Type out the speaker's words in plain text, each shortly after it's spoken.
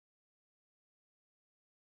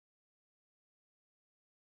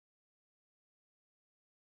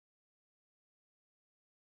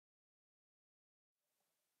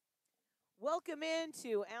Welcome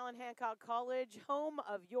into Allen Hancock College, home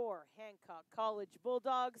of your Hancock College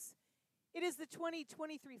Bulldogs. It is the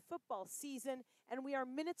 2023 football season, and we are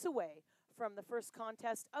minutes away from the first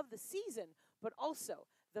contest of the season, but also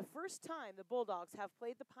the first time the Bulldogs have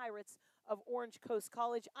played the Pirates of Orange Coast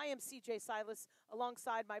College. I am CJ Silas,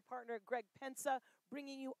 alongside my partner Greg Pensa,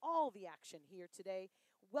 bringing you all the action here today.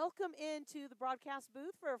 Welcome into the broadcast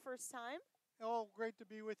booth for our first time. Oh, great to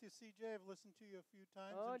be with you, CJ. I've listened to you a few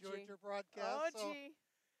times, enjoyed your broadcast.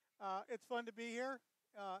 It's fun to be here.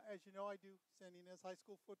 As you know, I do San Ynez High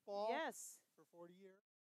School football for 40 years.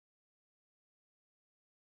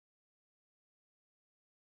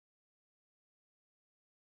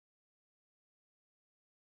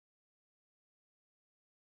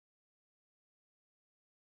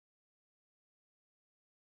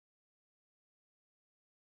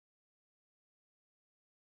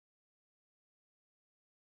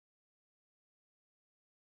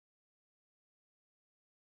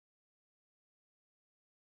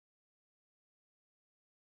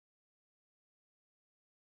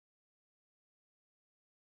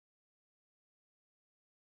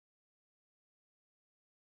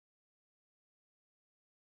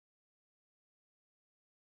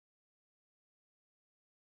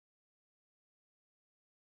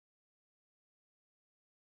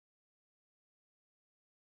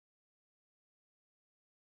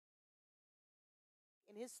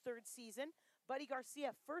 In his third season, Buddy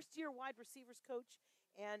Garcia, first-year wide receivers coach,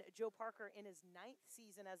 and Joe Parker in his ninth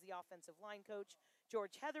season as the offensive line coach.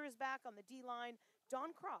 George Heather is back on the D-line.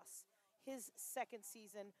 Don Cross, his second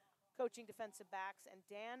season coaching defensive backs, and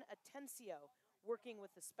Dan Atencio working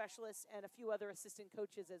with the specialists and a few other assistant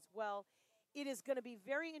coaches as well. It is going to be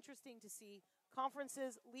very interesting to see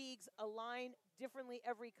conferences, leagues align differently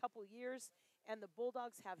every couple years, and the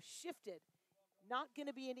Bulldogs have shifted. Not going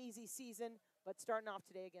to be an easy season, but starting off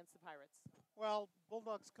today against the Pirates. Well,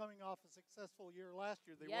 Bulldogs coming off a successful year last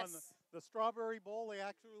year. They won the Strawberry Bowl. They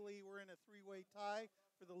actually were in a three-way tie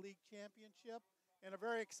for the league championship. And a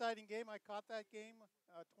very exciting game. I caught that game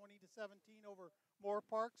 20-17 over Moore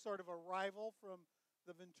Park, sort of a rival from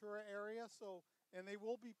the Ventura area. And they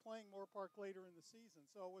will be playing Moore Park later in the season.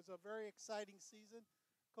 So it was a very exciting season.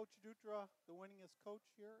 Coach Dutra, the winningest coach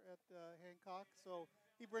here at Hancock. So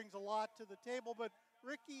he brings a lot to the table. But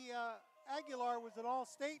Ricky Aguilar was an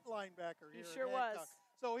all-state linebacker here. He sure at Hancock. was.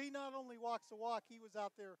 So he not only walks the walk, he was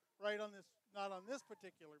out there right on this, not on this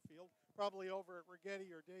particular field, probably over at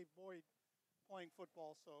Rigetti or Dave Boyd playing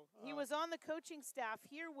football. So he was on the coaching staff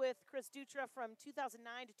here with Chris Dutra from 2009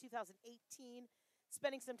 to 2018,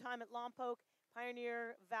 spending some time at Lompoc,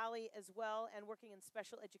 Pioneer Valley as well, and working in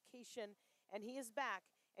special education. And he is back,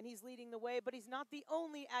 and he's leading the way. But he's not the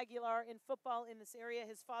only Aguilar in football in this area.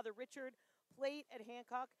 His father, Richard, played at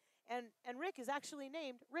Hancock. And Rick is actually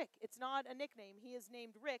named Rick. It's not a nickname. He is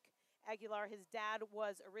named Rick Aguilar. His dad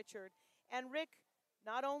was a Richard. And Rick,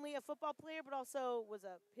 not only a football player, but also was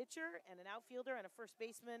a pitcher and an outfielder and a first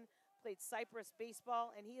baseman, played Cypress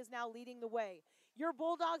baseball, and he is now leading the way. Your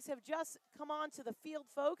Bulldogs have just come onto the field,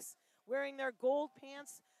 folks, wearing their gold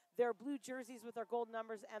pants, their blue jerseys with their gold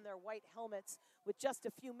numbers, and their white helmets with just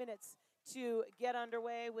a few minutes to get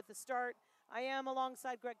underway with the start. I am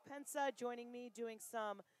alongside Greg Pensa, joining me doing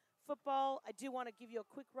some football. I do want to give you a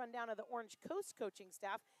quick rundown of the Orange Coast coaching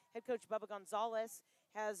staff. Head coach Bubba Gonzalez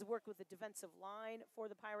has worked with the defensive line for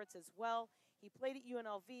the Pirates as well. He played at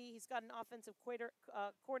UNLV. He's got an offensive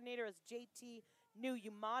coordinator as JT New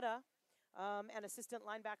Yamada, and assistant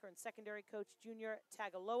linebacker and secondary coach Junior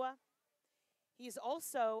Tagaloa. He's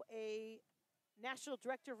also a national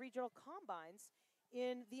director of regional combines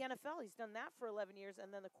in the NFL. He's done that for 11 years,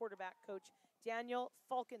 and then the quarterback coach Daniel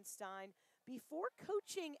Falkenstein. Before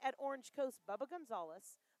coaching at Orange Coast, Bubba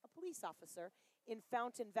Gonzalez, a police officer in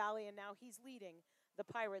Fountain Valley, and now he's leading the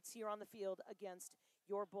Pirates here on the field against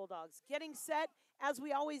your Bulldogs. Getting set, as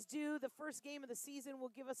we always do, the first game of the season will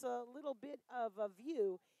give us a little bit of a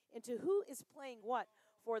view into who is playing what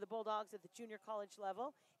for the Bulldogs at the junior college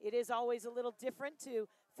level. It is always a little different to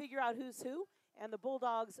figure out who's who, and the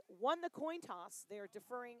Bulldogs won the coin toss. They are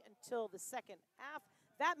deferring until the second half.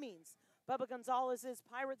 That means Bubba Gonzalez's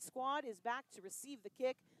Pirate squad is back to receive the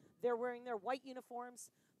kick. They're wearing their white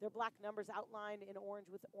uniforms, their black numbers outlined in orange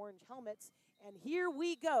with orange helmets. And here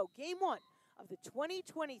we go. Game one of the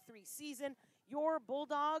 2023 season. Your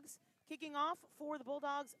Bulldogs kicking off for the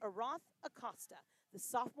Bulldogs, Aroth Acosta, the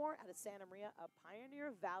sophomore out of Santa Maria, a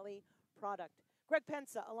Pioneer Valley product. Greg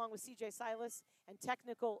Pensa, along with CJ Silas and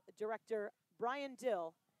technical director Brian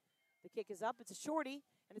Dill. The kick is up. It's a shorty,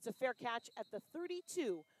 and it's a fair catch at the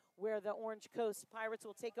 32, where the Orange Coast Pirates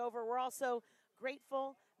will take over. We're also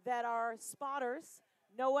grateful that our spotters,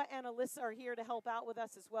 Noah and Alyssa are here to help out with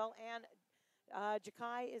us as well. And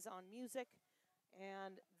Jakai is on music.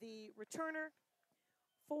 And the returner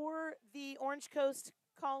for the Orange Coast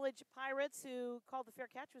College Pirates, who called the fair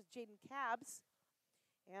catch, was Jaden Cabs.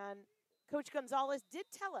 And Coach Gonzalez did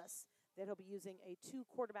tell us that he'll be using a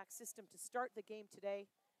 2-quarterback system to start the game today.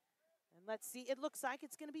 And let's see, it looks like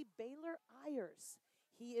it's going to be Baylor Ayers.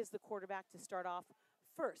 He is the quarterback to start off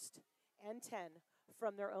first and 10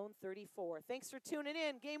 from their own 34. Thanks for tuning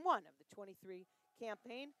in. Game 1 of the 23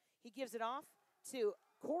 campaign. He gives it off to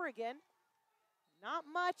Corrigan. Not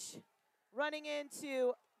much, running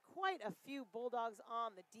into quite a few Bulldogs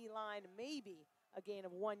on the D-line, maybe a gain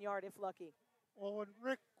of 1 yard if lucky. Well, when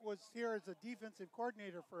Rick was here as a defensive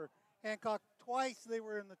coordinator for Hancock, twice they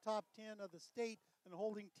were in the top 10 of the state and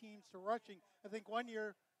holding teams to rushing. I think one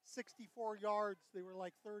year, 64 yards. They were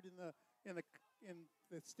like third in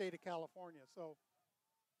the state of California. So,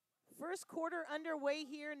 first quarter underway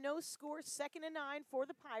here. No score. 2nd and 9 for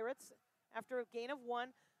the Pirates after a gain of 1.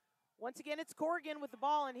 Once again, it's Corrigan with the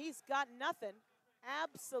ball, and he's got nothing.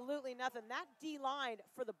 Absolutely nothing. That D-line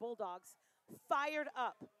for the Bulldogs fired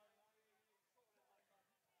up.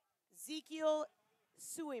 Ezekiel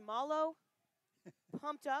Suimalo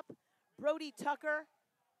pumped up. Brody Tucker.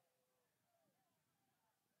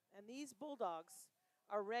 And these Bulldogs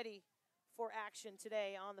are ready for action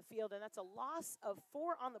today on the field. And that's a loss of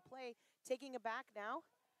 4 on the play, taking it back now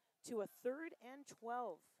to a 3rd and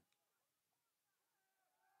 12.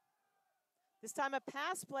 This time a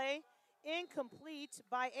pass play, incomplete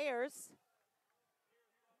by Ayers.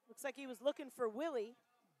 Looks like he was looking for Willie.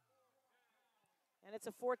 And it's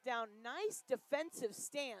a 4th down. Nice defensive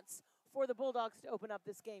stance for the Bulldogs to open up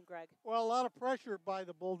this game, Greg. Well, a lot of pressure by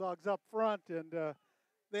the Bulldogs up front, and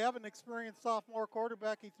they have an experienced sophomore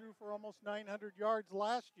quarterback. He threw for almost 900 yards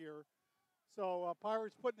last year. So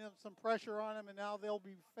Pirates putting some pressure on him, and now they'll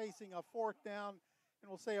be facing a 4th down, and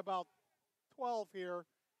we'll say about 12 here.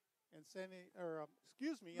 And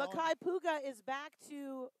Makai Puga is back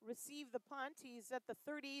to receive the punt. He's at the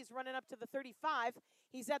 30. He's running up to the 35.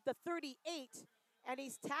 He's at the 38, and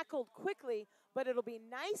he's tackled quickly. But it'll be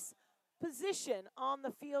nice position on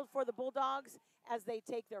the field for the Bulldogs as they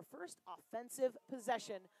take their first offensive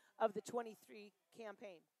possession of the 23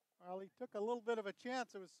 campaign. Well, he took a little bit of a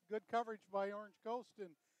chance. It was good coverage by Orange Coast,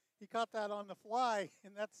 and he caught that on the fly,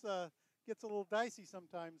 and that's gets a little dicey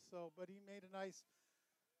sometimes. So, but he made a nice.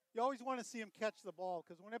 You always want to see him catch the ball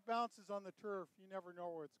because when it bounces on the turf, you never know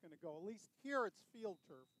where it's going to go. At least here it's field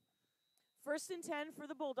turf. 1st and 10 for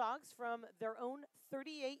the Bulldogs from their own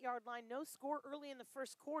 38-yard line. No score early in the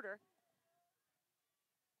first quarter.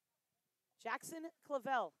 Jackson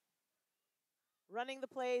Clavel running the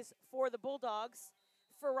plays for the Bulldogs.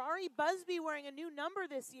 Ferrari Busby wearing a new number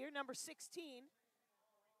this year, number 16.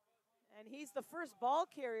 And he's the first ball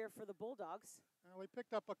carrier for the Bulldogs. Well, he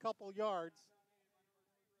picked up a couple yards.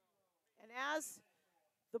 And as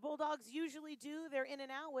the Bulldogs usually do, they're in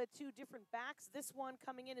and out with 2 different backs. This one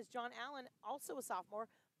coming in is John Allen, also a sophomore.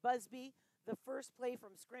 Busby, the first play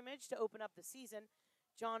from scrimmage to open up the season.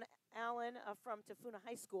 John Allen from Tafuna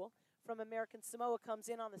High School from American Samoa comes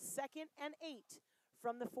in on the 2nd and 8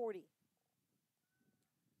 from the 40.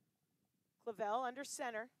 Clavel under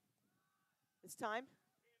center this time.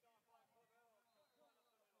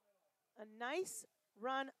 A nice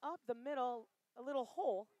run up the middle, a little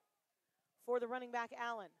hole for the running back,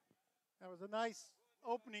 Allen. That was a nice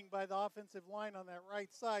opening by the offensive line on that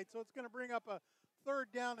right side. So it's going to bring up a 3rd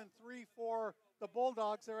down and 3 for the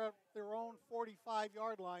Bulldogs. They're at their own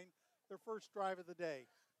 45-yard line, their first drive of the day.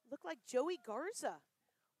 Looked like Joey Garza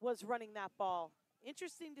was running that ball.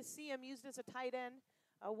 Interesting to see him used as a tight end,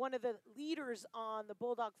 one of the leaders on the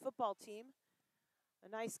Bulldog football team. A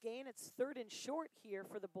nice gain. It's 3rd and short here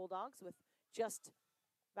for the Bulldogs with just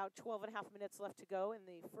about 12 and a half minutes left to go in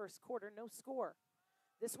the first quarter. No score.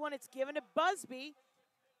 This one, it's given to Busby.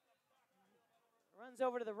 Runs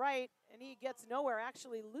over to the right, and he gets nowhere.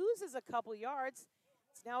 Actually loses a couple yards.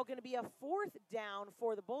 It's now going to be a 4th down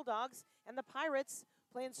for the Bulldogs, and the Pirates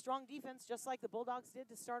playing strong defense just like the Bulldogs did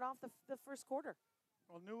to start off the first quarter.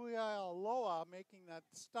 Well, Nuiaialoa making that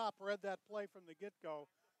stop, read that play from the get-go,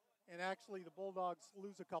 and actually the Bulldogs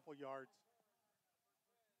lose a couple yards.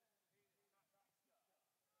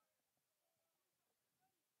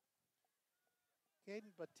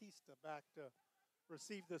 Caden Batista back to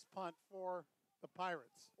receive this punt for the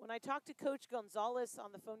Pirates. When I talked to Coach Gonzalez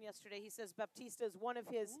on the phone yesterday, he says Baptista is one of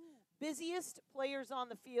his busiest players on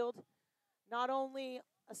the field, not only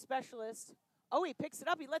a specialist. Oh, he picks it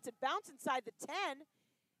up. He lets it bounce inside the 10,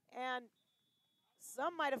 and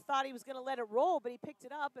some might have thought he was going to let it roll, but he picked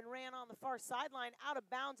it up and ran on the far sideline out of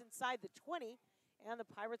bounds inside the 20, and the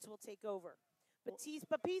Pirates will take over. Batiste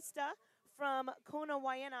Papista from Kona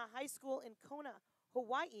Waiena High School in Kona,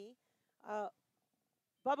 Hawaii.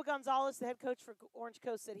 Bubba Gonzalez, the head coach for Orange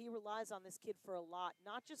Coast, said he relies on this kid for a lot,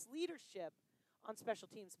 not just leadership on special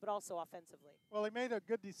teams, but also offensively. Well, he made a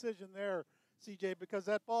good decision there, CJ, because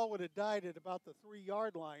that ball would have died at about the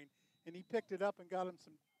 3-yard line, and he picked it up and got him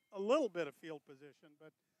a little bit of field position,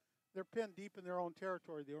 but they're pinned deep in their own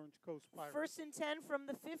territory, the Orange Coast Pirates. 1st and 10 from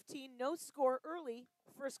the 15. No score early.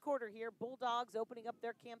 First quarter here. Bulldogs opening up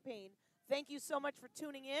their campaign. Thank you so much for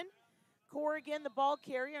tuning in. Corrigan, the ball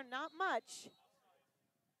carrier, not much.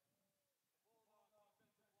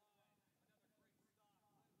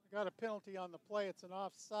 Got a penalty on the play. It's an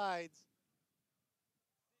offsides.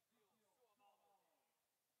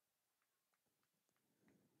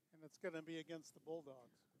 And it's going to be against the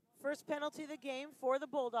Bulldogs. First penalty of the game for the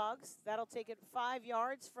Bulldogs. That'll take it 5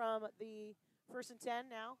 yards from the 1st and 10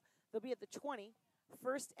 now. They'll be at the 20.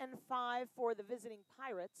 1st and 5 for the visiting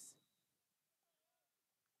Pirates.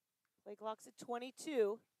 Play clock's at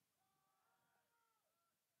 22.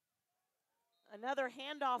 Another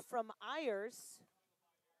handoff from Ayers.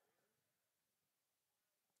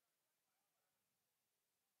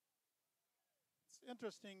 It's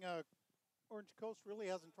interesting. Orange Coast really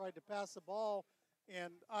hasn't tried to pass the ball.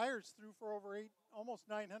 And Ayers threw for over almost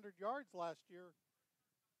 900 yards last year.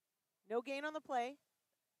 No gain on the play.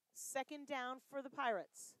 2nd down for the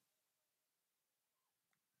Pirates.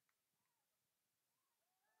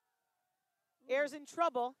 Ayers in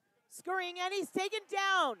trouble. Scurrying, and he's taken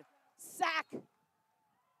down. Sack.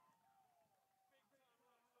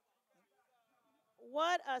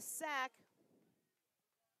 What a sack.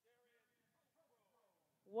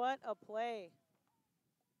 What a play.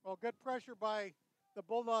 Well, good pressure by the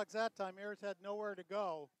Bulldogs that time. Ayers had nowhere to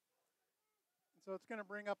go. So it's going to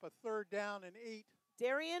bring up a 3rd down and 8.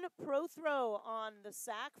 Darian Prothrow on the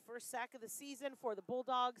sack. First sack of the season for the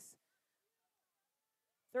Bulldogs.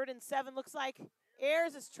 3rd and 7 looks like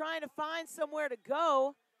Ayers is trying to find somewhere to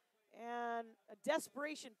go. And a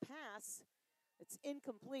desperation pass. It's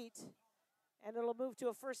incomplete. And it'll move to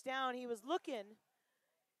a 1st down. He was looking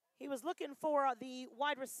for the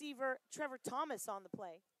wide receiver, Trevor Thomas, on the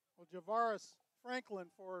play. Well, Javaris Franklin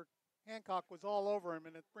for Hancock was all over him,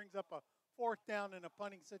 and it brings up a 4th down in a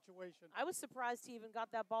punting situation. I was surprised he even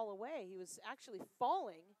got that ball away. He was actually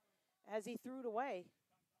falling as he threw it away.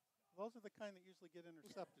 Those are the kind that usually get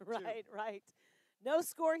intercepted, Right, too. right. No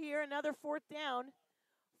score here. Another 4th down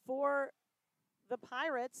for the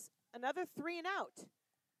Pirates. Another 3 and out.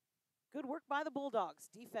 Good work by the Bulldogs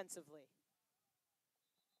defensively.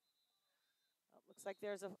 Oh, looks like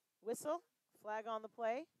there's a whistle. Flag on the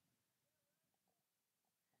play.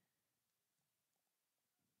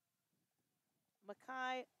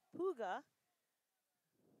 Makai Puga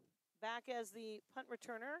back as the punt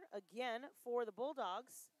returner again for the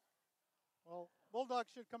Bulldogs. Well, Bulldogs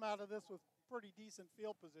should come out of this with pretty decent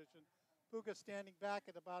field position. Puga standing back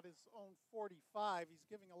at about his own 45. He's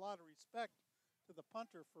giving a lot of respect to the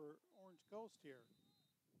punter for Orange Coast here.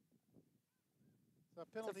 So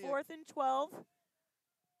penalty. It's a 4th and 12.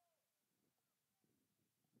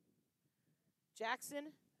 Jackson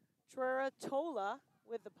Treratola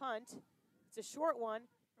with the punt. It's a short one.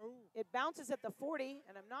 Ooh. It bounces at the 40,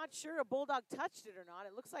 and I'm not sure a Bulldog touched it or not.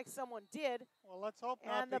 It looks like someone did. Well, let's hope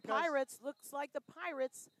not. And the Pirates, looks like the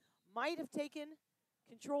Pirates might have taken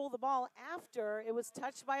control of the ball after it was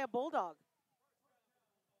touched by a Bulldog.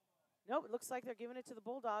 Nope, it looks like they're giving it to the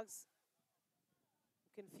Bulldogs.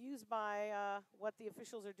 Confused by what the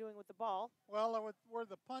officials are doing with the ball. Well, where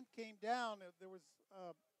the punt came down, there was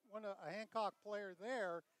a Hancock player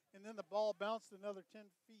there, and then the ball bounced another 10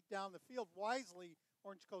 feet down the field. Wisely,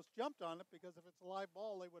 Orange Coast jumped on it, because if it's a live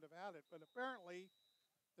ball, they would have had it. But apparently,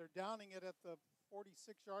 they're downing it at the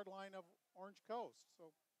 46-yard line of Orange Coast.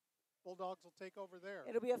 So Bulldogs will take over there.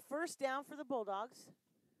 It'll be a 1st down for the Bulldogs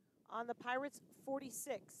on the Pirates'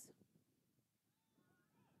 46.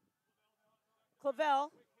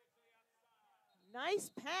 Clavel. Nice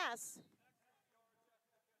pass.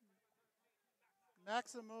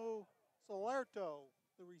 Maximu Solerto,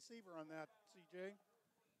 the receiver on that, CJ.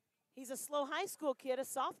 He's a slow high school kid, a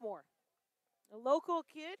sophomore. A local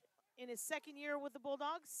kid in his 2nd year with the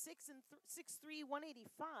Bulldogs, 6'3",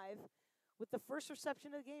 185, with the first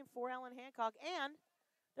reception of the game for Allen Hancock and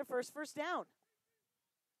their first down.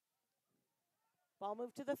 Ball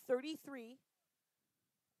moved to the 33.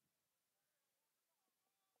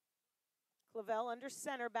 Clavel under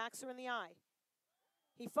center, backs her in the eye.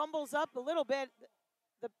 He fumbles up a little bit,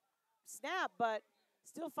 the snap, but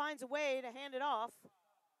still finds a way to hand it off.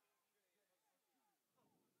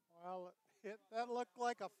 Well, that looked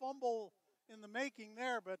like a fumble in the making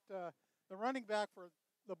there, but the running back for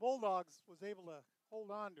the Bulldogs was able to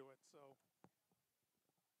hold on to it. So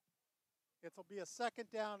it'll be a second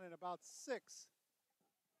down and about 6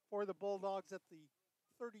 for the Bulldogs at the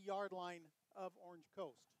 30-yard line of Orange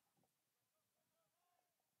Coast.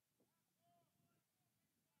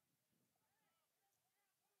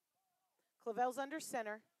 Clavel's under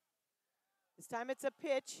center. This time it's a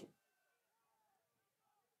pitch.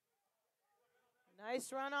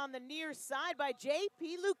 Nice run on the near side by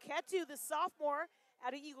J.P. Luketu, the sophomore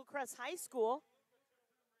out of Eagle Crest High School.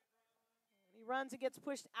 And he runs and gets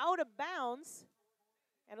pushed out of bounds.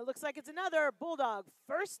 And it looks like it's another Bulldog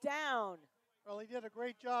first down. Well, he did a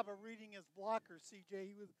great job of reading his blocker, CJ.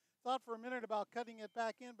 He thought for a minute about cutting it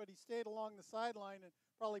back in, but he stayed along the sideline and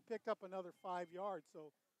probably picked up another 5 yards.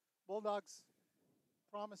 So Bulldogs,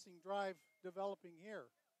 promising drive developing here.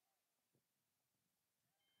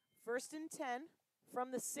 1st and 10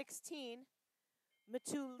 from the 16.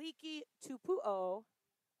 Matuliki Tupuoyu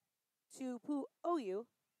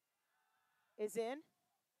is in.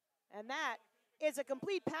 And that is a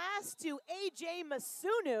complete pass to A.J.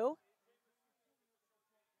 Masunu.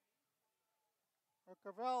 Well,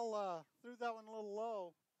 Carvel threw that one a little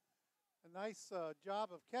low. A nice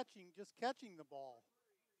job of just catching the ball.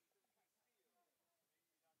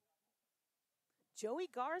 Joey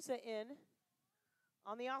Garza in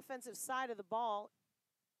on the offensive side of the ball.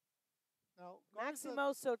 Now,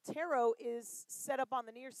 Maximo Sotero is set up on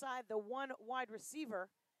the near side, the one wide receiver.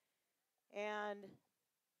 And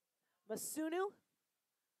Masunu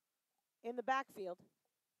in the backfield,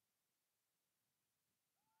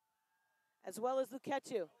 as well as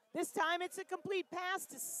Luketu. This time it's a complete pass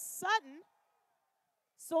to Sutton.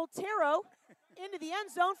 Soltero into the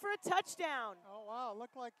end zone for a touchdown. Oh, wow.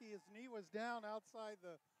 Looked like his knee was down outside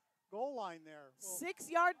the goal line there. Well,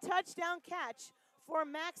 6-yard touchdown catch for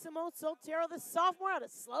Maximo Soltero, the sophomore out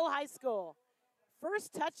of Slow High School.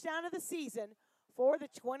 First touchdown of the season for the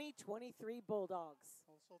 2023 Bulldogs.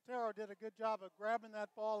 Well, Soltero did a good job of grabbing that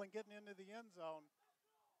ball and getting into the end zone.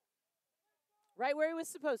 Right where he was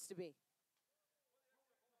supposed to be.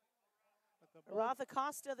 Roth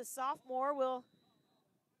Acosta, the sophomore, will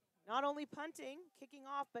not only punting, kicking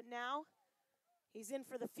off, but now he's in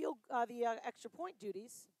for the extra point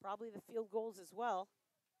duties, probably the field goals as well.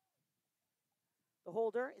 The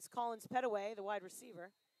holder is Collins Petaway, the wide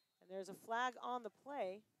receiver, and there's a flag on the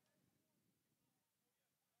play.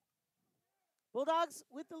 Bulldogs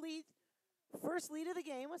with the lead, first lead of the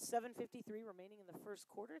game with 7:53 remaining in the first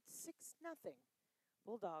quarter. It's 6-0.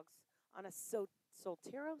 Bulldogs on a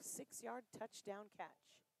Soltero 6-yard touchdown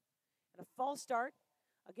catch. And a false start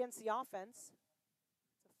against the offense.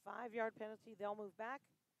 It's a 5-yard penalty. They'll move back.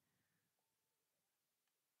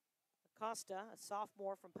 Acosta, a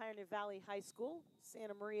sophomore from Pioneer Valley High School,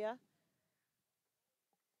 Santa Maria.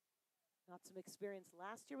 Got some experience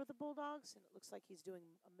last year with the Bulldogs, and it looks like he's doing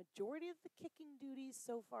a majority of the kicking duties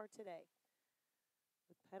so far today.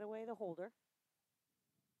 With Petaway, the holder.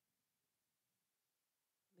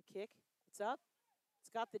 The kick, it's up. It's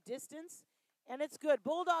got the distance, and it's good.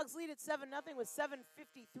 Bulldogs lead at 7-0 with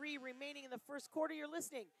 7:53 remaining in the first quarter. You're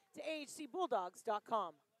listening to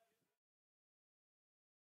ahcbulldogs.com.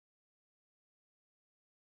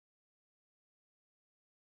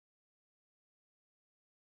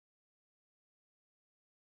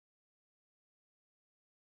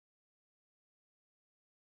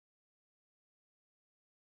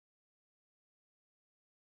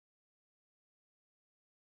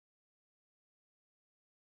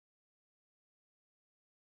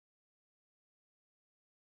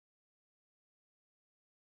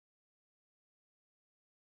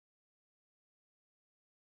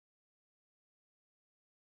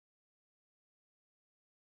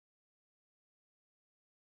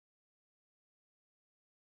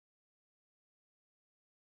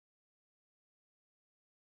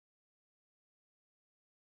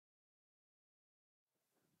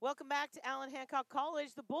 Welcome back to Allen Hancock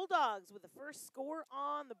College. The Bulldogs with the first score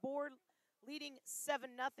on the board, leading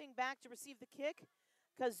 7-0. Back to receive the kick,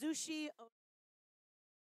 Kazushi.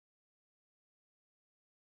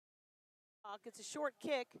 It's a short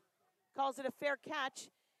kick, calls it a fair catch,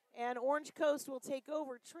 and Orange Coast will take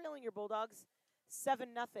over, trailing your Bulldogs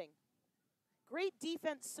 7-0. Great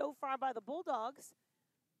defense so far by the Bulldogs,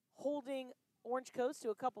 holding Orange Coast to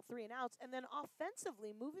a couple 3-and-outs, and then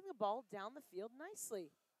offensively moving the ball down the field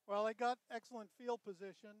nicely. Well, they got excellent field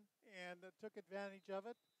position and took advantage of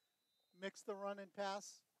it. Mixed the run and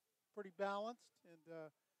pass pretty balanced and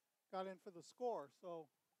got in for the score. So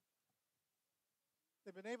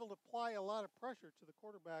they've been able to apply a lot of pressure to the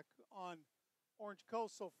quarterback on Orange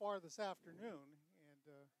Coast so far this afternoon.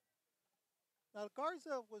 And Now,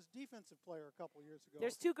 Garza was defensive player a couple years ago.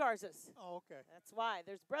 There's 2 Garzas. Oh, okay. That's why.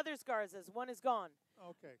 There's brothers Garzas. One is gone.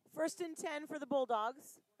 Okay. 1st and 10 for the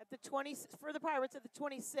Bulldogs at the 20, for the Pirates at the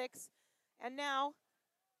 26. And now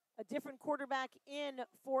a different quarterback in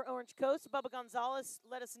for Orange Coast. Bubba Gonzalez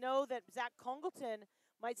let us know that Zach Congleton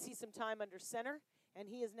might see some time under center, and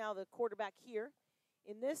he is now the quarterback here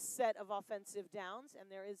in this set of offensive downs. And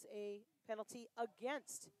there is a penalty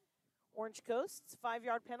against Orange Coast's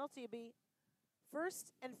 5-yard penalty. It'll be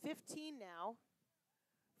 1st and 15 now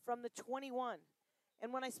from the 21.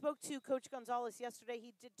 And when I spoke to Coach Gonzalez yesterday,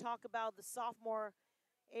 he did talk about the sophomore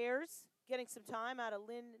heirs getting some time out of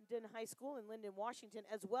Linden High School in Linden, Washington,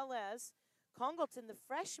 as well as Congleton, the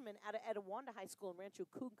freshman out of Etiwanda High School in Rancho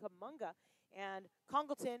Cucamonga. And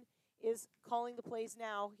Congleton is calling the plays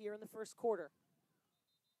now here in the first quarter.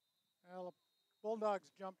 Well, the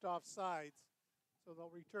Bulldogs jumped off sides, so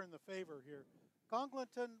they'll return the favor here.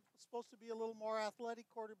 Congleton supposed to be a little more athletic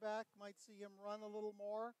quarterback. Might see him run a little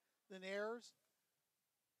more than Ayers.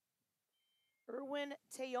 Erwin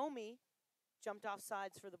Taomi jumped off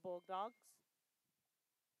sides for the Bulldogs.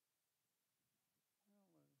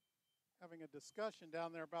 Having a discussion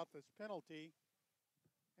down there about this penalty,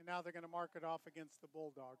 and now they're going to mark it off against the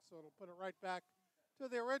Bulldogs. So it'll put it right back to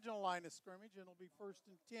the original line of scrimmage, and it'll be 1st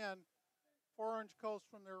and 10 for Orange Coast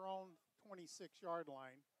from their own 26-yard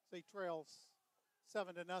line. They trail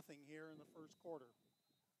 7-0 here in the first quarter.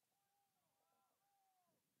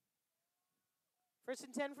 1st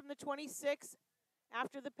and 10 from the 26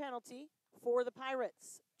 after the penalty for the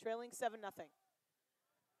Pirates, trailing 7-0.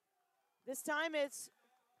 This time it's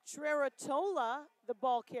Treratola, the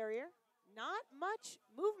ball carrier. Not much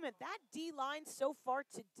movement. That D-line so far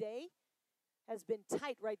today has been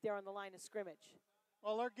tight right there on the line of scrimmage.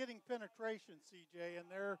 Well, they're getting penetration, CJ, and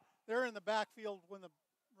they're in the backfield when the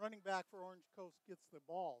running back for Orange Coast gets the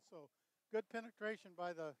ball. So good penetration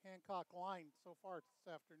by the Hancock line so far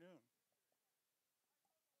this afternoon.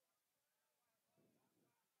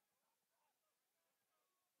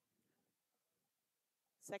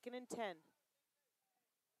 Second and 10.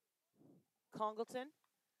 Congleton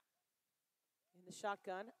in the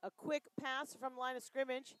shotgun. A quick pass from line of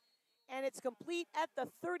scrimmage, and it's complete at the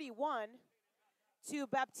 31 to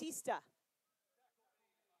Baptista.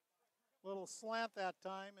 Little slant that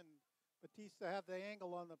time, and Batista had the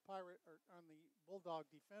angle on the on the Bulldog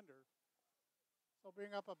defender. So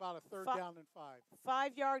bring up about a third down and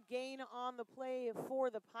 5. 5-yard gain on the play for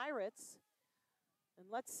the Pirates. And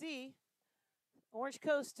let's see. Orange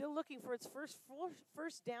Coast still looking for its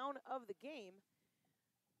first down of the game.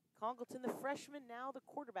 Congleton, the freshman, now the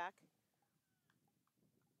quarterback.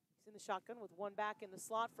 He's in the shotgun with one back in the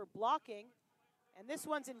slot for blocking. And this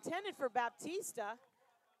one's intended for Baptista.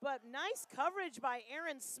 But nice coverage by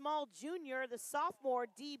Aaron Small Jr., the sophomore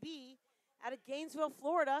DB out of Gainesville,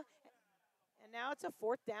 Florida. And now it's a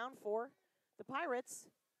 4th down for the Pirates.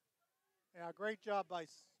 Yeah, great job by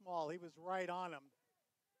Small. He was right on him.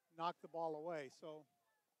 Knocked the ball away. So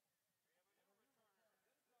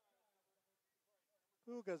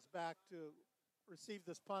Puga's back to receive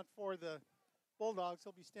this punt for the Bulldogs.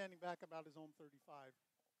 He'll be standing back about his own 35.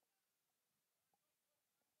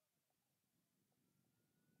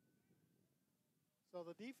 So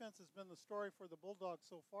the defense has been the story for the Bulldogs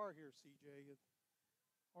so far here, CJ.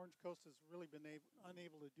 Orange Coast has really been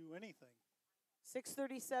unable to do anything.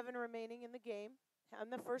 6:37 remaining in the game in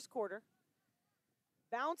the first quarter.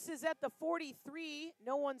 Bounces at the 43.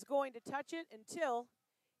 No one's going to touch it until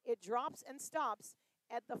it drops and stops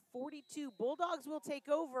at the 42. Bulldogs will take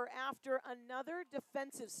over after another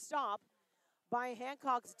defensive stop by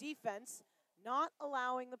Hancock's defense, not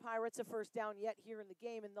allowing the Pirates a first down yet here in the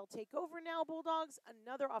game. And they'll take over now, Bulldogs,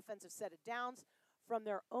 another offensive set of downs from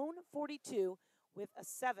their own 42 with a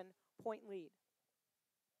 7-point lead.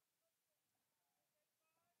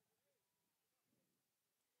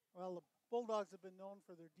 Well, the Bulldogs have been known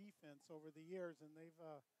for their defense over the years, and they've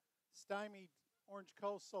stymied Orange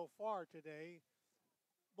Coast so far today.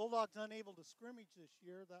 Bulldogs unable to scrimmage this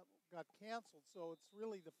year. That got canceled, so it's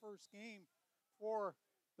really the first game for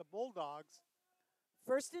the Bulldogs.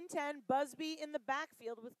 1st and 10, Busby in the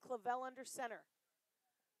backfield with Clavel under center.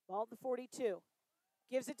 Ball at the 42.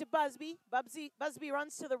 Gives it to Busby. Busby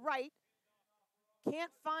runs to the right.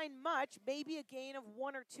 Can't find much, maybe a gain of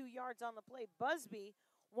 1 or 2 yards on the play. Busby,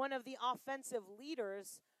 one of the offensive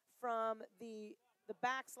leaders from the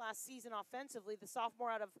backs last season offensively, the sophomore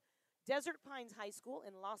out of Desert Pines High School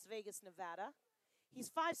in Las Vegas, Nevada. He's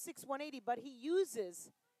 5'6", 180, but he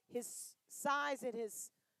uses his size and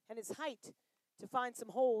his height to find some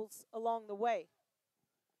holes along the way.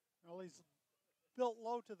 Well, he's built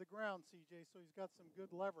low to the ground, CJ, so he's got some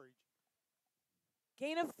good leverage.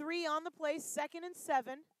 Gain of 3 on the play, 2nd and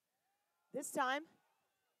 7. This time,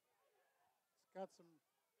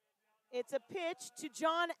 it's a pitch to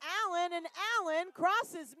John Allen, and Allen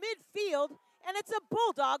crosses midfield, and it's a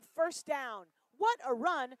Bulldog first down. What a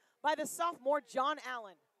run by the sophomore John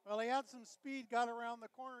Allen. Well, he had some speed, got around the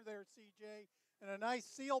corner there, CJ, and a nice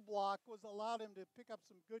seal block allowed him to pick up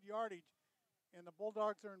some good yardage, and the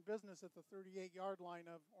Bulldogs are in business at the 38-yard line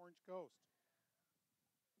of Orange Coast.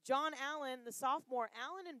 John Allen, the sophomore,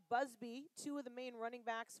 Allen and Busby, 2 of the main running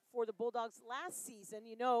backs for the Bulldogs last season.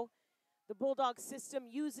 You know, the Bulldogs system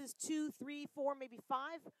uses 2, 3, 4, maybe 5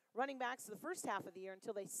 running backs the first half of the year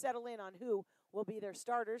until they settle in on who will be their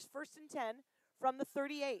starters. 1st and 10 from the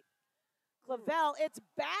 38. Clavel, it's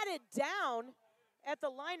batted down at the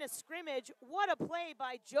line of scrimmage. What a play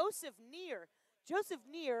by Joseph Neer. Joseph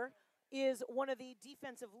Neer is one of the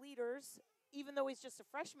defensive leaders. Even though he's just a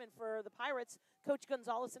freshman for the Pirates, Coach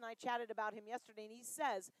Gonzalez and I chatted about him yesterday, and he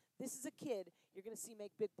says this is a kid you're going to see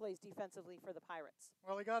make big plays defensively for the Pirates.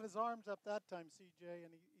 Well, he got his arms up that time, CJ,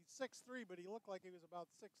 and he's 6'3", but he looked like he was about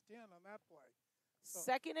 6'10" on that play.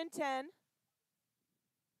 So. 2nd and 10.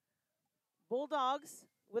 Bulldogs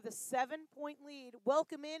with a 7-point lead.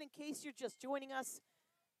 Welcome in case you're just joining us.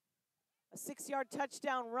 A 6-yard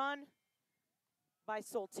touchdown run by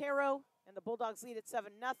Soltero, and the Bulldogs lead at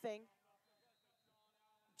 7-0.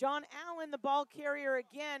 John Allen, the ball carrier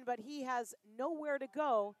again, but he has nowhere to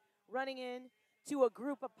go, running in to a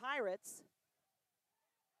group of Pirates.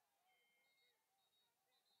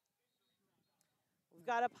 We've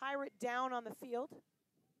got a Pirate down on the field.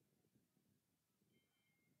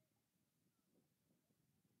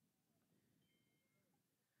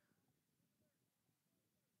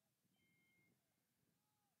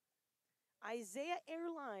 Isaiah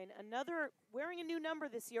Airline, wearing a new number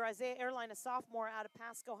this year. Isaiah Airline, a sophomore out of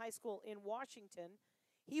Pasco High School in Washington.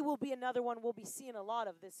 He will be another one we'll be seeing a lot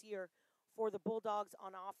of this year for the Bulldogs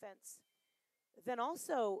on offense. Then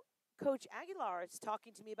also, Coach Aguilar is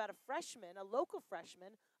talking to me about a freshman, a local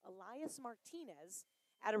freshman, Elias Martinez,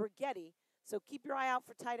 out of Rigetti. So keep your eye out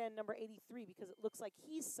for tight end number 83 because it looks like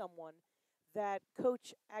he's someone that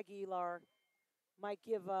Coach Aguilar might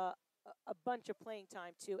give a bunch of playing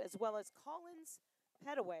time to, as well as Collins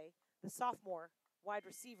Petaway, the sophomore wide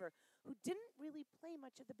receiver, who didn't really play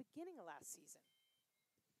much at the beginning of last season.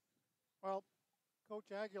 Well, Coach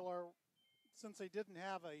Aguilar, since they didn't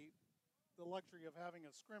have the luxury of having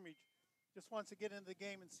a scrimmage, just wants to get into the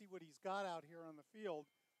game and see what he's got out here on the field.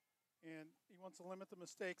 And he wants to limit the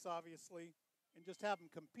mistakes, obviously, and just have them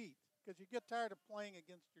compete. Because you get tired of playing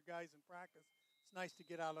against your guys in practice. It's nice to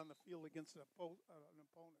get out on the field against an opponent.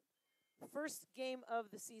 First game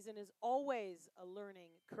of the season is always a learning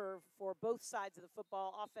curve for both sides of the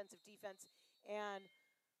football, offensive, defense, and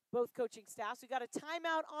both coaching staffs. We got a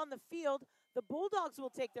timeout on the field. The Bulldogs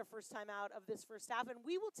will take their first timeout of this first half, and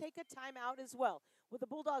we will take a timeout as well, with the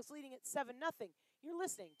Bulldogs leading at 7-0. You're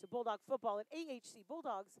listening to Bulldog Football at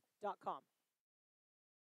ahcbulldogs.com.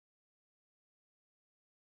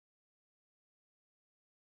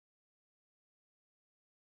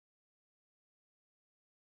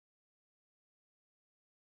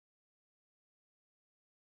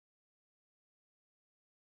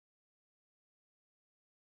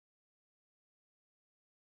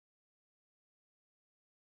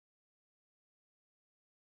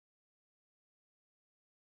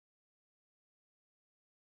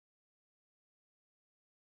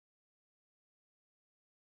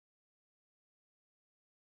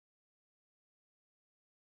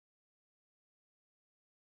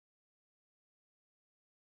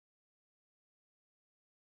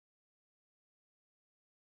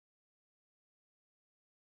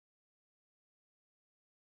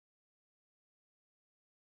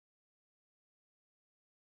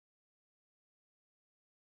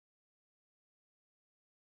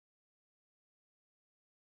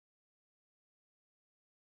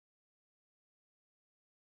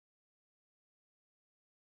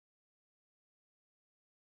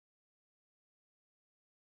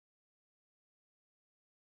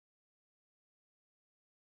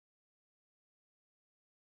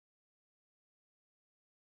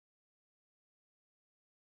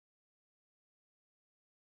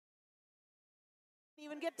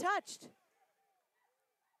 Even get touched.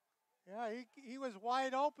 Yeah, he was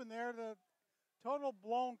wide open there. The total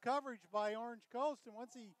blown coverage by Orange Coast, and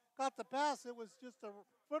once he got the pass, it was just a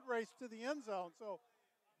foot race to the end zone. So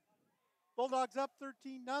Bulldogs up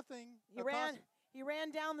 13-0. He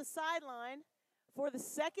ran down the sideline for the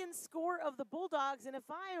second score of the Bulldogs, and if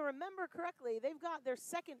I remember correctly, they've got their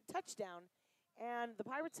second touchdown, and the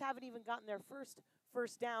Pirates haven't even gotten their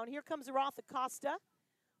first down. Here comes Aroth Acosta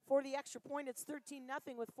for the extra point. It's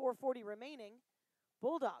 13-0 with 4:40 remaining.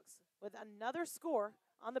 Bulldogs with another score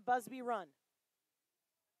on the Busby run.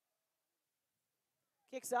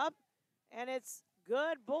 Kicks up, and it's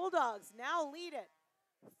good. Bulldogs now lead it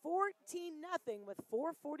 14-0 with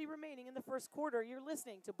 4:40 remaining in the first quarter. You're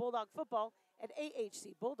listening to Bulldog Football at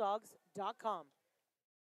ahcbulldogs.com.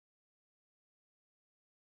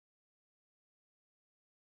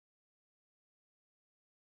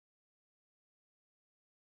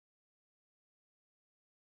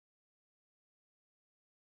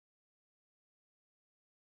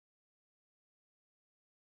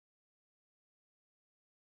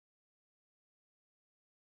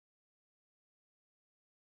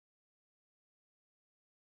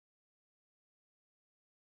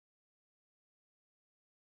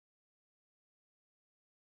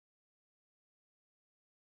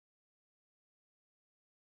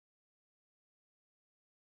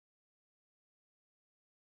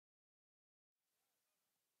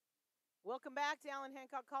 Welcome back to Allen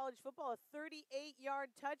Hancock College football. A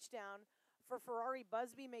 38-yard touchdown for Ferrari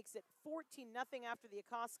Busby makes it 14-0 after the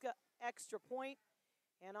Acosta extra point.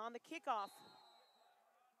 And on the kickoff,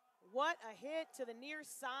 what a hit to the near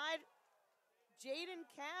side. Jaden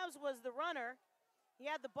Cavs was the runner. He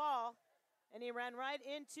had the ball, and he ran right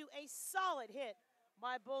into a solid hit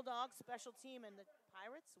by Bulldogs special team, and the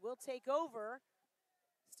Pirates will take over.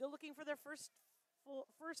 Still looking for their first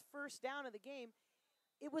down of the game.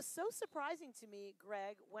 It was so surprising to me,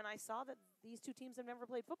 Greg, when I saw that these two teams have never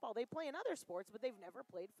played football. They play in other sports, but they've never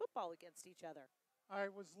played football against each other. I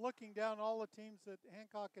was looking down all the teams that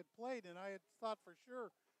Hancock had played, and I had thought for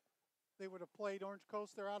sure they would have played Orange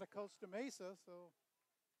Coast. They're out of Costa Mesa, so.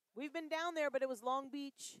 We've been down there, but it was Long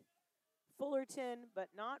Beach, Fullerton, but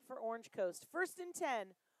not for Orange Coast. 1st and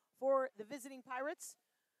 10 for the visiting Pirates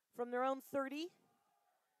from their own 30.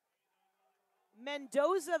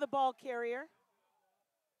 Mendoza, the ball carrier.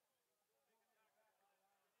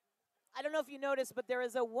 I don't know if you noticed, but there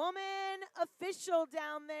is a woman official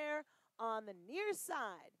down there on the near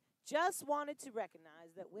side. Just wanted to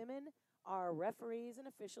recognize that women are referees and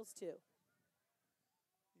officials too.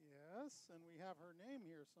 Yes, and we have her name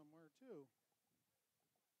here somewhere too.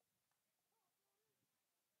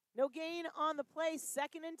 No gain on the play.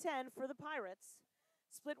 2nd and 10 for the Pirates.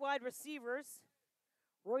 Split wide receivers.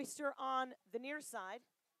 Royster on the near side.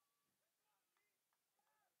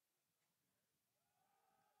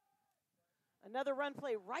 Another run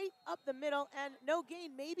play right up the middle, and no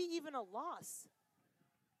gain, maybe even a loss.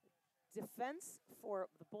 Defense for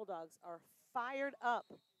the Bulldogs are fired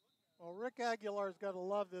up. Well, Rick Aguilar's got to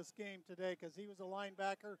love this game today because he was a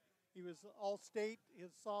linebacker. He was All-State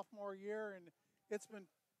his sophomore year, and it's been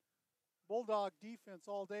Bulldog defense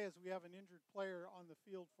all day as we have an injured player on the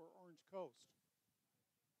field for Orange Coast.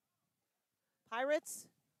 Pirates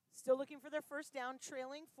still looking for their first down,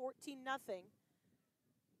 trailing 14-0.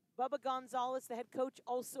 Bubba Gonzalez, the head coach,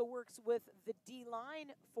 also works with the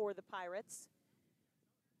D-line for the Pirates.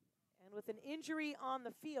 And with an injury on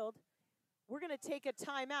the field, we're going to take a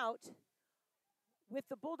timeout. With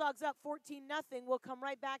the Bulldogs up 14-0, we'll come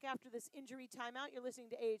right back after this injury timeout. You're listening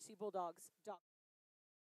to AHC Bulldogs.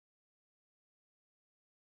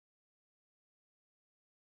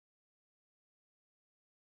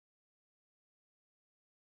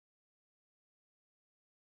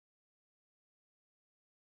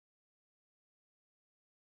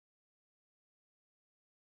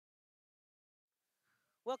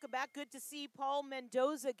 Welcome back. Good to see Paul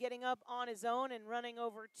Mendoza getting up on his own and running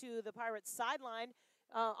over to the Pirates sideline.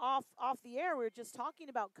 Off the air, we were just talking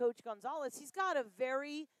about Coach Gonzalez. He's got a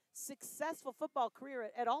very successful football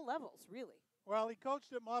career at all levels, really. Well, he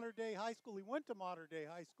coached at Mater Dei High School. He went to Mater Dei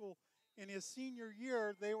High School. In his senior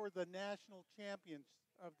year, they were the national champions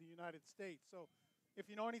of the United States. So if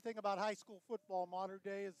you know anything about high school football, Mater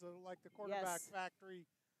Dei is like the quarterback factory.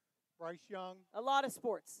 Bryce Young. A lot of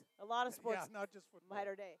sports. Yeah, not just football.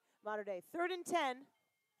 Mater Dei. 3rd and 10.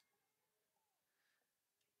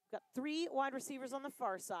 Got 3 wide receivers on the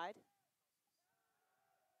far side.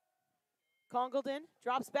 Congleton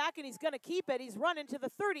drops back, and he's going to keep it. He's running to the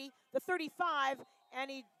 30, the 35, and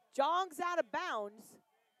he jogs out of bounds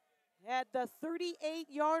at the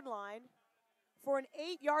 38-yard line for an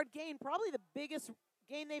 8-yard gain, probably the biggest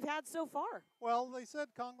gain they've had so far. Well, they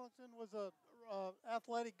said Congleton was a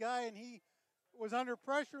athletic guy, and he was under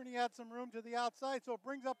pressure, and he had some room to the outside, so it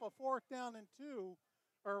brings up a 4th down and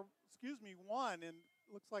 1, and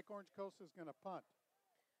looks like Orange Coast is going to punt.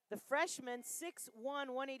 The freshman, 6'1",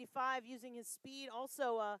 185, using his speed.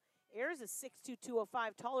 Also, Ayers is 6'2",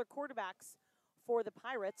 205, taller quarterbacks for the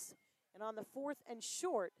Pirates. And on the 4th and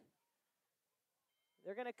short,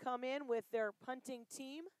 they're going to come in with their punting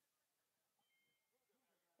team.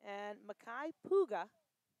 And Makai Puga.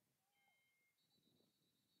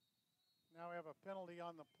 Now we have a penalty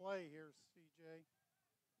on the play here, CJ. And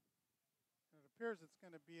it appears it's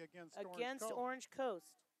going to be against Orange Coast.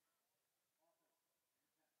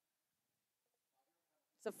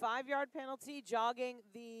 It's a 5-yard penalty, jogging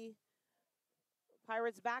the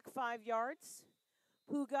Pirates back 5 yards.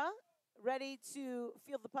 Puga ready to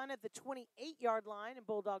field the punt at the 28-yard line in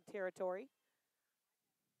Bulldog territory.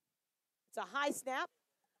 It's a high snap.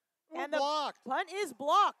 And the punt is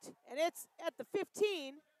blocked. And it's at the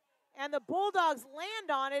 15. And the Bulldogs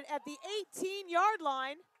land on it at the 18-yard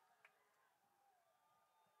line.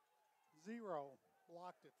 0.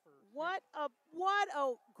 Blocked it for. What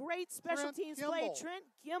a great special teams play. Trent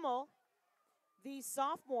Gimmel, the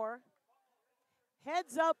sophomore,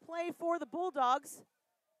 heads up play for the Bulldogs.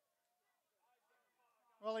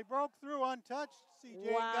 Well, he broke through untouched,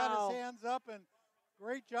 CJ, wow. Got his hands up, and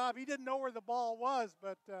great job. He didn't know where the ball was,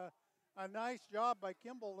 but a nice job by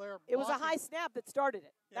Kimball there. It was a high snap that started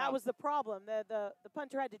it. Yeah. That was the problem. The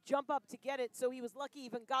punter had to jump up to get it, so he was lucky he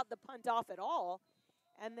even got the punt off at all.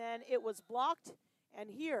 And then it was blocked,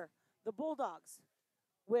 and here, the Bulldogs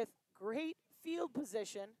with great field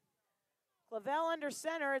position. Clavel under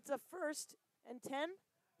center. It's a 1st and 10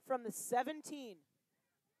 from the 17.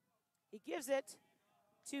 He gives it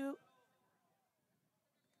to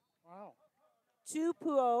Po'u.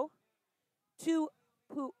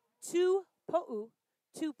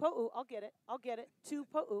 I'll get it. To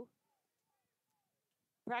Po'u.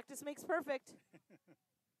 Practice makes perfect.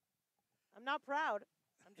 I'm not proud.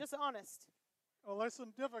 I'm just honest. Well, there's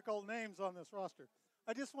some difficult names on this roster.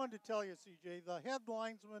 I just wanted to tell you, CJ, the head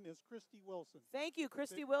linesman is Christy Wilson. Thank you,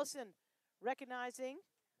 Christy Wilson, recognizing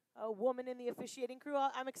a woman in the officiating crew.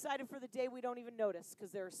 I'm excited for the day we don't even notice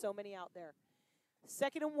because there are so many out there.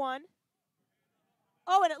 2nd and 1.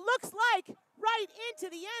 Oh, and it looks like right into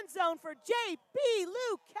the end zone for J.P.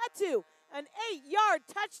 Luketu. An 8-yard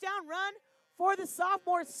touchdown run for the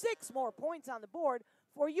sophomore. 6 more points on the board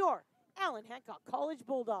for your Allen Hancock College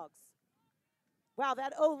Bulldogs. Wow,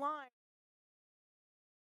 that O-line.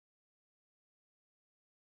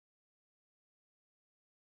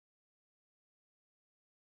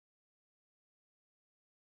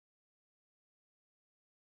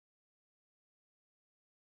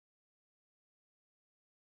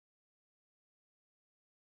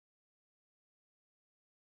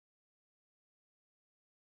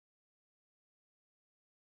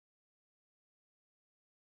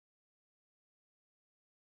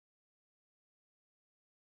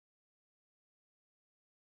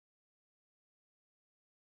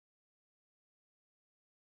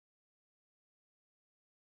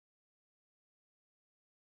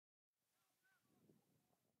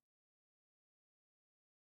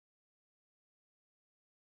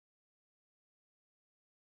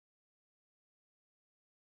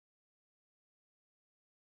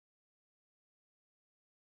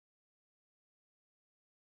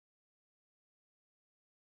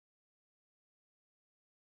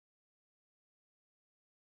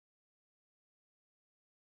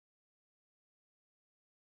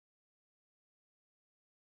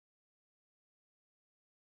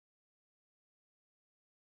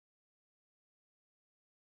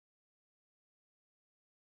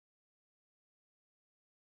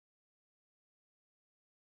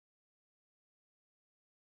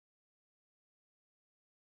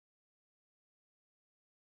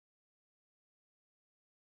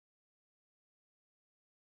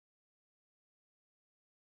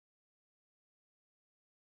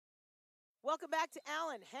 Welcome back to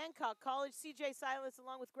Allen Hancock College. CJ Silas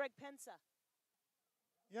along with Greg Pensa.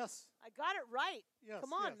 Yes. I got it right. Yes.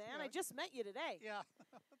 Come on, yes, man. yeah. I just met you today. Yeah,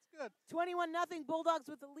 that's good. 21-0 Bulldogs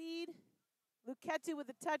with the lead. Luketu with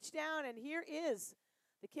the touchdown, and here is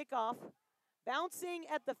the kickoff. Bouncing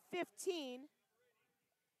at the 15.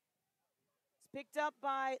 It's picked up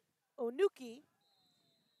by Onuki.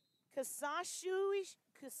 Kashushi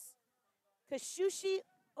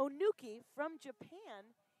Onuki from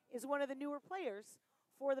Japan is one of the newer players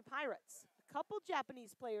for the Pirates. A couple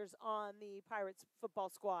Japanese players on the Pirates football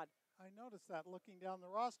squad. I noticed that looking down the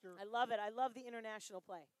roster. I love it. I love the international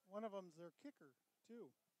play. One of them's their kicker,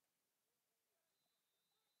 too.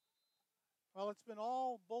 Well, it's been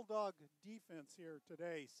all Bulldog defense here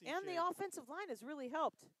today, CJ. And the offensive line has really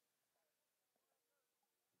helped.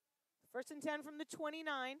 1st and 10 from the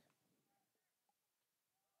 29.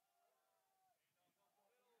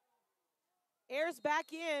 Ayers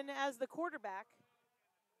back in as the quarterback.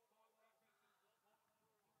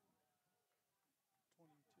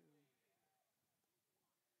 22.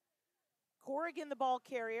 Corrigan the ball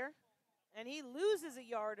carrier, and he loses a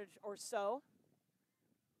yard or so.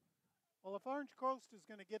 Well, if Orange Coast is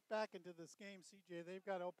going to get back into this game, CJ, they've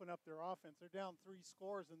got to open up their offense. They're down 3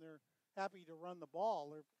 scores, and they're happy to run the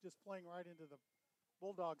ball. They're just playing right into the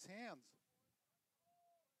Bulldogs' hands.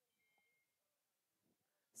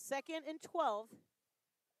 2nd and 12.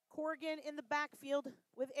 Corrigan in the backfield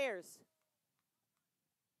with Ayers.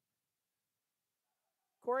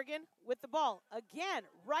 Corrigan with the ball. Again,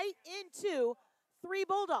 right into 3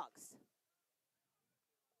 Bulldogs.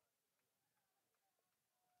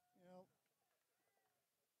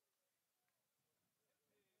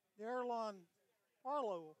 Darlon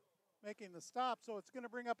Harlow making the stop, so it's going to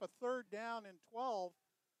bring up a 3rd down and 12.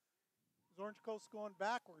 Orange Coast going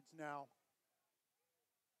backwards now.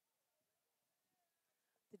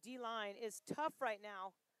 The D-line is tough right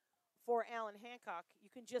now for Allen Hancock.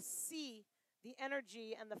 You can just see the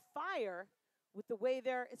energy and the fire with the way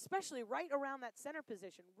they're, especially right around that center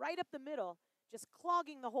position, right up the middle, just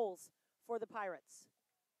clogging the holes for the Pirates.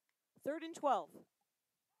 3rd and 12.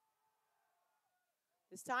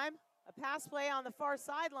 This time, a pass play on the far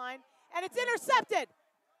sideline, and it's intercepted.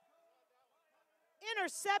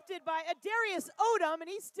 Intercepted by Adarius Odom, and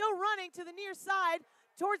he's still running to the near side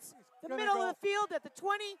towards the middle of the field at the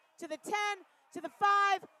 20, to the 10, to the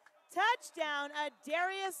 5. Touchdown,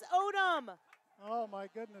 Adarius Odom. Oh, my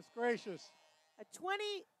goodness gracious. A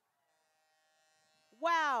 20.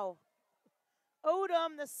 Wow.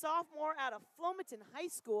 Odom, the sophomore out of Flomaton High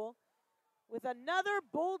School, with another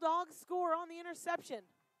Bulldog score on the interception.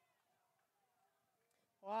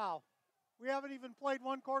 Wow. We haven't even played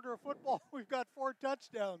 1 quarter of football. We've got 4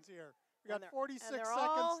 touchdowns here. We got 46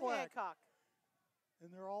 seconds left. Hancock.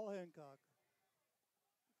 And they're all Hancock.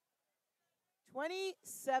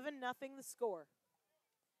 27-0 the score.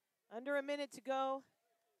 Under a minute to go.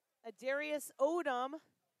 Adarius Odom,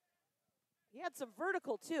 he had some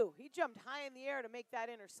vertical too. He jumped high in the air to make that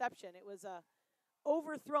interception. It was a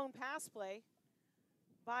overthrown pass play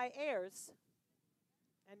by Ayers.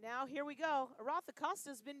 And now here we go. Arath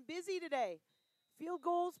Acosta's been busy today. Field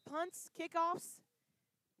goals, punts, kickoffs.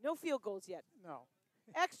 No field goals yet. No.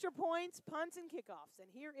 Extra points, punts, and kickoffs.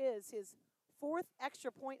 And here is his 4th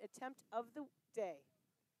extra point attempt of the day.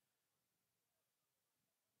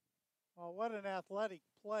 Well, what an athletic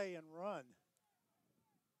play and run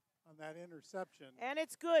on that interception. And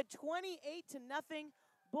it's good. 28-0.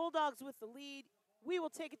 Bulldogs with the lead. We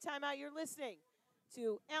will take a timeout. You're listening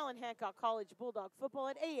to Allen Hancock College Bulldog football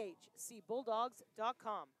at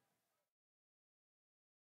ahcbulldogs.com.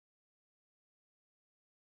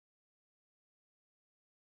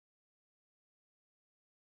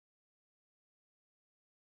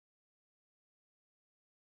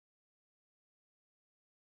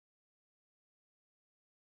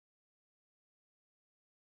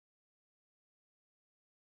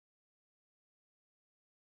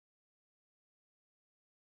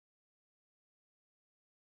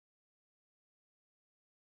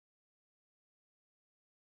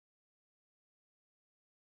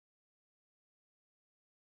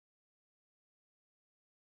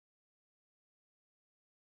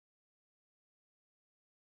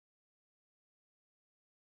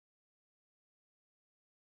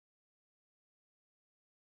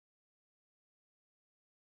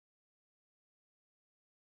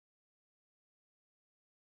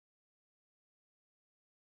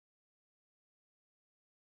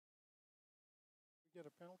 Get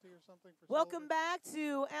a penalty or something for Welcome back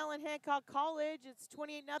to Allen Hancock College. It's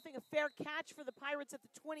 28-0, a fair catch for the Pirates at the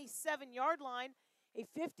 27-yard line. A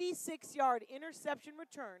 56-yard interception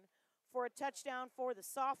return for a touchdown for the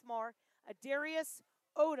sophomore, Adarius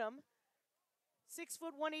Odom. 6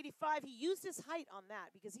 foot 185. He used his height on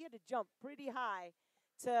that because he had to jump pretty high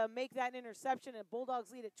to make that interception, and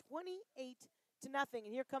Bulldogs lead at 28-0. And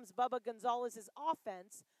here comes Bubba Gonzalez's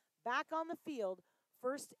offense back on the field,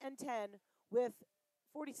 1st and 10 with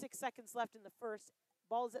 46 seconds left in the first.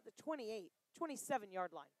 Ball is at the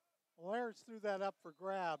 27-yard line. Well, Ayers threw that up for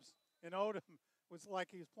grabs, and Odom was like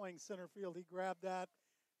he was playing center field. He grabbed that,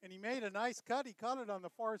 and he made a nice cut. He caught it on the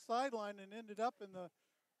far sideline and ended up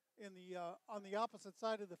on the opposite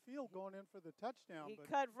side of the field going in for the touchdown. He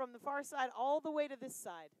cut from the far side all the way to this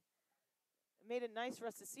side. It made it nice for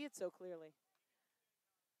us to see it so clearly.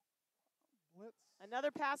 Blitz.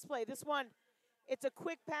 Another pass play. This one, it's a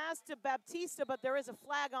quick pass to Baptista, but there is a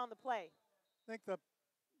flag on the play. I think the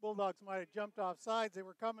Bulldogs might have jumped off sides. They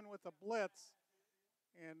were coming with a blitz,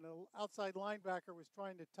 and the outside linebacker was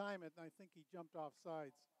trying to time it, and I think he jumped off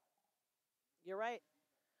sides. You're right.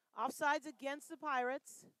 Offsides against the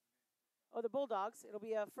Pirates. Oh, the Bulldogs. It'll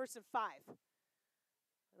be a 1st and 5.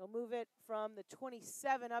 It'll move it from the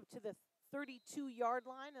 27 up to the 32-yard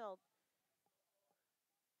line. They'll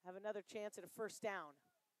have another chance at a 1st down.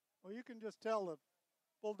 Well, you can just tell the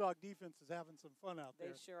Bulldog defense is having some fun out there.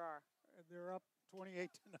 They sure are. They're up 28-0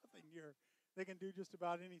 here. They can do just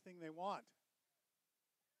about anything they want.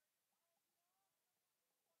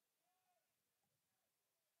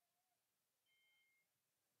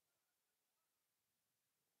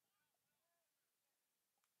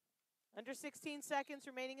 Under 16 seconds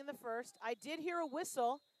remaining in the first. I did hear a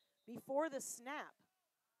whistle before the snap.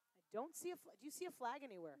 I don't see a flag. Do you see a flag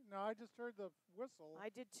anywhere? No, I just heard the whistle. I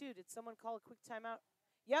did too. Did someone call a quick timeout?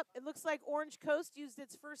 Yep, it looks like Orange Coast used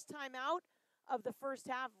its first timeout of the first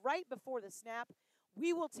half right before the snap.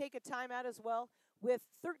 We will take a timeout as well with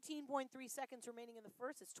 13.3 seconds remaining in the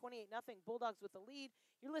first. It's 28-0, Bulldogs with the lead.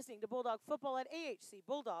 You're listening to Bulldog Football at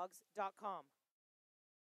ahcbulldogs.com.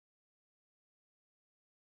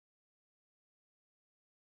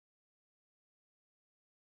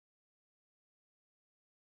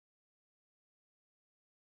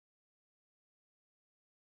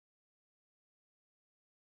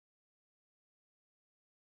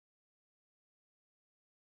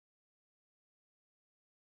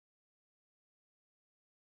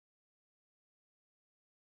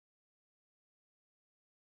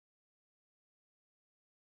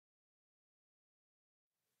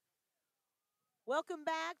 Welcome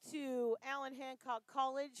back to Allen Hancock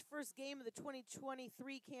College. First game of the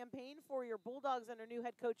 2023 campaign for your Bulldogs under new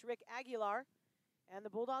head coach Rick Aguilar. And the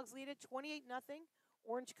Bulldogs lead at 28-0.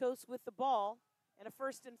 Orange Coast with the ball and a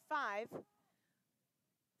 1st and 5.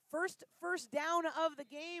 First down of the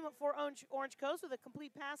game for Orange Coast with a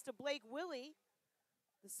complete pass to Blake Willie,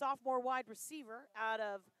 the sophomore wide receiver out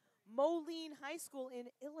of Moline High School in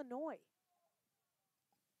Illinois.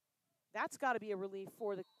 That's got to be a relief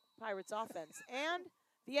for the Pirates offense. And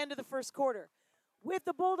the end of the first quarter. With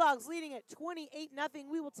the Bulldogs leading at 28-0,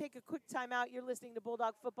 we will take a quick timeout. You're listening to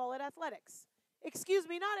Bulldog Football at Athletics. Excuse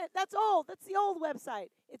me, not it. That's old. That's the old website.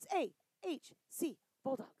 It's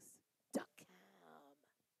ahcbulldogs.com.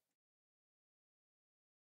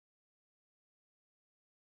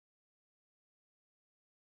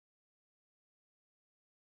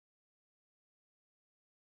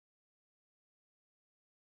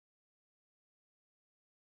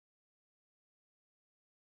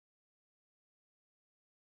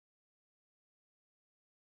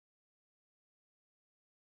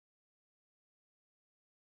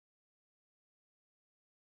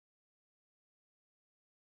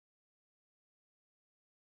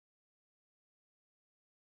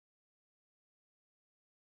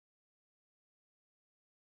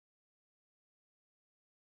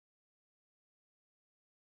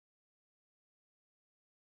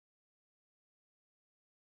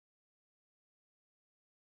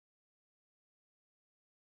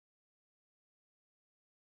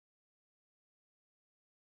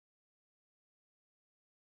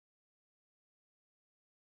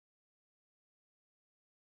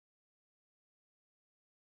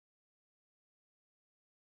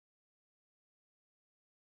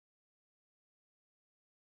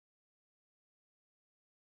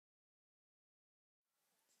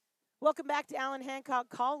 Welcome back to Allen Hancock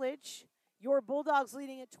College. Your Bulldogs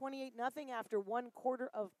leading at 28-0 after one quarter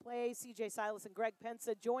of play. CJ Silas and Greg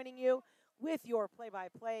Pensa joining you with your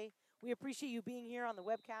play-by-play. We appreciate you being here on the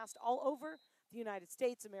webcast all over the United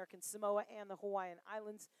States, American Samoa, and the Hawaiian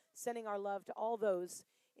Islands. Sending our love to all those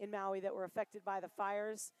in Maui that were affected by the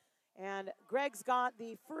fires. And Greg's got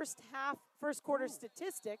the first quarter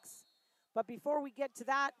statistics. But before we get to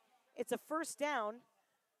that, it's a first down.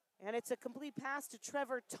 And it's a complete pass to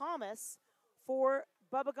Trevor Thomas for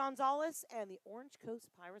Bubba Gonzalez and the Orange Coast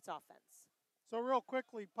Pirates offense. So real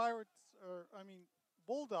quickly,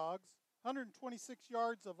 Bulldogs, 126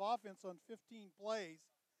 yards of offense on 15 plays,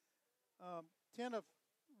 10 of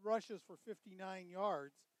rushes for 59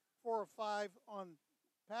 yards, 4 of 5 on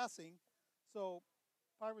passing. So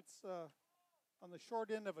Pirates on the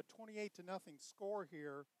short end of a 28-0 score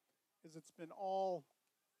here, as it's been all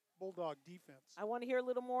Bulldog defense. I want to hear a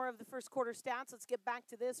little more of the first quarter stats. Let's get back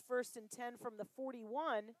to this. 1st and 10 from the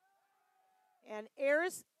 41. And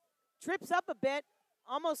Ayers trips up a bit,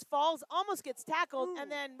 almost falls, almost gets tackled,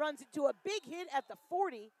 and then runs into a big hit at the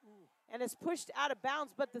 40 and is pushed out of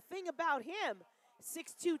bounds. But the thing about him,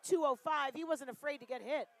 6'2", 205, he wasn't afraid to get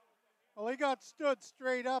hit. Well, he got stood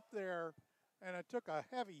straight up there, and it took a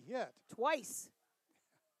heavy hit. Twice.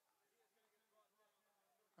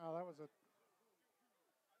 Oh, that was a...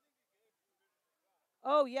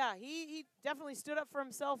 Oh, yeah, he definitely stood up for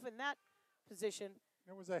himself in that position.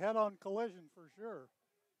 It was a head-on collision for sure.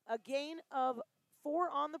 A gain of 4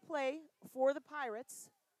 on the play for the Pirates.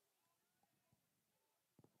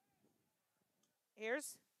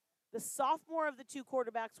 Ayers The sophomore of the two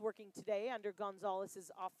quarterbacks working today under Gonzalez's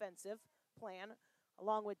offensive plan,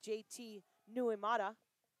 along with JT Nuimata,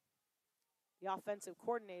 the offensive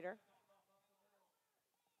coordinator.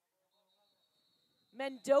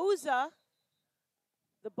 Mendoza,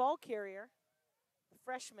 the ball carrier, the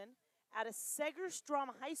freshman, at a Segerstrom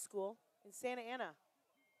High School in Santa Ana.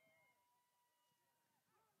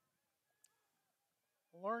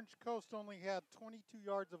 Orange Coast only had 22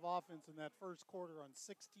 yards of offense in that first quarter on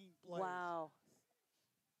 16 plays. Wow.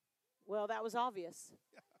 Well, that was obvious.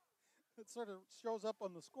 It sort of shows up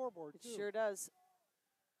on the scoreboard, too. It sure does.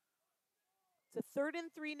 It's a 3rd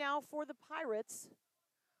and 3 now for the Pirates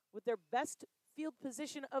with their best field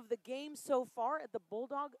position of the game so far at the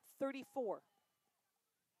Bulldog 34.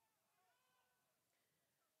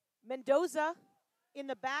 Mendoza in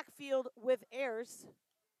the backfield with Ayers.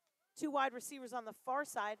 2 wide receivers on the far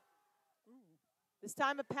side. This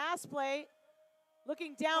time a pass play,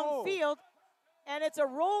 looking downfield, and it's a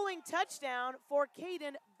rolling touchdown for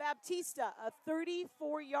Caden Baptista, a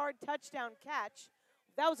 34-yard touchdown catch.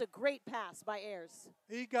 That was a great pass by Ayers.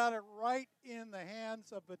 He got it right in the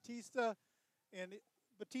hands of Batista, and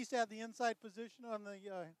Batista had the inside position on the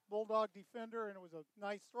Bulldog defender, and it was a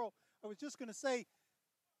nice throw. I was just going to say,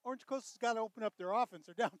 Orange Coast has got to open up their offense.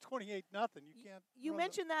 They're down 28-0. You can't. You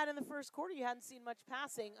mentioned that in the first quarter. You hadn't seen much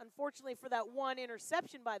passing, unfortunately, for that one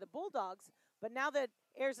interception by the Bulldogs. But now that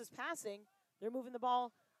Ayers is passing, they're moving the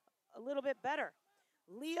ball a little bit better.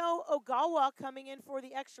 Leo Ogawa coming in for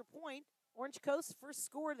the extra point. Orange Coast's first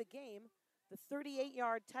score of the game, the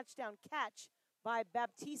 38-yard touchdown catch by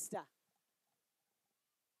Baptista.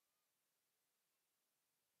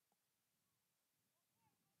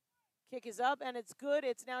 Kick is up, and it's good.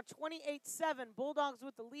 It's now 28-7. Bulldogs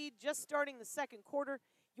with the lead, just starting the second quarter.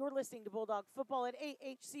 You're listening to Bulldog Football at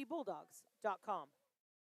ahcbulldogs.com.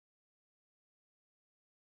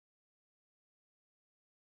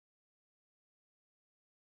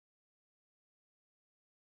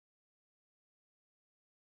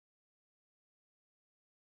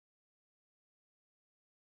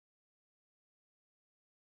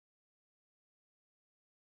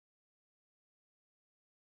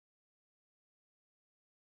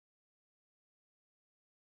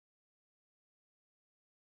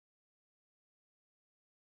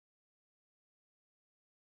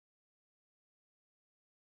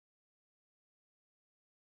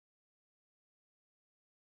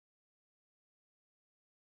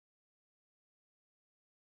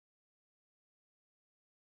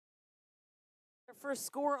 First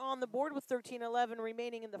score on the board with 13:11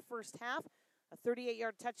 remaining in the first half. A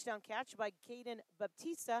 38-yard touchdown catch by Caden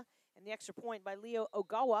Baptista and the extra point by Leo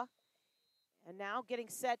Ogawa. And now getting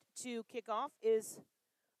set to kick off is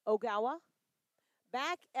Ogawa.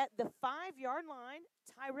 Back at the 5-yard line,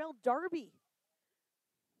 Tyrell Darby.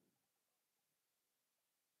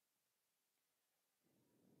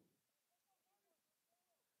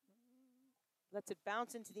 Lets it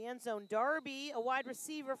bounce into the end zone. Darby, a wide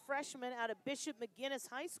receiver freshman out of Bishop McGuinness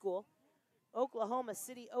High School, Oklahoma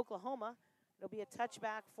City, Oklahoma. It'll be a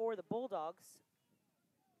touchback for the Bulldogs.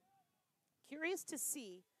 Curious to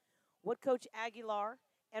see what Coach Aguilar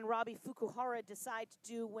and Robbie Fukuhara decide to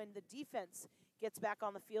do when the defense gets back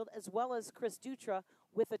on the field, as well as Chris Dutra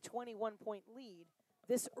with a 21-point lead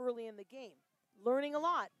this early in the game. Learning a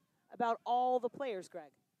lot about all the players,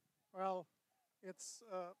 Greg. Well, it's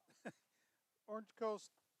Orange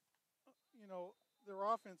Coast, their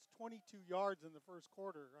offense 22 yards in the first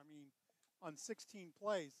quarter. I mean, on 16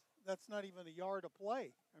 plays. That's not even a yard a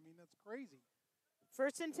play. I mean, that's crazy.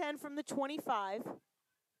 1st and 10 from the 25.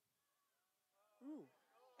 Ooh.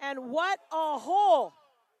 And what a hole.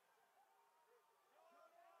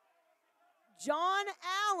 John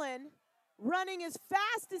Allen running as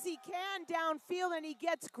fast as he can downfield, and he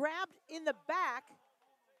gets grabbed in the back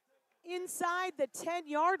inside the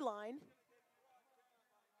 10-yard line.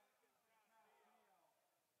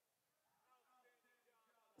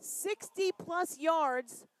 +60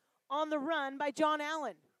 yards on the run by John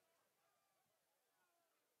Allen.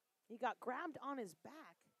 He got grabbed on his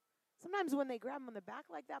back. Sometimes when they grab him on the back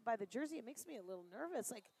like that by the jersey, it makes me a little nervous.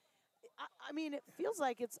 Like, I mean, it feels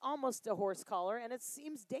like it's almost a horse collar, and it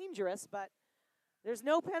seems dangerous, but there's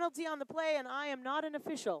no penalty on the play, and I am not an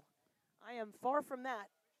official. I am far from that.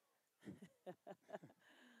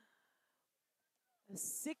 A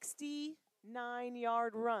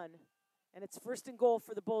 69-yard run. And it's 1st and goal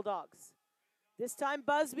for the Bulldogs. This time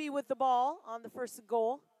Busby with the ball on the 1st and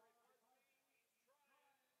goal.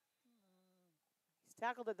 He's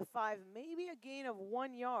tackled at the 5, maybe a gain of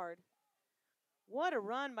 1 yard. What a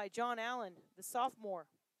run by John Allen, the sophomore.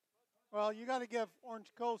 Well, you got to give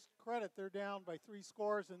Orange Coast credit. They're down by 3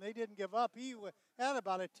 scores, and they didn't give up. He had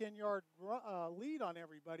about a 10-yard lead on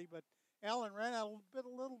everybody, but Allen ran out a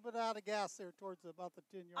little bit out of gas there towards about the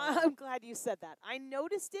 10-yard line. I'm glad you said that. I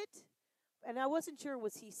noticed it, and I wasn't sure,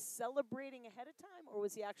 was he celebrating ahead of time or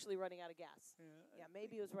was he actually running out of gas? Yeah,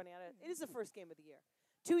 maybe he was running out of it. It is the first game of the year.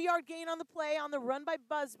 2-yard gain on the play on the run by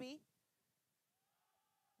Busby.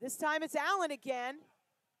 This time it's Allen again.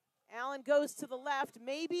 Allen goes to the left,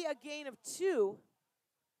 maybe a gain of 2.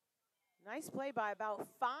 Nice play by about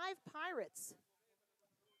 5 Pirates.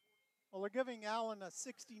 Well, they're giving Allen a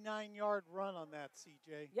 69-yard run on that,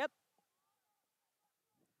 CJ. Yep.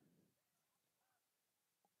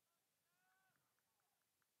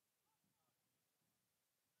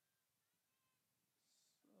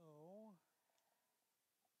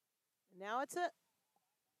 Now it's a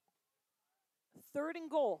 3rd and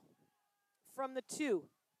goal from the 2.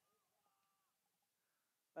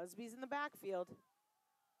 Busby's in the backfield.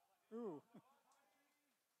 Ooh.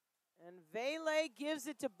 And Vele gives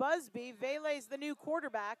it to Busby. Vele's the new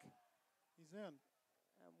quarterback. He's in.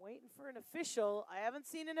 I'm waiting for an official. I haven't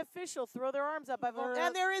seen an official throw their arms up.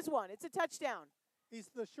 And there is one. It's a touchdown. He's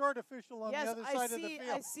the short official on the other side of the field.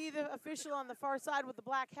 I see the official on the far side with the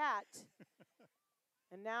black hat.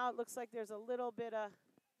 And now it looks like there's a little bit of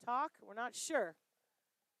talk. We're not sure.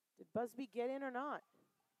 Did Busby get in or not?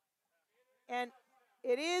 And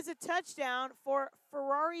it is a touchdown for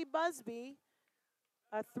Ferrari Busby,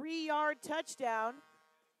 a 3-yard touchdown.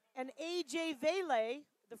 And A.J. Vele,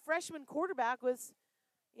 the freshman quarterback, was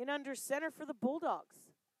in under center for the Bulldogs.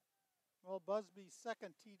 Well, Busby's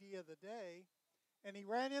second TD of the day. And he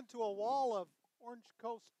ran into a wall of Orange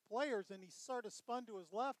Coast players, and he sort of spun to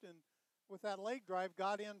his left, and with that leg drive,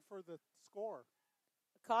 got in for the score.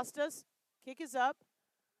 Acosta's kick is up,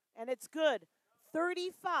 and it's good.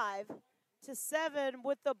 35-7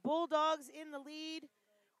 with the Bulldogs in the lead.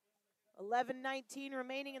 11:19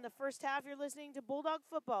 remaining in the first half. You're listening to Bulldog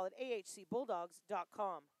Football at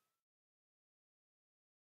ahcbulldogs.com.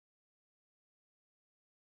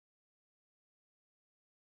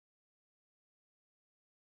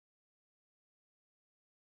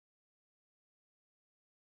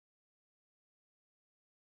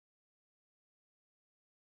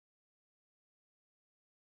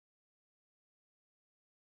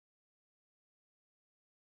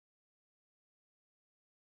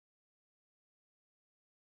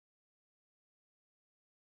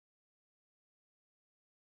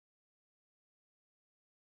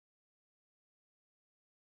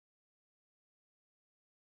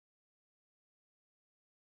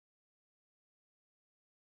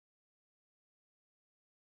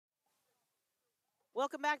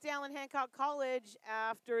 Welcome back to Allen Hancock College.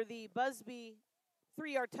 After the Busby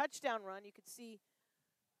 3-yard touchdown run, you could see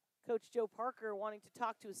Coach Joe Parker wanting to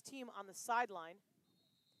talk to his team on the sideline,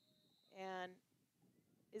 and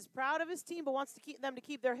is proud of his team but wants to keep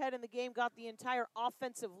their head in the game. Got the entire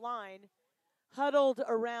offensive line huddled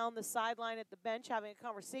around the sideline at the bench having a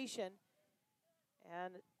conversation,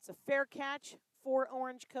 and it's a fair catch for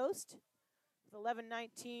Orange Coast. With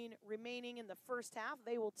 11:19 remaining in the first half,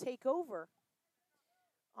 they will take over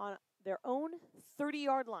on their own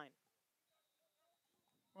 30-yard line.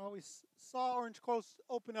 Well, we saw Orange Coast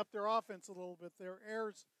open up their offense a little bit there.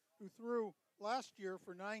 Ayers, who threw last year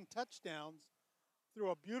for 9 touchdowns, threw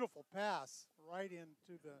a beautiful pass right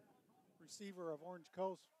into the receiver of Orange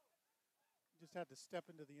Coast. Just had to step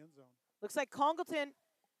into the end zone. Looks like Congleton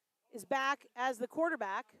is back as the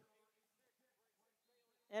quarterback.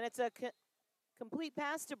 And it's a complete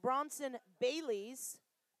pass to Bronson Bailey's,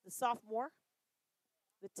 the sophomore,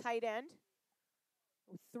 the tight end.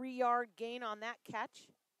 A 3-yard gain on that catch.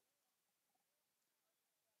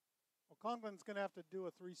 Well, Congleton's going to have to do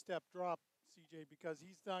a 3-step drop, CJ, because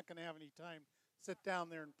he's not going to have any time to sit down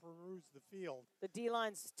there and peruse the field. The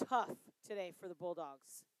D-line's tough today for the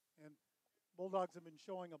Bulldogs. And Bulldogs have been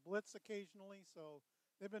showing a blitz occasionally, so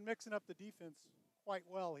they've been mixing up the defense quite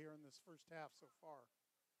well here in this first half so far.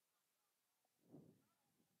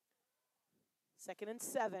 2nd and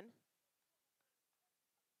 7.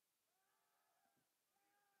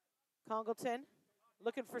 Congleton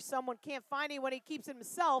looking for someone, can't find anyone. He keeps it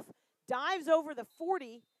himself, dives over the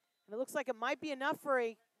 40, and it looks like it might be enough for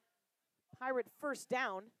a Pirate first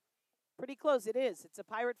down. Pretty close, it is. It's a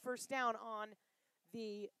Pirate first down on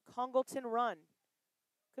the Congleton run.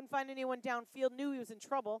 Couldn't find anyone downfield, knew he was in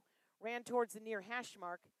trouble, ran towards the near hash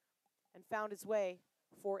mark, and found his way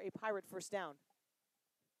for a Pirate first down.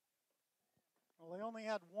 Well, they only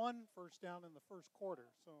had 1 first down in the first quarter,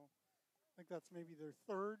 so I think that's maybe their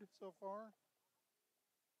 3rd so far.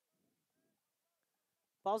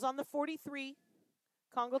 Ball's on the 43.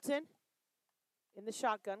 Congleton in the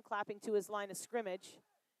shotgun, clapping to his line of scrimmage.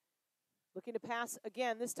 Looking to pass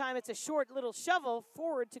again. This time it's a short little shovel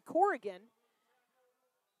forward to Corrigan.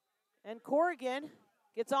 And Corrigan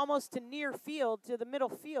gets almost to near field, to the middle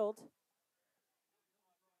field.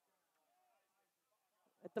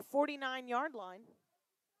 At the 49-yard line.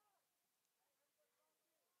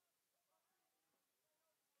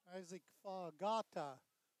 Isaac Fagata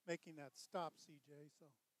making that stop, CJ. So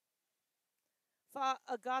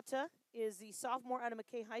Fagata is the sophomore out of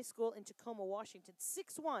McKay High School in Tacoma, Washington.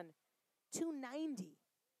 6'1", 290.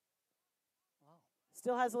 Wow.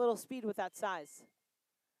 Still has a little speed with that size.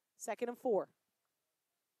 2nd and 4.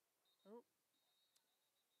 Oh.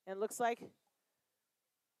 And looks like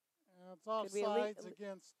it's offsides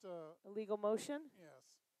against illegal motion. Yes.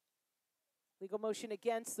 Legal motion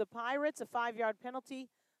against the Pirates, a 5-yard penalty.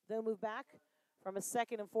 They'll move back from a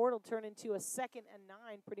 2nd and 4. It'll turn into a 2nd and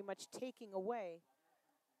 9, pretty much taking away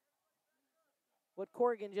what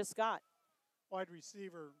Corrigan just got. Wide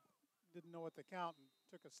receiver didn't know what to count and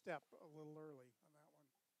took a step a little early on that one.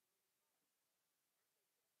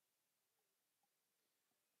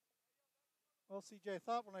 Well, CJ, I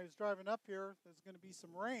thought when I was driving up here there's going to be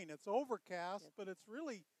some rain. It's overcast, but it's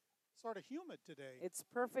really sort of humid today. It's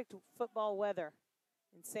perfect football weather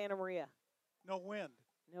in Santa Maria. No wind.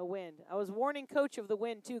 No wind. I was warning Coach of the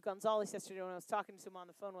wind, too, Gonzalez, yesterday when I was talking to him on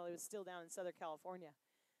the phone while he was still down in Southern California.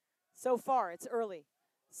 So far, it's early.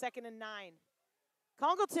 2nd and 9.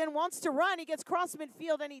 Congleton wants to run. He gets cross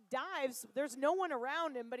midfield, and he dives. There's no one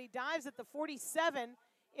around him, but he dives at the 47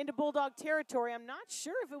 into Bulldog territory. I'm not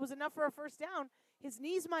sure if it was enough for a first down. His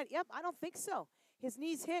knees might, I don't think so. His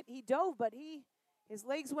knees hit. He dove, but his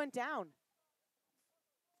legs went down.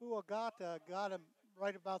 Fuagata got him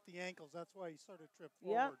right about the ankles. That's why he sort of tripped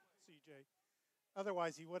forward, CJ.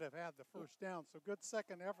 Otherwise, he would have had the first down. So good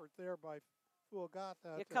second effort there by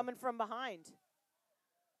Fuagata. You're coming from behind.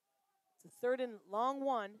 It's a 3rd and long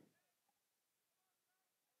 1.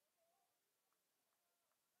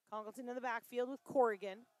 Congleton in the backfield with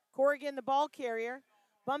Corrigan. Corrigan, the ball carrier,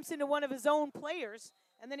 bumps into one of his own players,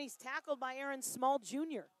 and then he's tackled by Aaron Small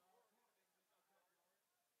Jr.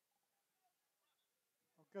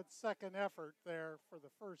 Good second effort there for the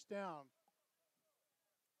first down.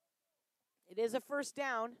 It is a first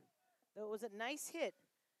down, though it was a nice hit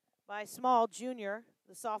by Small Jr.,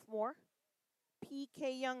 the sophomore,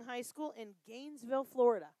 P.K. Young High School in Gainesville,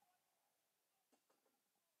 Florida.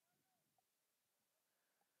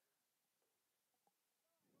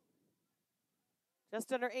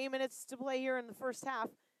 Just under 8 minutes to play here in the first half.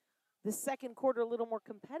 The second quarter a little more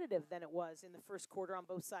competitive than it was in the first quarter on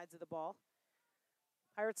both sides of the ball.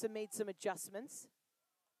 Pirates have made some adjustments.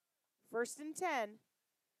 1st and 10.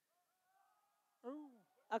 Ooh.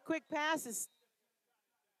 A quick pass is.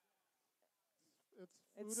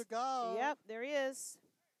 It's Fuagata. Yep, there he is.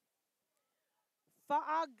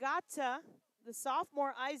 Fagata, the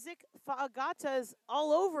sophomore, Isaac Fagata, is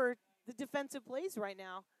all over the defensive plays right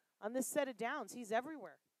now on this set of downs. He's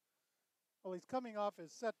everywhere. Well, he's coming off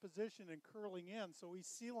his set position and curling in, so he's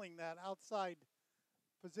sealing that outside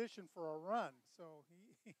position for a run. So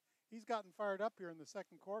he's gotten fired up here in the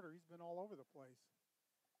second quarter. He's been all over the place.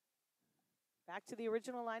 Back to the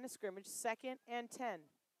original line of scrimmage, 2nd and 10.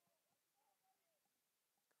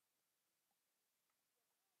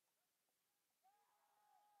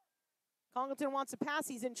 Congleton wants to pass.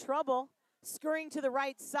 He's in trouble. Scurrying to the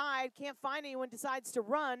right side. Can't find anyone. Decides to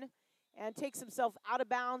run and takes himself out of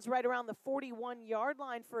bounds right around the 41-yard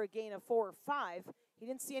line for a gain of 4 or 5. He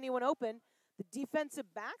didn't see anyone open. The defensive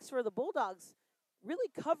backs for the Bulldogs really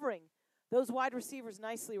covering those wide receivers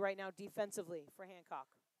nicely right now defensively for Hancock.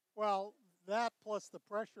 Well, that plus the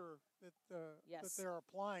pressure that they're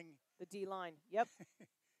applying. The D-line, yep.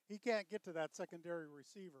 He can't get to that secondary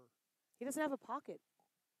receiver. He doesn't have a pocket.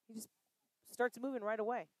 He just starts moving right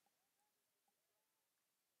away.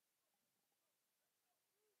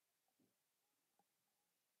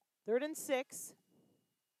 Third and 6.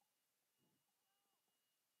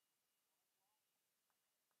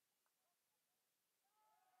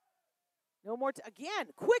 No more. Again,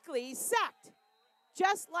 quickly, he's sacked.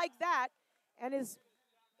 Just like that. And his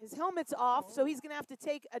helmet's off, so he's going to have to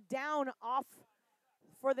take a down off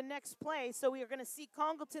for the next play. So we are going to see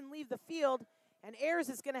Congleton leave the field, and Ayers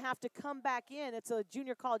is going to have to come back in. It's a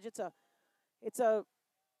junior college. It's a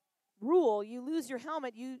rule. You lose your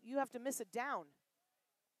helmet, you have to miss a down.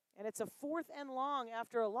 And it's a 4th and long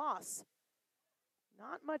after a loss.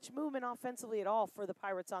 Not much movement offensively at all for the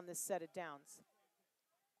Pirates on this set of downs.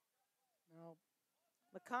 No.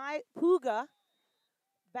 Makai Puga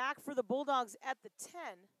back for the Bulldogs at the 10.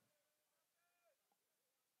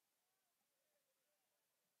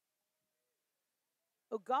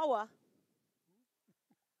 Ogawa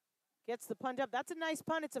gets the punt up. That's a nice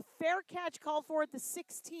punt. It's a fair catch called for at the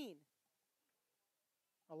 16.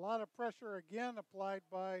 A lot of pressure again applied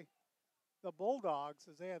by the Bulldogs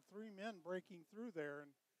as they had 3 men breaking through there, and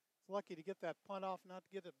it's lucky to get that punt off, not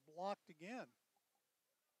to get it blocked again.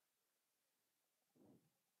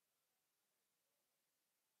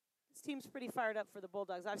 This team's pretty fired up for the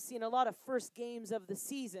Bulldogs. I've seen a lot of first games of the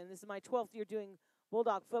season. This is my 12th year doing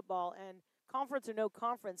Bulldog football, and conference or no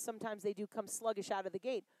conference, sometimes they do come sluggish out of the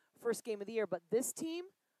gate. First game of the year, but this team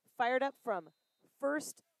fired up from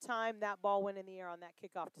first time that ball went in the air on that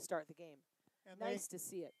kickoff to start the game. And nice to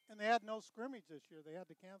see it. And they had no scrimmage this year. They had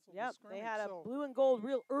to cancel the scrimmage. They had a blue and gold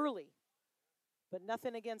real early, but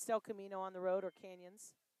nothing against El Camino on the road or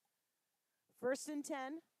Canyons. 1st and 10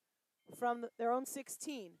 from their own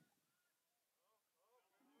 16.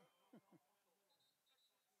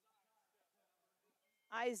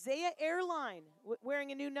 Isaiah Airline,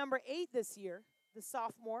 wearing a new number 8 this year, the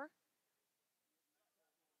sophomore.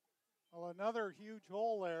 Well, another huge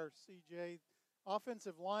hole there, CJ.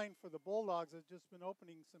 Offensive line for the Bulldogs has just been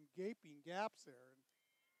opening some gaping gaps there.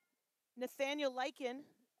 Nathaniel Lykin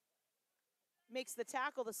makes the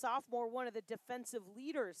tackle, the sophomore, one of the defensive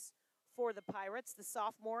leaders for the Pirates, the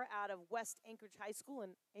sophomore out of West Anchorage High School in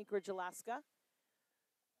Anchorage, Alaska.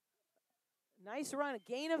 Nice run, a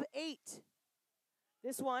gain of 8.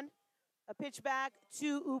 This one, a pitch back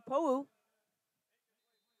to Upou.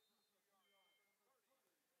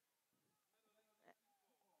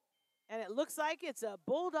 And it looks like it's a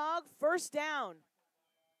Bulldog first down.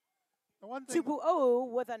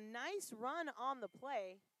 Tupu'ou with a nice run on the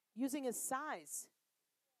play using his size.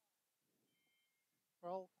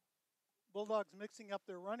 Well, Bulldogs mixing up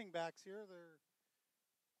their running backs here. They're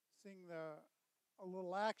seeing a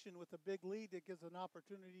little action with a big lead. It gives an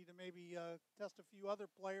opportunity to maybe test a few other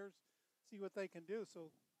players, see what they can do.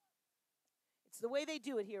 So it's the way they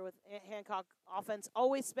do it here with Hancock offense,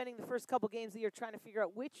 always spending the first couple games of the year trying to figure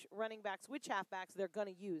out which running backs, which halfbacks they're going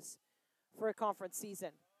to use for a conference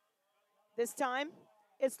season. This time,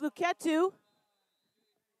 it's Luketu.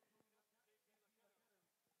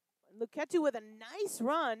 Luketu with a nice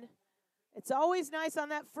run. It's always nice on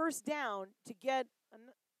that first down to get a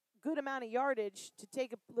good amount of yardage to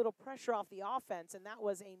take a little pressure off the offense, and that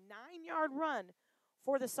was a 9-yard run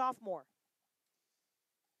for the sophomore.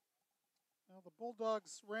 Now, the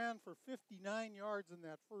Bulldogs ran for 59 yards in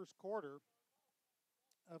that first quarter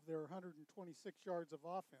of their 126 yards of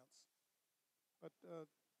offense. But a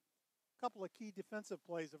couple of key defensive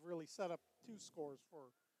plays have really set up 2 scores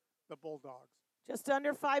for the Bulldogs. Just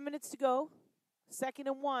under 5 minutes to go. 2nd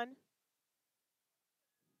and 1.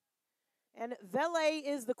 And Vele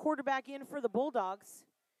is the quarterback in for the Bulldogs.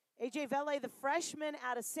 A.J. Vele, the freshman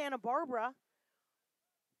out of Santa Barbara,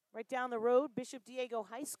 right down the road, Bishop Diego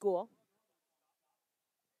High School.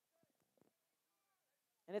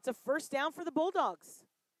 And it's a first down for the Bulldogs.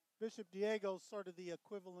 Bishop Diego's sort of the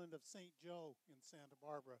equivalent of St. Joe in Santa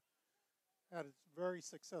Barbara. Had its very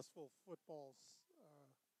successful football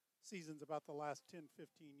seasons about the last 10, 15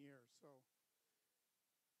 years. So,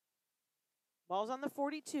 ball's on the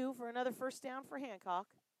 42 for another first down for Hancock,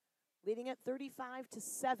 leading at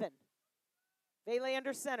 35-7. Vele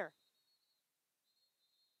under center.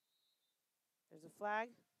 There's a flag.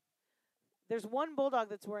 There's one Bulldog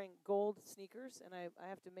that's wearing gold sneakers, and I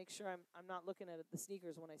have to make sure I'm not looking at the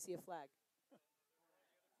sneakers when I see a flag.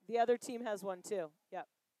 The other team has one too. Yep.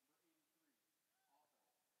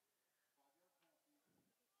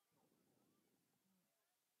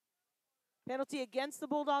 Penalty against the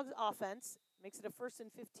Bulldogs offense. Makes it a 1st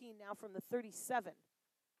and 15 now from the 37.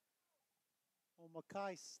 Well,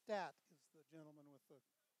 Mackay Stat is the gentleman with the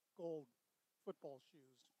gold football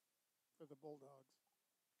shoes for the Bulldogs.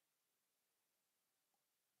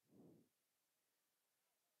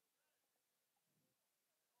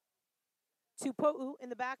 Tupu'ou in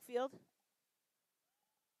the backfield.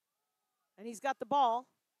 And he's got the ball.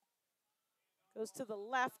 Goes to the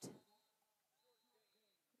left.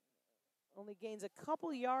 Only gains a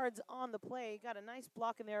couple yards on the play. Got a nice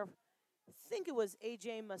block in there. I think it was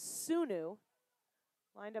A.J. Masunu.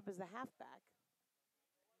 Lined up as the halfback.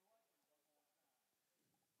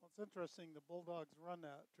 Well, it's interesting. The Bulldogs run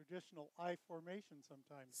a traditional I formation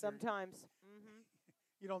sometimes. Sometimes. Mm-hmm.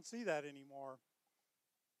 You don't see that anymore.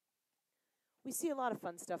 We see a lot of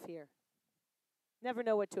fun stuff here. Never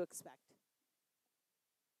know what to expect.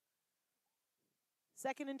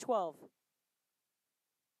 2nd and 12.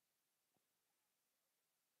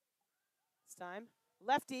 This time,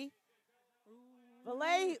 lefty.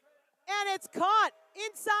 Valet, and it's caught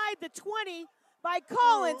inside the 20 by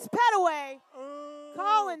Collins Petaway.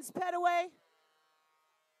 Collins Petaway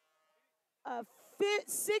A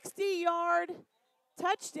 60-yard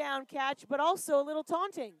touchdown catch, but also a little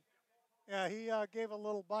taunting. Yeah, he gave a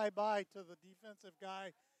little bye-bye to the defensive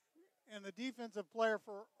guy, and the defensive player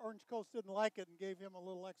for Orange Coast didn't like it and gave him a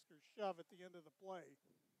little extra shove at the end of the play.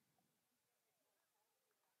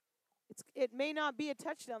 It may not be a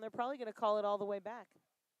touchdown. They're probably going to call it all the way back.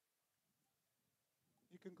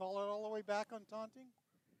 You can call it all the way back on taunting?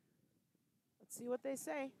 Let's see what they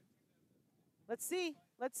say. Let's see.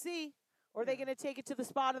 Let's see. Or are they going to take it to the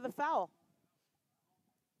spot of the foul?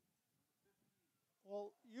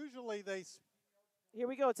 Well, usually they... Here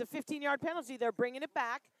we go. It's a 15-yard penalty. They're bringing it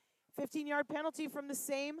back. 15-yard penalty from the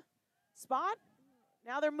same spot.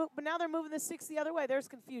 Now they're moving the 6 the other way. There's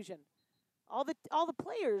confusion. All the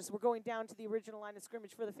players were going down to the original line of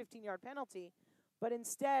scrimmage for the 15-yard penalty, but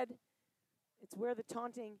instead it's where the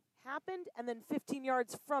taunting happened and then 15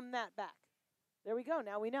 yards from that back. There we go.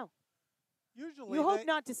 Now we know. Usually you hope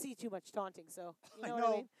not to see too much taunting, so you know what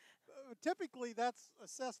I mean? Typically that's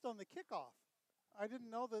assessed on the kickoff. I didn't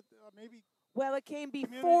know that maybe. Well, it came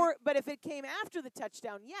before, but if it came after the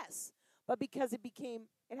touchdown, yes. But because it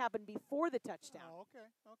happened before the touchdown. Oh, okay.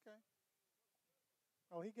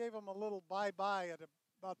 Well, he gave him a little bye-bye at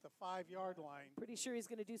about the 5-yard line. Pretty sure he's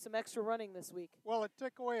going to do some extra running this week. Well, it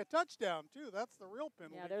took away a touchdown, too. That's the real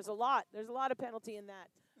penalty. Yeah, there's a lot. There's a lot of penalty in that.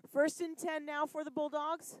 1st and 10 now for the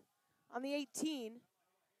Bulldogs on the 18.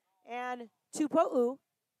 And Tupo'u,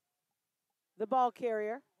 the ball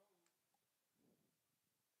carrier.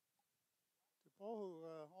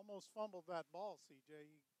 Tupo'u almost fumbled that ball, CJ.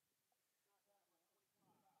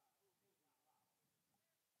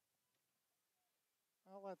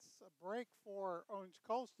 Well, that's a break for Orange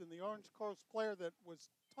Coast, and the Orange Coast player that was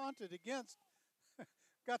taunted against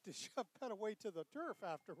got to shove that away to the turf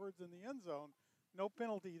afterwards in the end zone. No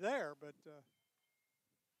penalty there, but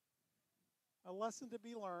a lesson to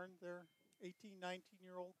be learned. They're 18,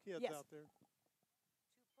 19-year-old kids out there.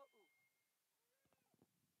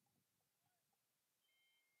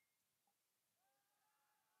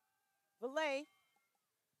 Valet.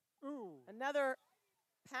 Ooh. Another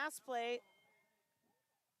pass play.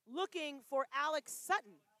 Looking for Alex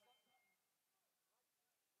Sutton.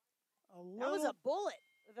 That was a bullet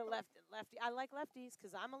with a lefty. I like lefties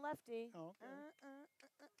because I'm a lefty. Oh,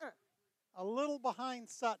 okay. A little behind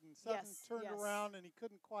Sutton. Sutton turned around and he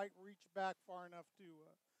couldn't quite reach back far enough to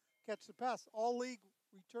catch the pass. All-league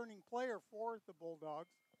returning player for the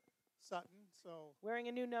Bulldogs, Sutton. So wearing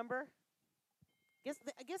a new number. I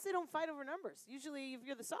guess they don't fight over numbers. Usually, if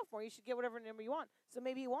you're the sophomore, you should get whatever number you want. So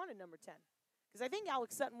maybe he wanted number 10. Because I think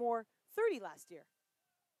Alex Sutton wore 30 last year.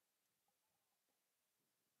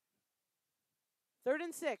 3rd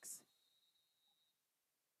and 6.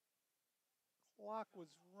 Clock was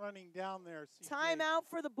running down there. CJ. Timeout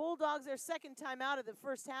for the Bulldogs. Their second timeout of the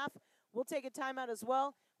first half. We'll take a timeout as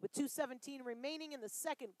well with 2:17 remaining in the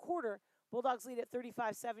second quarter. Bulldogs lead at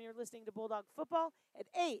 35-7. You're listening to Bulldog Football at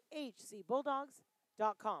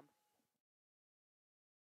ahcbulldogs.com.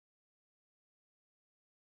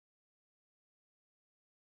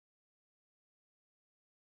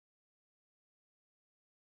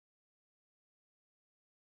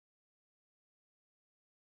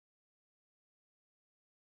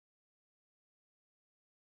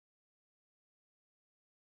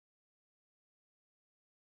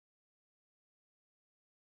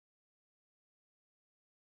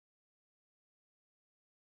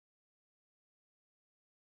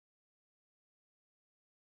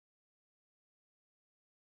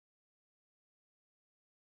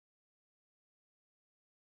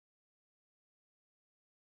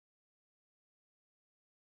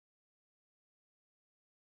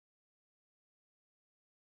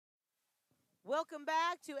 Welcome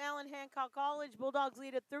back to Allen Hancock College. Bulldogs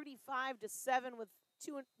lead at 35-7 with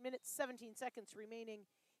 2 minutes 17 seconds remaining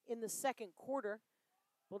in the second quarter.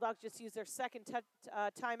 Bulldogs just used their second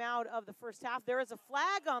timeout of the first half. There is a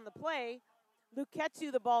flag on the play. Luketu,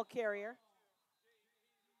 the ball carrier.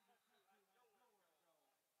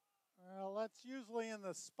 Well, that's usually in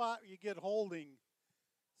the spot you get holding,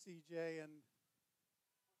 CJ, and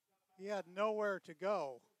he had nowhere to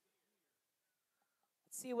go.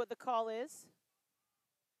 Let's see what the call is.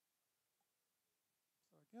 So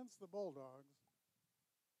against the Bulldogs.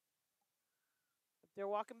 They're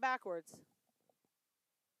walking backwards.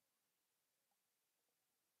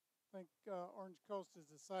 I think Orange Coast is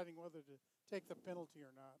deciding whether to take the penalty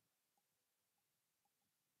or not.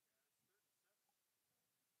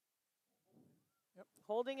 Yep.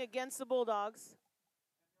 Holding against the Bulldogs.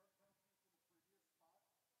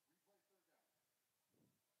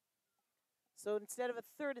 So instead of a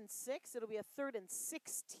 3rd and 6, it'll be a 3rd and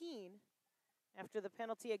 16 after the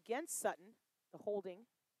penalty against Sutton, the holding.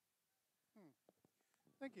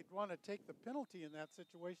 I think you'd want to take the penalty in that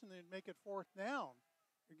situation and make it 4th down.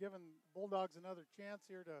 You're giving Bulldogs another chance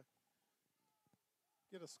here to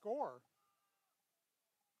get a score.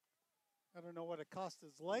 I don't know what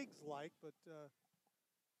Acosta's legs like, but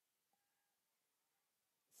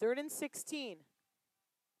 3rd and 16.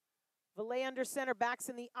 Valet under center, backs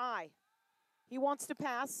in the eye. He wants to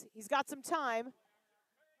pass. He's got some time.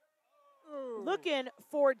 ooh. Looking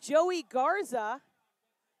for Joey Garza,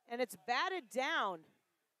 and it's batted down.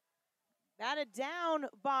 Batted down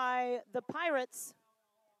by the Pirates.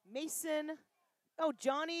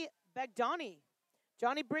 Johnny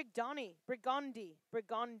Brigandi.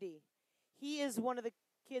 He is one of the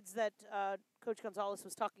kids that Coach Gonzalez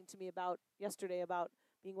was talking to me about yesterday about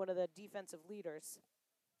being one of the defensive leaders.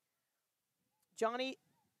 Johnny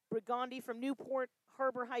Brigandi from Newport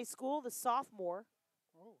Harbor High School, the sophomore.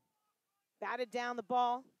 Oh. Batted down the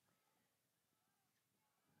ball.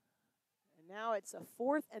 And now it's a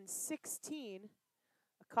 4th and 16.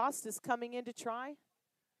 Acosta's coming in to try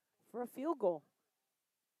for a field goal.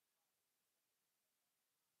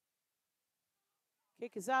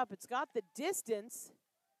 Kick is up. It's got the distance.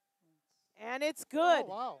 And it's good. Oh,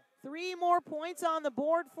 wow. 3 more points on the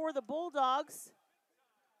board for the Bulldogs.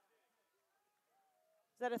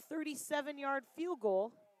 Is that a 37-yard field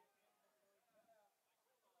goal?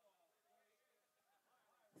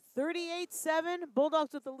 38-7,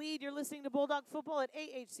 Bulldogs with the lead. You're listening to Bulldog Football at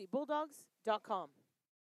ahcbulldogs.com.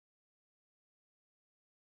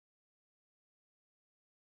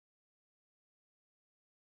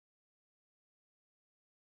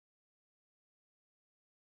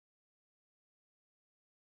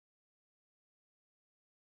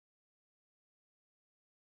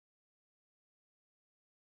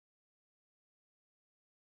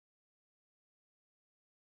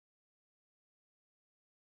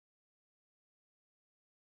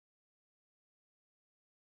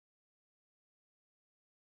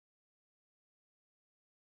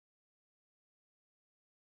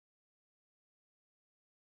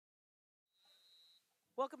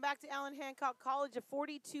 Welcome back to Allen Hancock College. A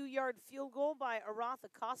 42-yard field goal by Arath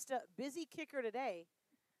Acosta. Busy kicker today,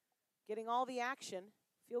 getting all the action.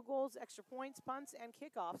 Field goals, extra points, punts, and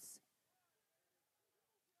kickoffs.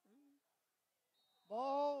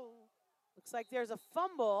 Ball. Looks like there's a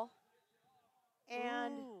fumble.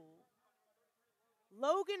 And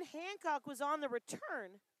Logan Hancock was on the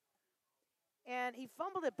return. And he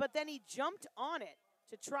fumbled it, but then he jumped on it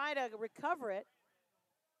to try to recover it.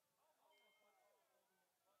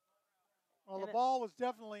 Well, the ball was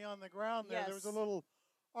definitely on the ground there. Yes. There was a little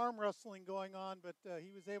arm wrestling going on, but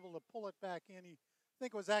he was able to pull it back in. I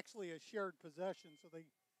think it was actually a shared possession, so they,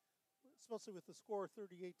 especially with the score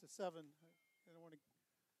 38-7, they don't want to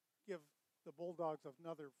give the Bulldogs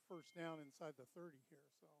another 1st down inside the 30 here.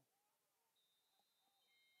 So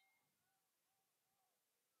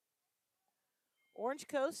Orange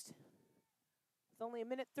Coast, with only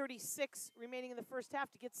 1:36 remaining in the first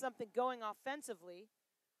half to get something going offensively.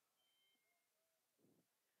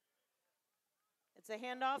 It's a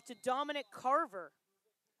handoff to Dominic Carver.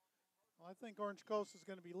 well, I think Orange Coast is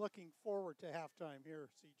going to be looking forward to halftime here,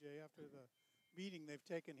 CJ, after the beating they've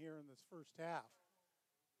taken here in this first half.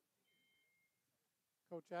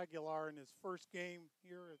 Coach Aguilar in his first game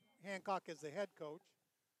here at Hancock as the head coach,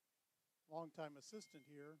 longtime assistant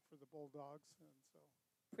here for the Bulldogs, and so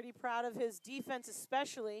Pretty proud of his defense,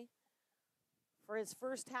 especially for his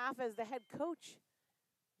first half as the head coach.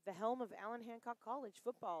 The helm of Allen Hancock College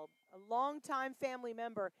football, a longtime family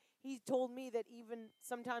member. He told me that even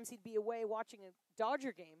sometimes he'd be away watching a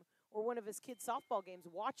Dodger game or one of his kids' softball games,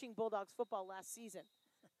 watching Bulldogs football last season.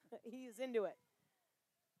 He is into it.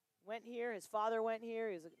 Went here, his father went here,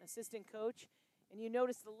 he was an assistant coach. And you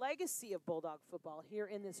notice the legacy of Bulldog football here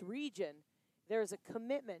in this region. There's a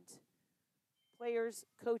commitment. Players,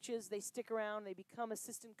 coaches, they stick around, they become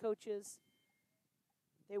assistant coaches.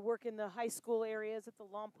 They work in the high school areas at the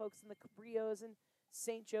Lompokes and the Cabrillos and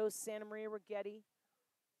St. Joe's, Santa Maria, Rigetti.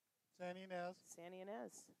 San Ynez. San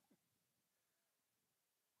Ynez.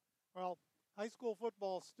 Well, high school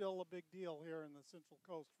football is still a big deal here in the Central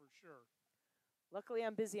Coast for sure. Luckily,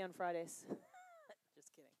 I'm busy on Fridays.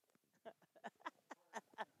 Just kidding.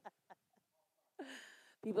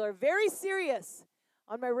 People are very serious.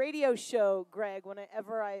 On my radio show, Greg,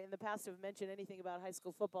 whenever I, in the past, have mentioned anything about high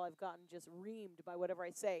school football, I've gotten just reamed by whatever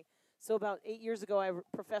I say. So about 8 years ago, I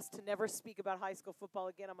professed to never speak about high school football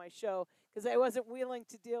again on my show because I wasn't willing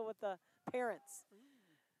to deal with the parents.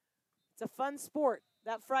 It's a fun sport.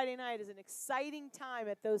 That Friday night is an exciting time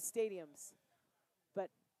at those stadiums. But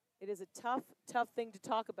It is a tough, tough thing to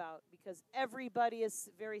talk about because everybody is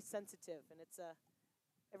very sensitive, and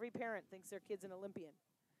every parent thinks their kid's an Olympian.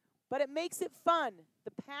 But it makes it fun,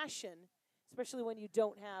 the passion, especially when you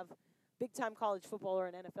don't have big-time college football or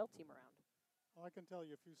an NFL team around. Well, I can tell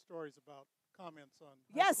you a few stories about comments on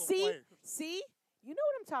yes, high school players. See? You know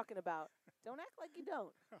what I'm talking about. Don't act like you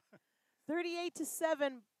don't.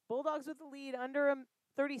 38-7, Bulldogs with the lead, under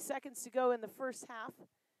 30 seconds to go in the first half.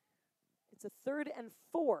 It's a 3rd and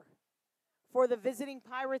 4 for the visiting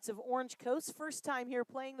Pirates of Orange Coast. First time here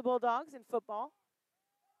playing the Bulldogs in football.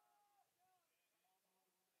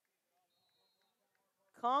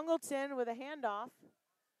 Congleton with a handoff.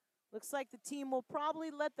 Looks like the team will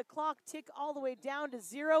probably let the clock tick all the way down to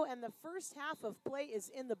 0, and the first half of play is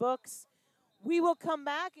in the books. We will come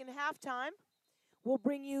back in halftime. We'll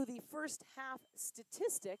bring you the first half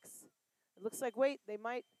statistics. It looks like, wait, they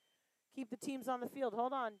might keep the teams on the field.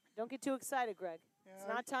 Hold on. Don't get too excited, Greg. Yeah, it's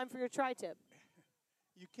not time for your tri-tip.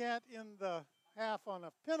 You can't end the half on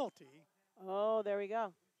a penalty. Oh, there we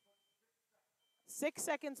go. 6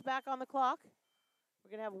 seconds back on the clock.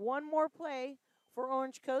 We're going to have one more play for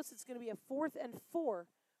Orange Coast. It's going to be a 4th and 4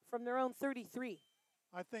 from their own 33.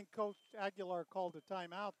 I think Coach Aguilar called a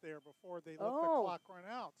timeout there before they let the clock run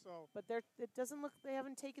out. So, but it doesn't look they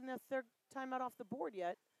haven't taken the 3rd timeout off the board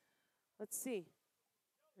yet. Let's see.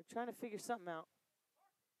 They're trying to figure something out.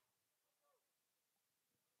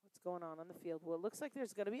 What's going on the field? Well, it looks like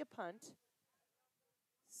there's going to be a punt.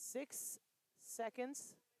 6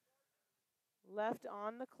 seconds left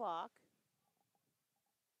on the clock.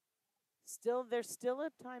 There's still a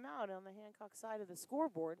timeout on the Hancock side of the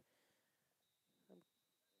scoreboard. And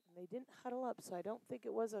they didn't huddle up, so I don't think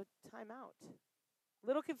it was a timeout.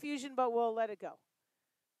 Little confusion, but we'll let it go.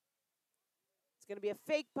 It's going to be a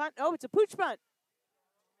fake punt. Oh, it's a pooch punt.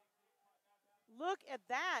 Look at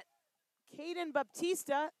that. Caden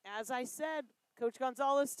Baptista, as I said, Coach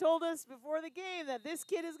Gonzalez told us before the game that this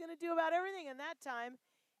kid is going to do about everything. And that time,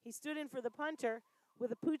 he stood in for the punter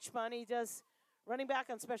with a pooch punt. He does running back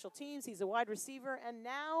on special teams. He's a wide receiver. And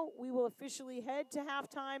now we will officially head to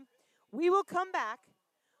halftime. We will come back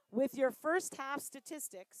with your first half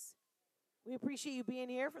statistics. We appreciate you being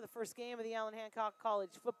here for the first game of the Allen Hancock College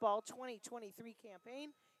Football 2023 campaign.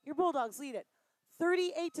 Your Bulldogs lead it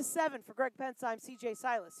 38-7 for Greg Pence. I'm CJ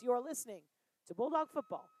Silas. You are listening to Bulldog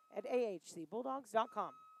Football at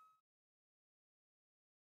ahcbulldogs.com.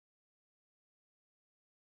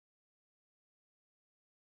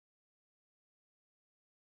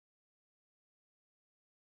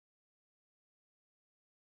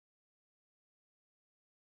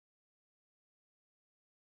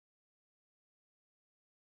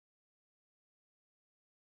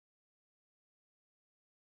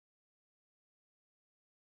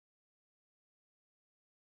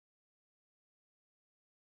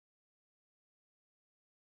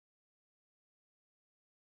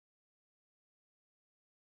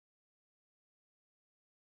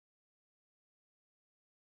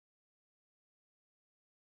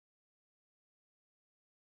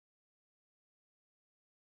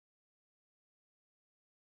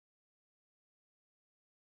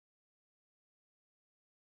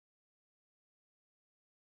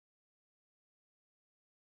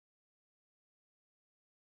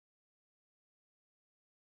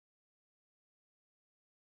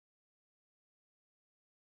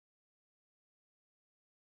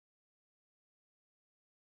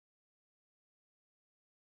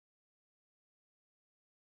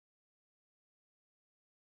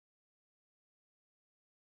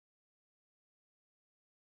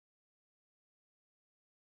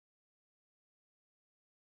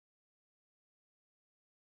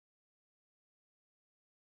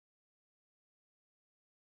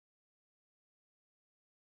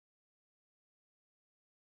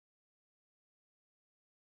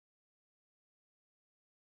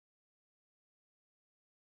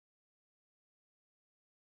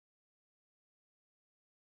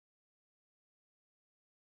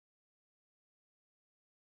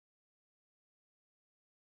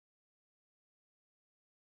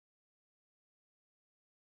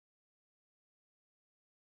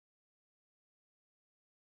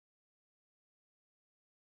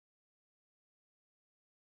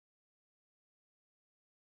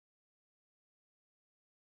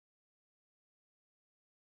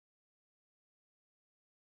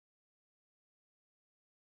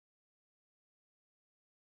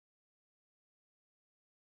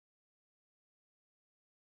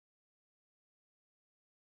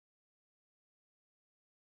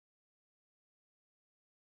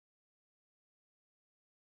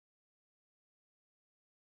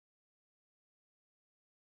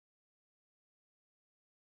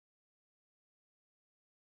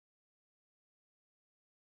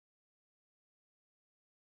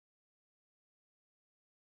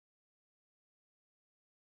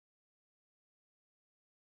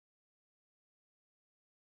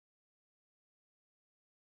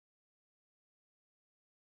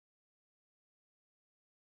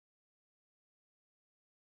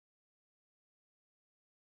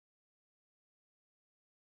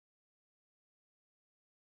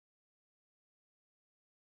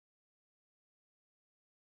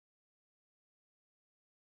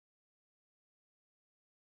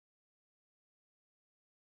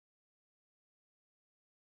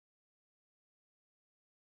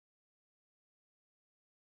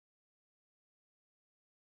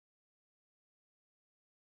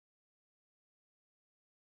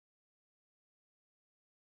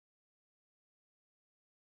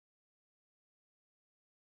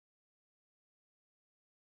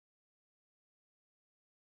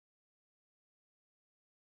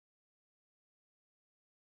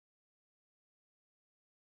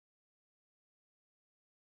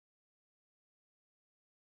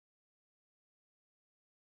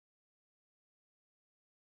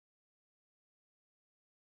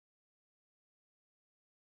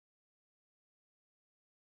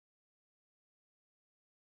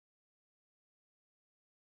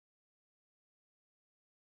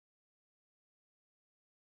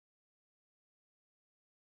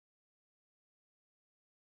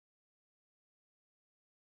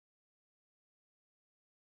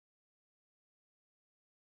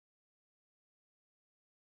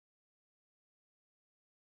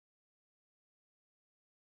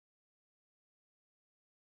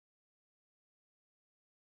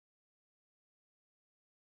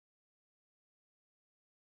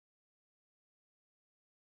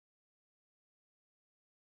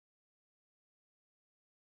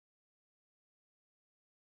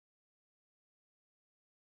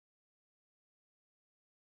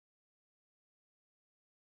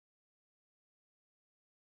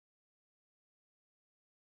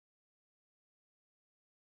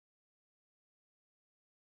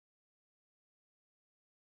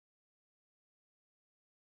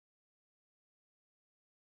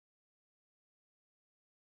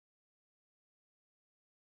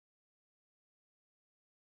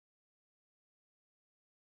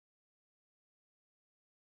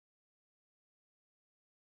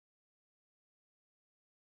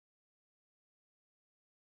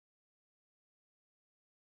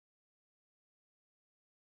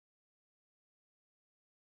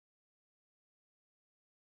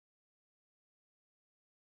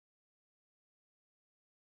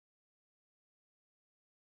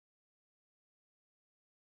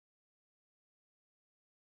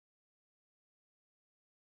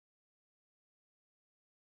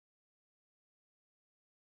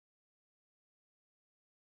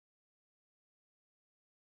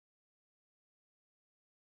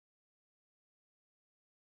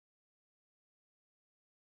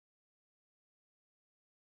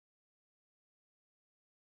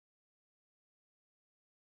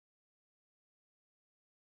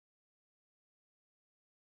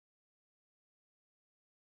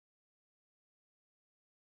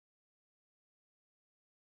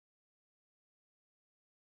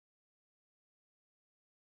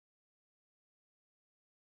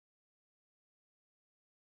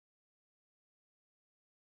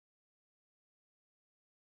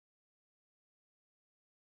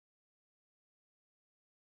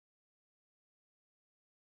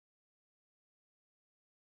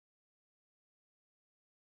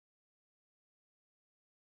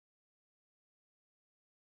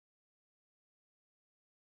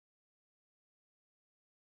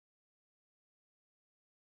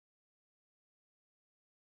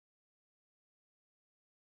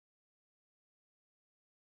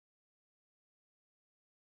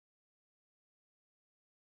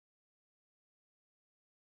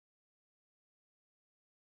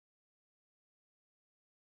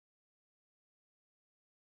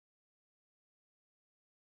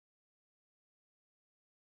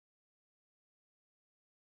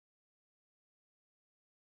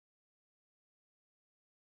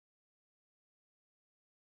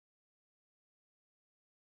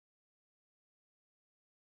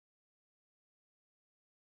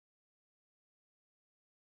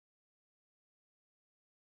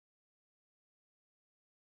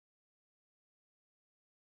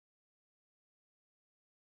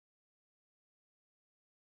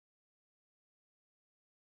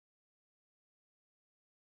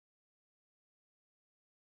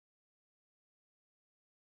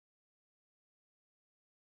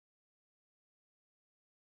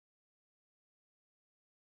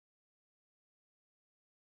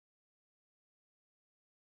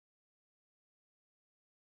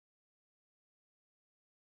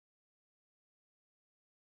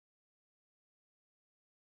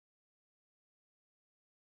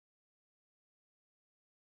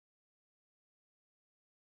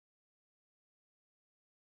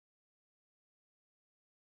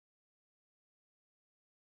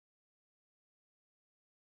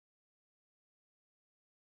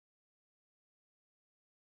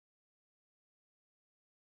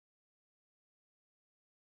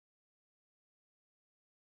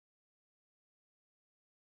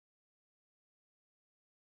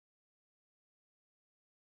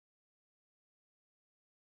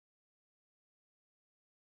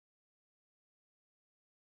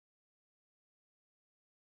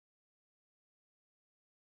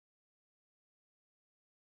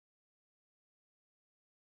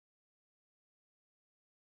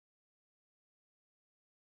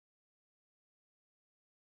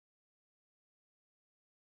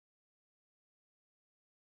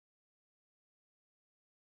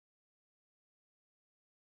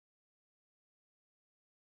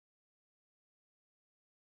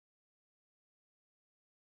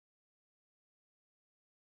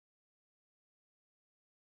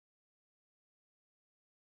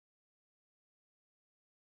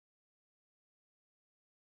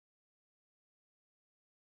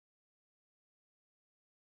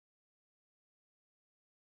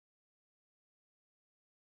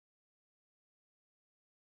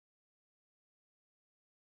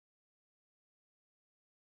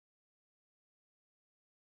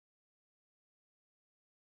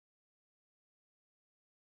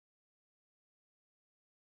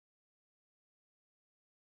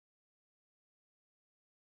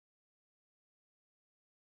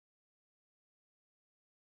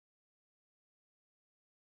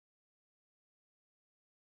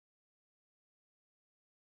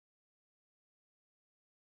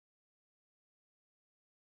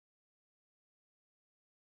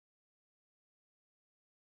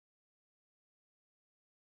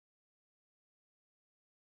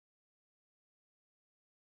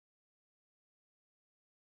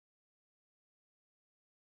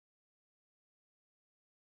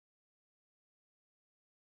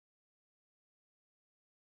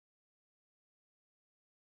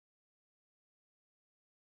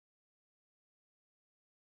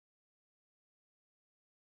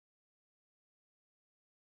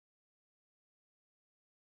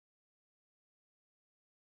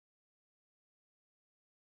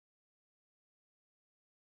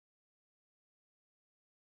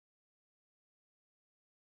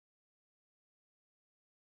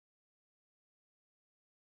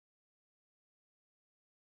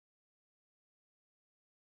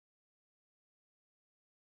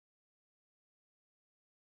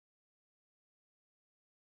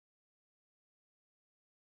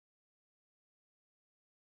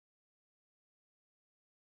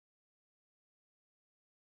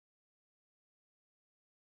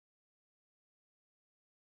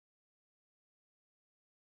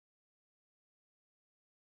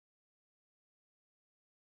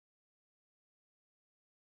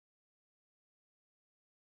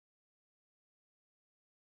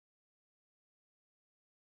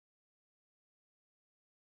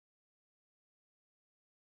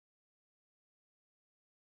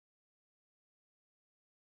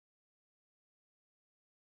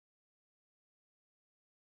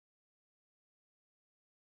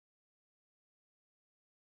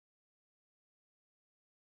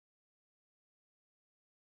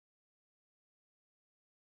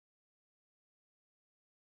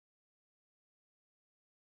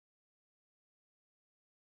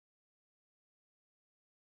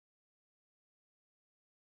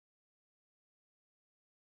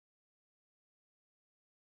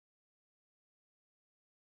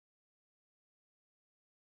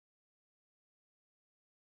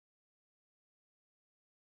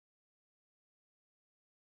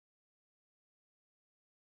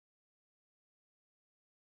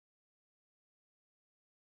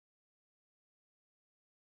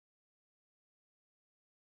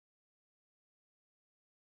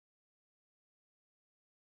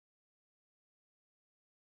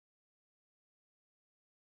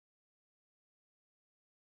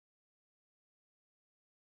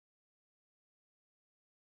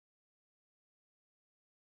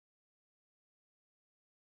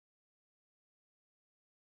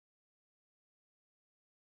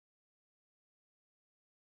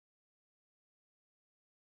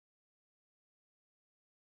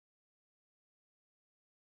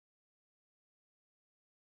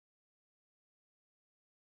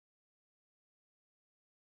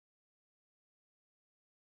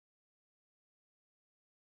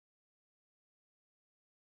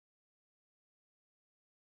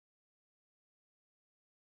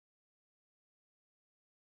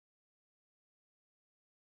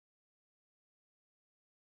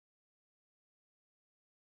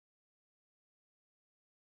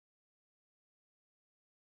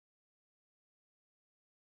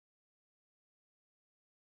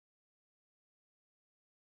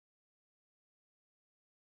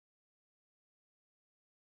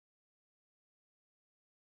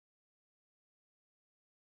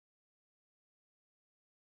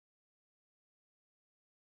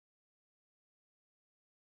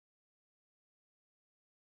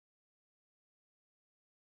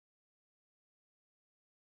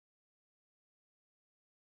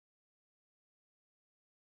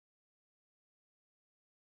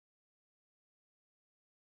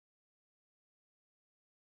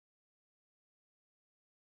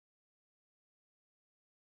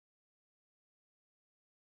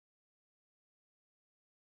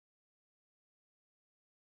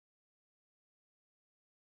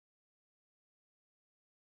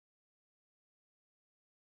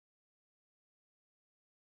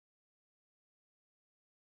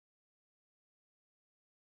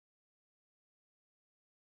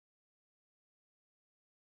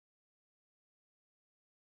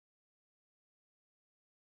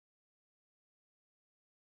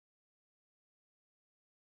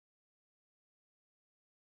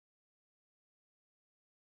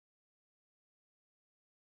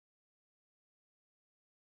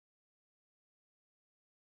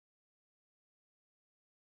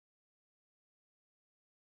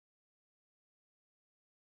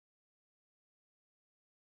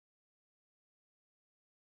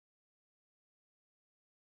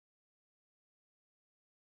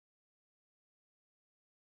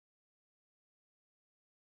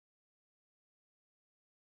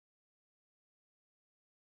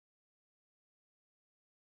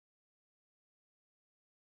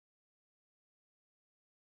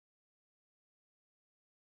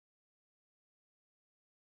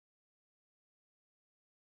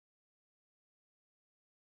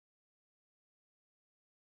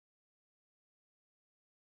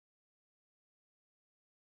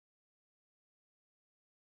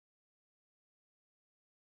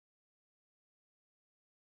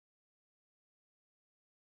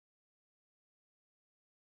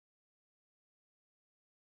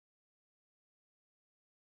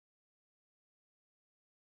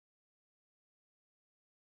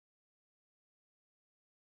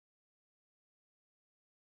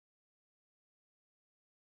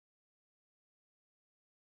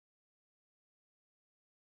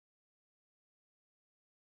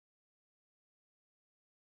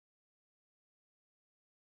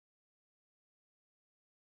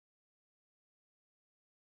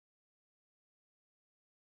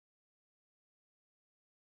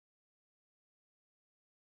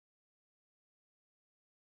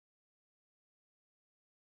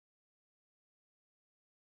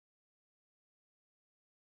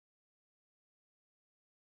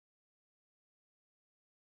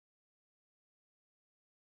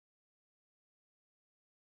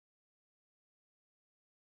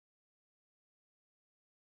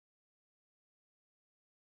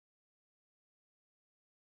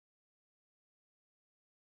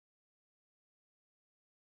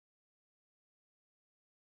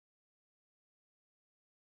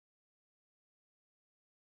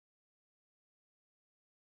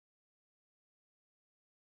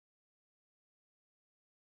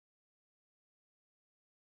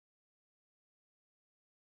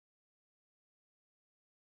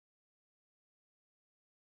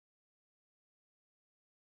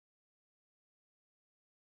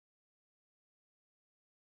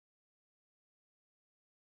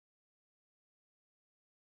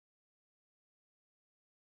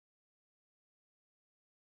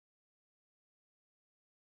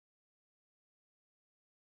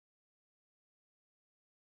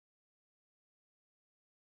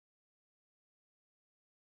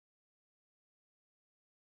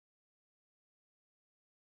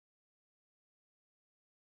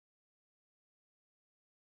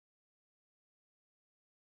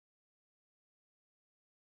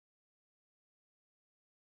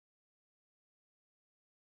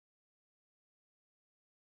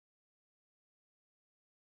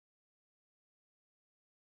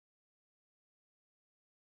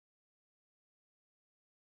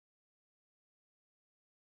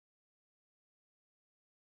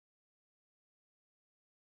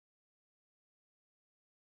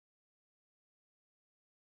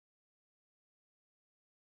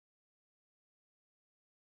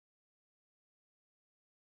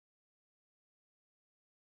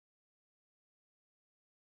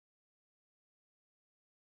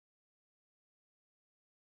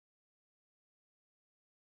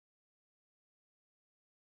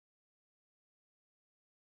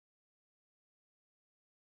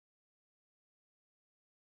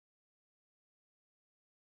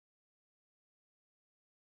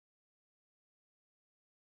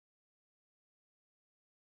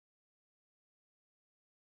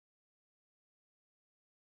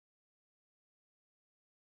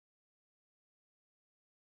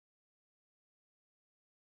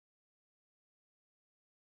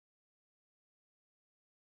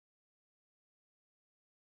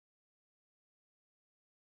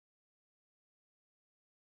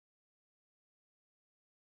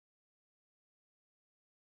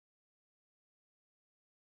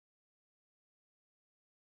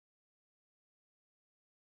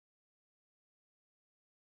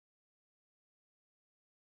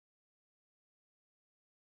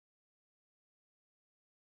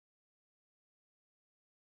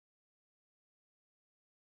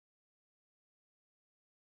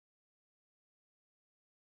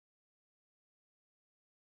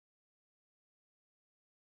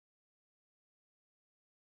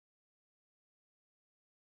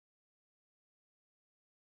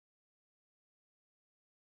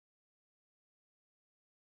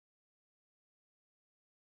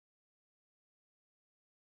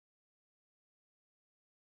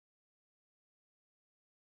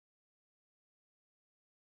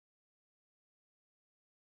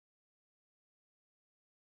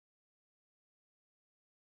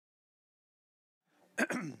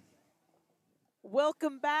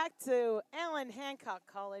 Welcome back to Allen Hancock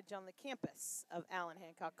College on the campus of Allen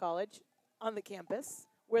Hancock College on the campus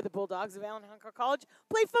where the Bulldogs of Allen Hancock College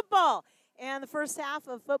play football. And the first half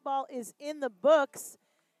of football is in the books.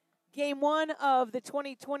 Game 1 of the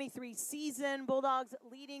 2023 season, Bulldogs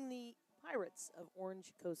leading the Pirates of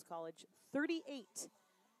Orange Coast College 38-7.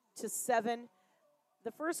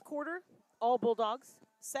 The first quarter, all Bulldogs.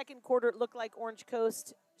 Second quarter, it looked like Orange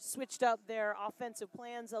Coast switched up their offensive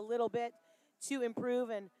plans a little bit to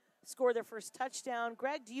improve and score their first touchdown.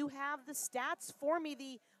 Greg, do you have the stats for me,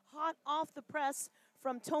 the hot off the press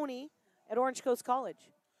from Tony at Orange Coast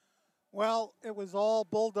College? Well, it was all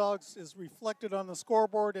Bulldogs as reflected on the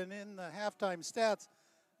scoreboard and in the halftime stats.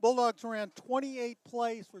 Bulldogs ran 28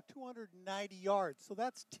 plays for 290 yards. So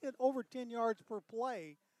that's over 10 yards per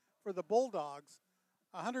play for the Bulldogs.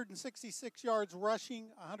 166 yards rushing,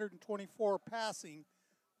 124 passing,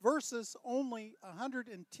 versus only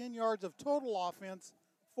 110 yards of total offense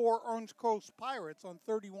for Orange Coast Pirates on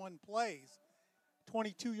 31 plays.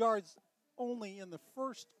 22 yards only in the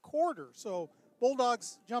first quarter. So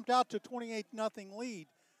Bulldogs jumped out to 28-0 lead.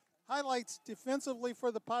 Highlights defensively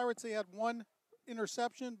for the Pirates, they had one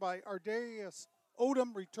interception by Ardarius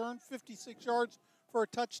Odom, returned 56 yards for a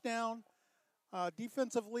touchdown.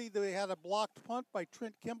 Defensively, they had a blocked punt by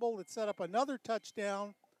Trent Kimball that set up another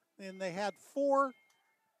touchdown, and they had 4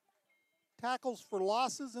 tackles for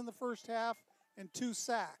losses in the first half and 2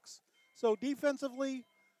 sacks. So defensively,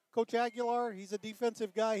 Coach Aguilar, he's a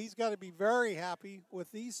defensive guy. He's got to be very happy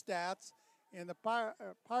with these stats. And the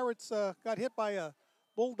Pirates got hit by a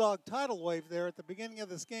Bulldog tidal wave there at the beginning of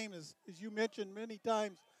this game. As you mentioned many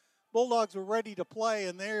times, Bulldogs were ready to play,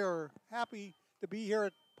 and they are happy to be here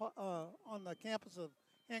on the campus of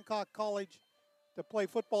Hancock College to play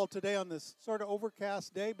football today on this sort of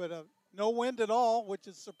overcast day, but no wind at all, which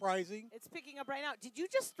is surprising. It's picking up right now. Did you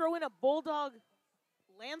just throw in a Bulldog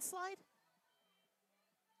landslide?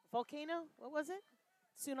 Volcano? What was it?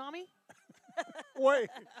 Tsunami? Wave.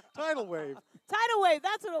 Tidal wave. Tidal wave,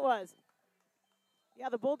 that's what it was. Yeah,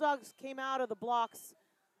 the Bulldogs came out of the blocks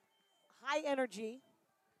high energy,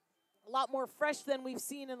 a lot more fresh than we've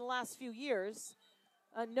seen in the last few years.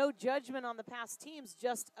 No judgment on the past teams,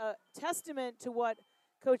 just a testament to what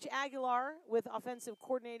Coach Aguilar with offensive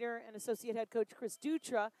coordinator and associate head coach Chris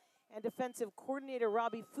Dutra and defensive coordinator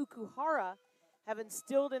Robbie Fukuhara have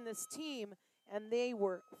instilled in this team, and they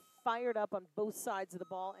were fired up on both sides of the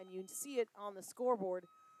ball, and you see it on the scoreboard.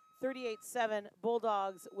 38-7,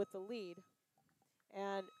 Bulldogs with the lead.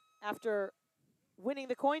 And after winning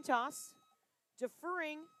the coin toss,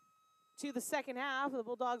 deferring to the second half, the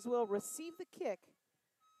Bulldogs will receive the kick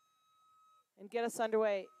and get us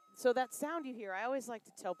underway. So that sound you hear, I always like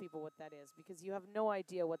to tell people what that is because you have no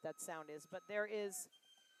idea what that sound is. But there is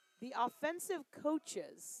the offensive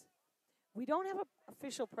coaches. We don't have an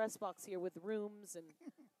official press box here with rooms and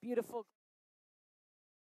beautiful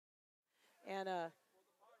and a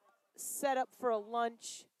setup for a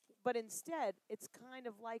lunch. But instead, it's kind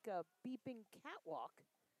of like a beeping catwalk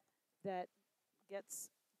that gets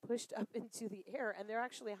pushed up into the air. And they're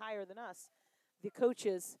actually higher than us, the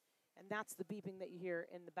coaches. And that's the beeping that you hear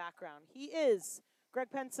in the background. He is Greg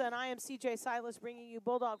Pensa, and I am CJ Silas, bringing you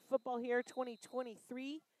Bulldog football here,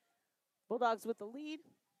 2023. Bulldogs with the lead.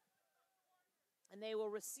 And they will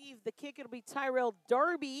receive the kick. It'll be Tyrell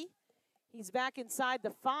Darby. He's back inside the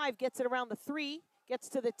 5, gets it around the 3, gets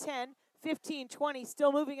to the 10, 15, 20,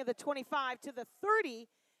 still moving at the 25 to the 30,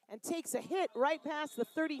 and takes a hit right past the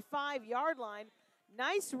 35-yard line.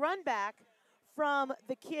 Nice run back from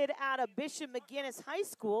the kid out of Bishop McGuinness High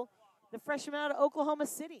School, the freshman out of Oklahoma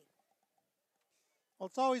City. Well,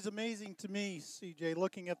 it's always amazing to me, CJ,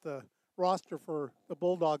 looking at the roster for the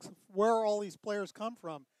Bulldogs, where all these players come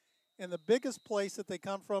from. And the biggest place that they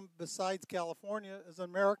come from besides California is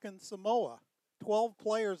American Samoa. 12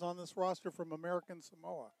 players on this roster from American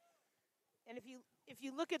Samoa. And if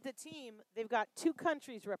you look at the team, they've got 2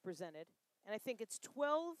 countries represented, and I think it's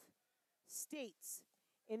 12 states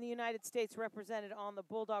in the United States represented on the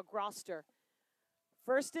Bulldog roster.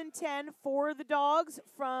 1st and 10 for the Dogs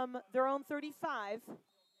from their own 35.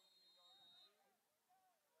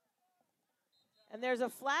 And there's a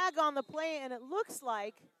flag on the play, and it looks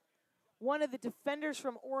like one of the defenders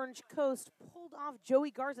from Orange Coast pulled off Joey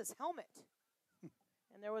Garza's helmet.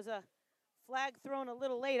 And there was a flag thrown a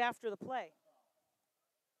little late after the play.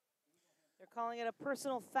 They're calling it a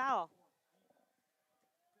personal foul.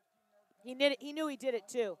 He knew he did it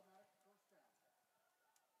too.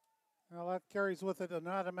 Well, that carries with it an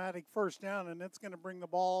automatic first down, and it's going to bring the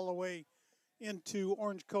ball all the way into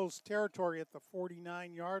Orange Coast territory at the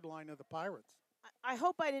 49-yard line of the Pirates. I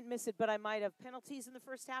hope I didn't miss it, but I might have. Penalties in the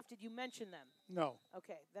first half, did you mention them? No.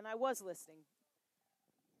 Okay, then I was listening.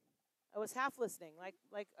 I was half listening,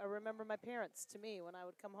 like I remember my parents to me when I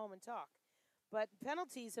would come home and talk. But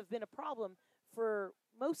penalties have been a problem for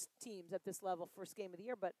most teams at this level, first game of the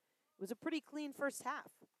year, but it was a pretty clean first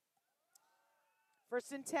half.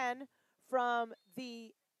 1st and 10 from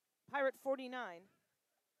the Pirate 49.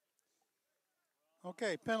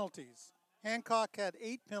 Okay, penalties. Hancock had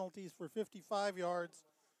 8 penalties for 55 yards.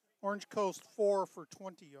 Orange Coast 4 for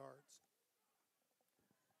 20 yards.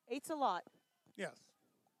 8's a lot. Yes.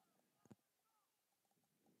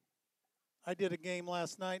 I did a game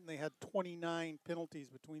last night, and they had 29 penalties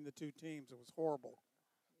between the two teams. It was horrible.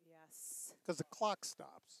 Yes. Because the clock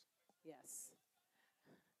stops. Yes.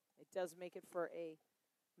 It does make it for a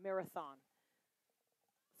marathon.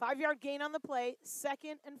 5-yard gain on the play,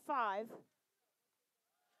 2nd and 5.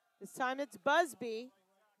 This time it's Busby.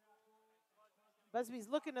 Busby's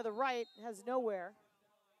looking to the right, has nowhere.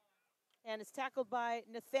 And it's tackled by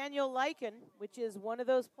Nathaniel Lycan, which is one of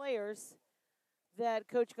those players that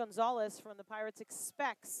Coach Gonzalez from the Pirates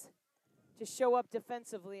expects to show up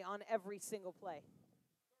defensively on every single play.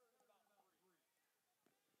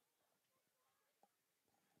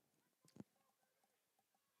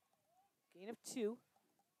 Gain of 2.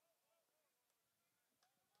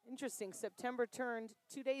 Interesting, September turned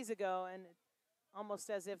 2 days ago, and almost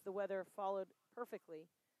as if the weather followed perfectly.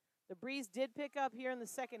 The breeze did pick up here in the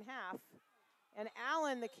second half, and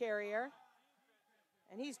Allen, the carrier,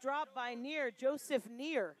 and he's dropped by Joseph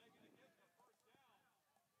Neer.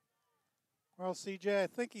 Well, CJ, I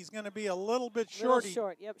think he's going to be a little bit short.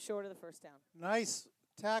 Yep, short of the first down. Nice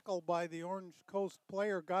tackle by the Orange Coast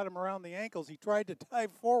player, got him around the ankles. He tried to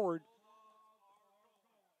dive forward.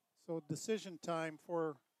 So decision time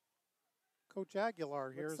for Coach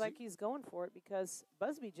Aguilar here. Looks like he's going for it because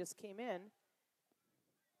Busby just came in.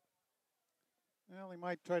 Well, he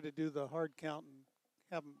might try to do the hard count and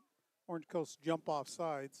have Orange Coast jump off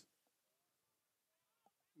sides.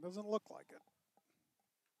 Doesn't look like it.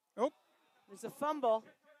 Nope. There's a fumble.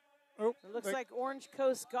 Oh, it looks like Orange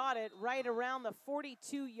Coast got it right around the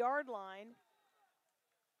 42-yard line.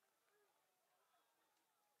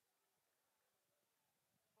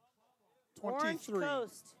 Orange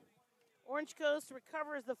Coast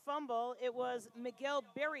recovers the fumble. It was Miguel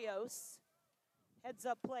Barrios. Heads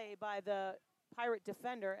up play by the Pirate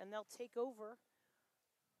defender, and they'll take over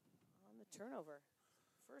on the turnover.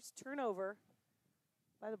 First turnover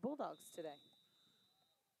by the Bulldogs today.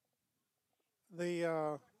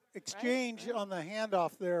 The exchange on the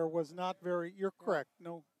handoff there was not very, you're correct,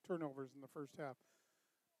 no turnovers in the first half.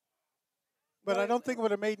 But I don't think it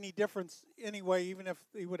would have made any difference anyway, even if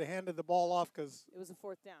he would have handed the ball off, because it was a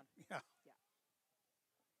 4th down. Yeah.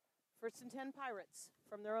 1st and 10 Pirates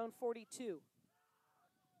from their own 42.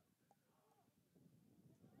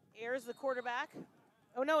 Ayers, the quarterback.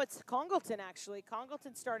 Oh, no, it's Congleton, actually.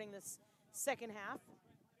 Congleton starting this second half.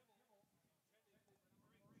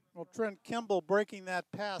 Well, Trent Kimball breaking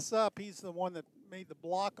that pass up. He's the one that made the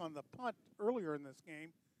block on the punt earlier in this game.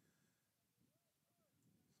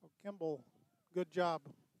 So Kimball, good job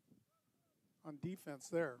on defense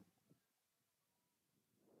there.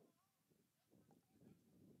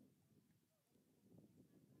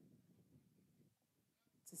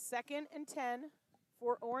 It's a 2nd and 10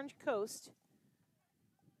 for Orange Coast.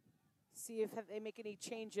 See if they make any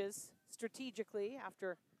changes strategically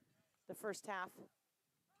after the first half.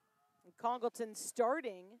 And Congleton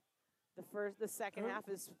starting the second half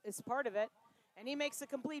is part of it. And he makes a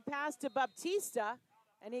complete pass to Baptista,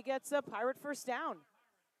 and he gets a Pirate first down.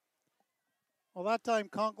 Well, that time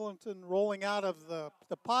Congleton rolling out of the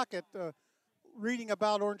pocket, reading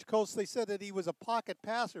about Orange Coast, they said that he was a pocket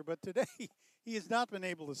passer, but today he has not been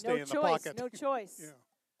able to stay in the pocket. No choice. Yeah.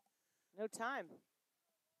 No time.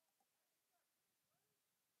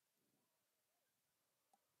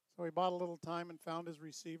 So he bought a little time and found his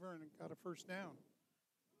receiver and got a first down.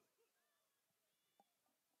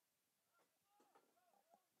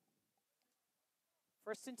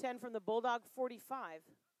 First and 10 from the Bulldog 45.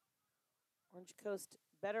 Orange Coast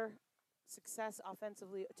better success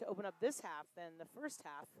offensively to open up this half than the first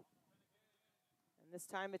half. And this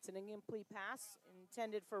time it's an incomplete pass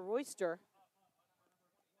intended for Royster.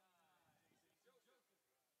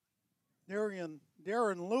 Darren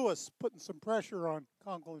Lewis putting some pressure on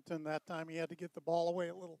Congleton that time. He had to get the ball away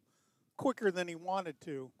a little quicker than he wanted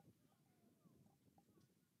to.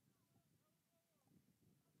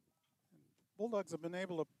 Bulldogs have been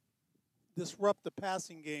able to disrupt the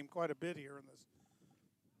passing game quite a bit here in this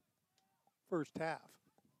first half,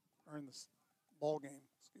 or in this ball game,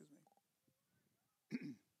 excuse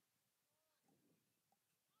me.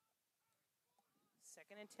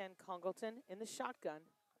 Second and 10, Congleton in the shotgun.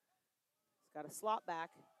 He's got a slot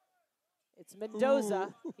back. It's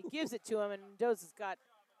Mendoza. Ooh. He gives it to him, and Mendoza's got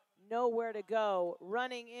nowhere to go.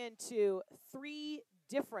 Running into 3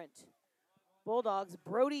 different Bulldogs,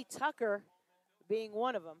 Brody Tucker being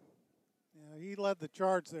one of them. Yeah, he led the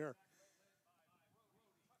charge there.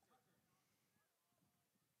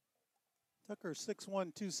 Tucker 6'1",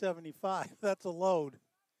 275. That's a load.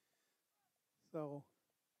 So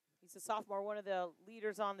he's a sophomore, one of the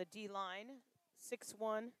leaders on the D-line.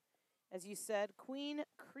 6'1", as you said. Queen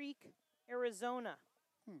Creek, Arizona.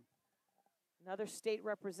 Another state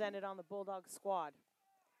represented on the Bulldog squad.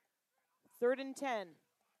 3rd and 10.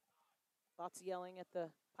 Lots of yelling at the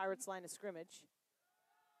Pirates line of scrimmage.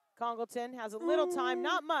 Congleton has a little time,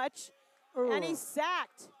 not much, and he's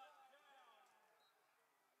sacked.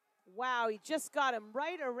 Wow, he just got him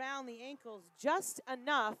right around the ankles, just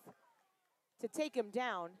enough to take him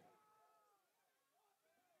down.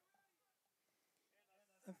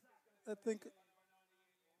 I think.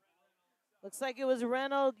 Looks like it was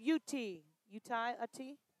Reynolds Uti. Let's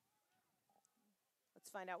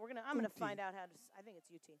find out. I'm gonna find out how to. I think it's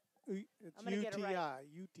UT. It's UTI. Get it right.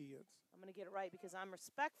 UT. I'm gonna get it right because I'm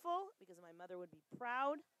respectful, because my mother would be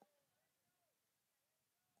proud.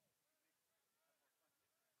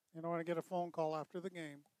 You don't want to get a phone call after the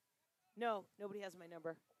game. No, nobody has my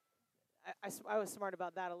number. I was smart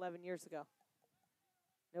about that 11 years ago.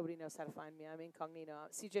 Nobody knows how to find me. I'm incognito.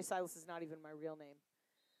 CJ Silas is not even my real name.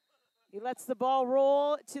 He lets the ball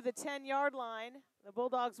roll to the 10-yard line. The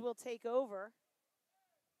Bulldogs will take over.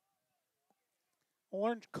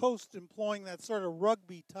 Orange Coast employing that sort of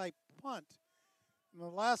rugby-type punt. And the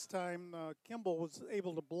last time, Kimball was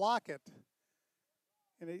able to block it.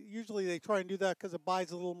 And usually they try and do that because it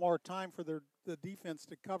buys a little more time for the defense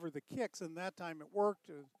to cover the kicks, and that time it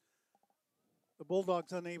worked. The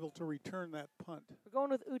Bulldogs unable to return that punt. We're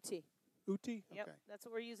going with Uti. Uti? Yep, okay. That's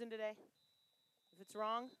what we're using today. If it's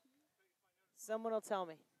wrong, someone will tell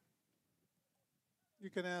me.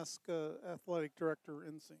 You can ask Athletic Director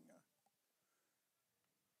Insing.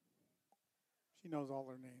 She knows all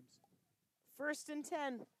their names. 1st and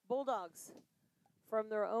 10, Bulldogs from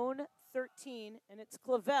their own 13, and it's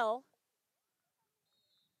Clavel.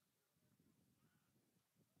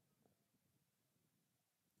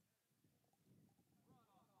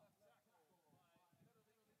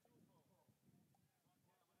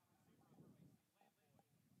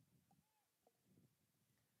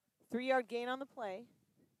 Three-yard gain on the play.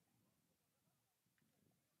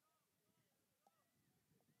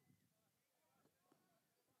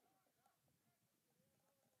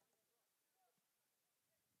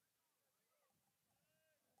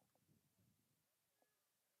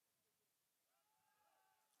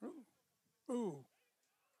 Ooh.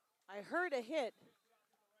 I heard a hit,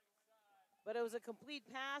 but it was a complete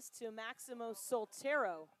pass to Maximo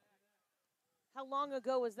Soltero. How long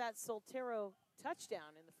ago was that Soltero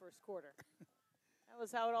touchdown in the first quarter? That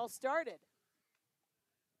was how it all started.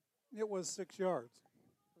 It was 6 yards.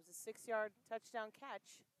 It was a 6-yard touchdown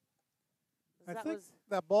catch. I think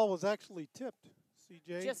that ball was actually tipped,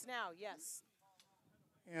 CJ. Just now, yes.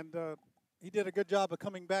 And he did a good job of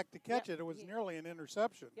coming back to catch it. It was nearly an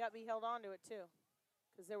interception. Yep, he held on to it too,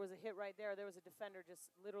 because there was a hit right there. There was a defender just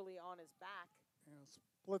literally on his back. Yeah,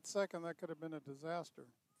 split second, that could have been a disaster.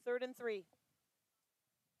 3rd and 3.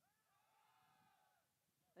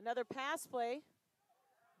 Another pass play.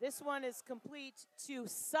 This one is complete to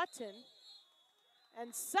Sutton.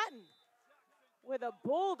 And Sutton with a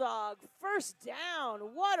Bulldog first down.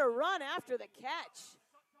 What a run after the catch.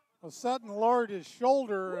 Well, Sutton lowered his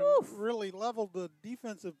shoulder and really leveled the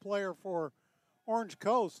defensive player for Orange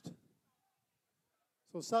Coast.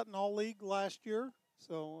 So Sutton all-league last year.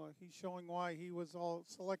 So he's showing why he was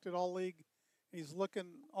selected all-league. He's looking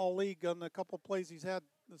all-league on a couple plays he's had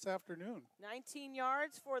this afternoon. 19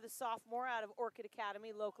 yards for the sophomore out of Orchid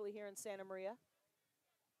Academy, locally here in Santa Maria.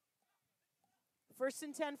 1st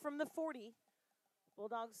and 10 from the 40.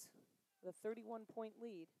 Bulldogs with a 31-point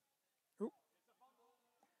lead. Ooh.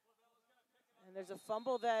 And there's a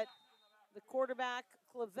fumble that the quarterback,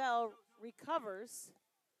 Clavel, recovers.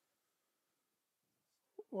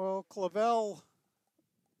 Well, Clavel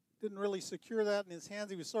didn't really secure that in his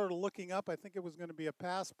hands. He was sort of looking up. I think it was going to be a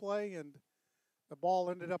pass play, and the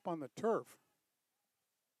ball ended up on the turf.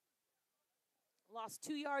 Lost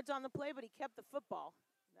 2 yards on the play, but he kept the football.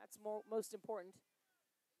 That's most important.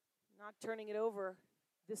 Not turning it over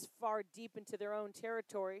this far deep into their own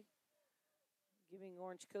territory, giving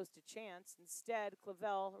Orange Coast a chance. Instead,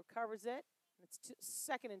 Clavel recovers it, and it's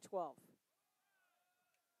 2nd and 12.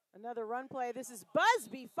 Another run play. This is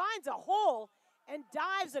Busby finds a hole and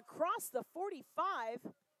dives across the 45.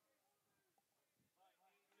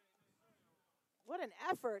 What an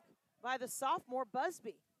effort by the sophomore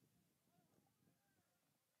Busby.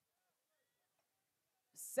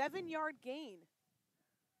 7-yard gain.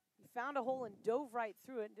 He found a hole and dove right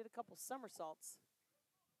through it and did a couple somersaults.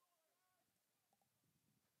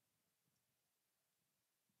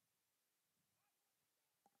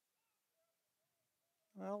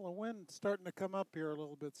 Well, the wind's starting to come up here a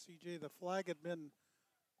little bit, CJ. The flag had been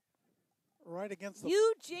right against the...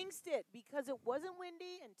 You jinxed it because it wasn't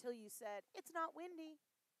windy until you said, it's not windy.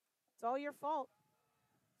 It's all your fault.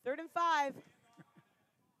 3rd and 5.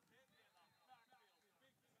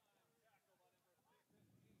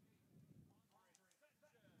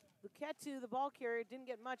 Luquetu, the ball carrier, didn't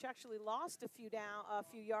get much. Actually lost a few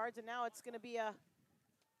yards, and now it's going to be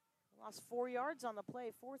lost 4 yards on the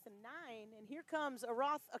play, 4th and 9. And here comes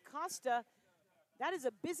Aroth Acosta. That is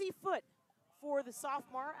a busy foot for the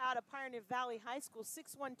sophomore out of Pioneer Valley High School,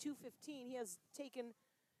 6'1", 215. He has taken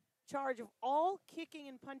charge of all kicking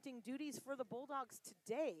and punting duties for the Bulldogs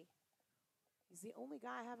today. He's the only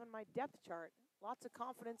guy I have on my depth chart. Lots of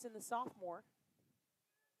confidence in the sophomore.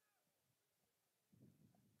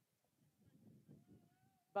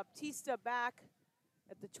 Baptista back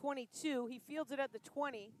at the 22. He fields it at the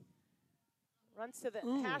 20. Runs to the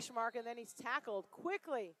hash mark, and then he's tackled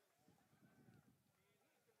quickly.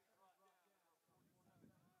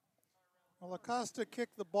 Well, Acosta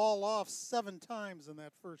kicked the ball off 7 times in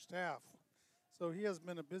that first half. So he has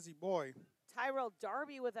been a busy boy. Tyrell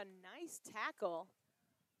Darby with a nice tackle.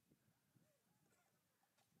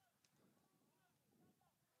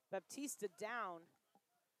 Baptista down.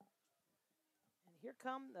 And here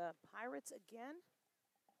come the Pirates again,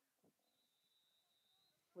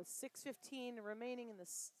 with 6:15 remaining in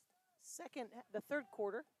the third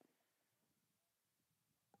quarter.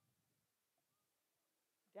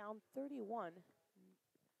 Down 31.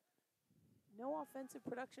 No offensive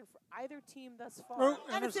production for either team thus far.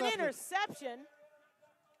 And it's an interception.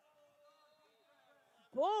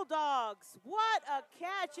 Bulldogs, what a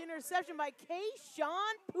catch. Interception by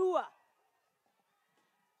Kayshawn Pua.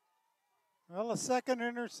 Well, a second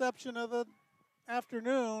interception of the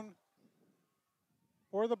afternoon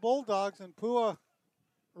for the Bulldogs, and Pua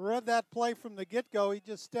read that play from the get-go. He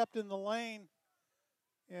just stepped in the lane,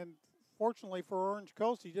 and fortunately for Orange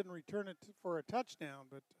Coast, he didn't return it for a touchdown.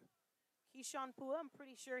 But Keyshawn Pua, I'm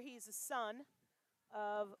pretty sure he's a son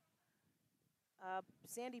of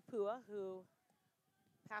Sandy Pua, who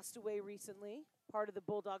passed away recently, part of the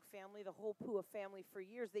Bulldog family, the whole Pua family for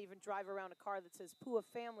years. They even drive around a car that says Pua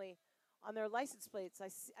family on their license plates.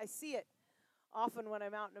 I see it often when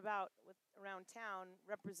I'm out and about around town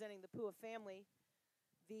representing the Pua family.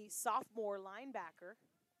 The sophomore linebacker.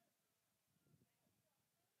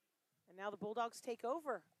 And now the Bulldogs take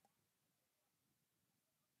over.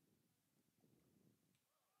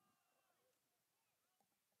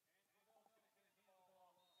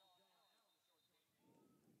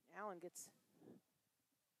 Allen gets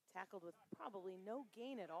tackled with probably no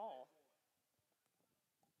gain at all.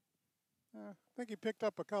 I think he picked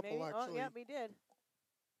up a couple, Maybe. actually. Oh, yeah, he did.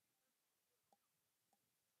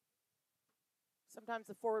 Sometimes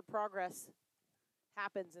the forward progress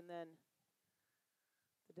happens, and then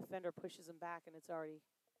the defender pushes him back, and it's already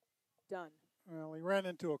done. Well, he ran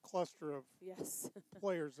into a cluster of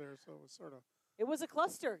players there, so it was sort of... It was a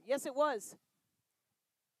cluster. Yes, it was.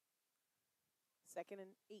 2nd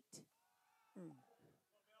and 8. He's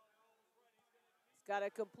got a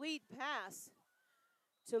complete pass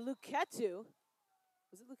to Luquetu.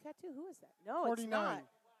 Was it Luquetu? Who is that? No, 49. It's not.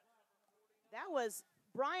 That was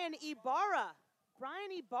Brian Ibarra.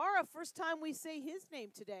 Brian Ibarra, first time we say his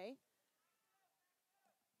name today.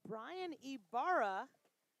 Brian Ibarra,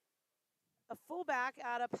 a fullback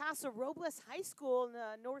out of Paso Robles High School in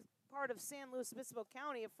the north part of San Luis Obispo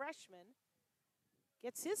County, a freshman,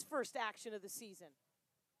 gets his first action of the season.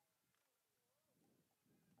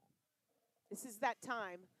 This is that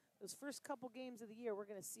time. Those first couple games of the year, we're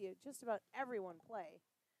going to see it, just about everyone play.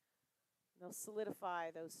 They'll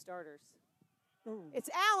solidify those starters. It's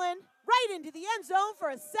Allen right into the end zone for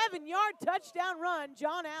a 7-yard touchdown run.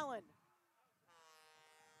 John Allen.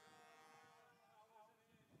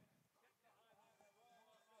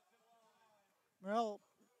 Well,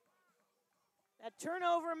 that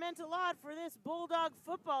turnover meant a lot for this Bulldog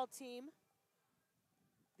football team.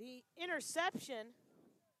 The interception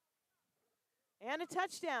and a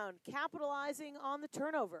touchdown, capitalizing on the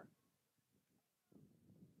turnover.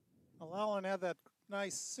 Well, Allen had that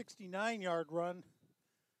nice 69-yard run,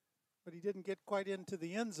 but he didn't get quite into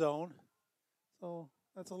the end zone. So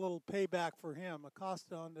that's a little payback for him.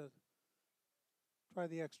 Acosta on to try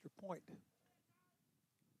the extra point.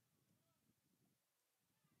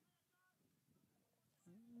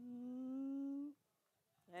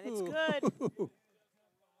 And it's good.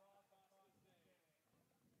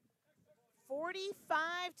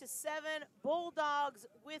 45-7, Bulldogs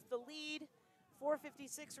with the lead.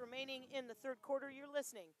 4:56 remaining in the third quarter. You're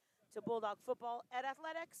listening to Bulldog Football at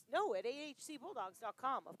Athletics. No, at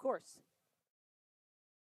ahcbulldogs.com, of course.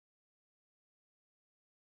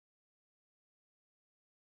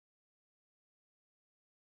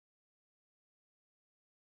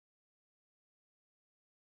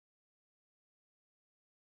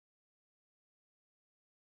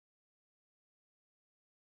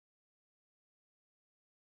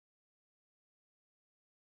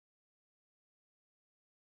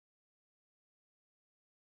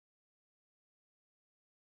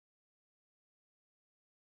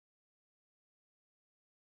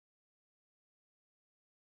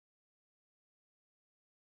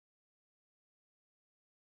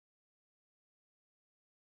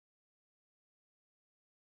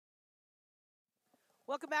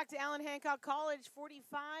 Welcome back to Allen Hancock College,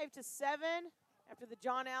 45-7 after the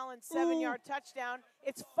John Allen 7-yard touchdown.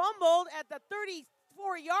 It's fumbled at the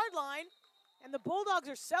 34-yard line, and the Bulldogs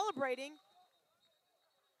are celebrating.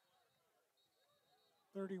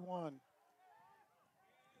 31.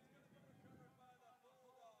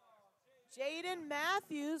 Jaden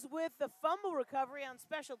Matthews with the fumble recovery on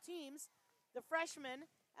special teams. The freshman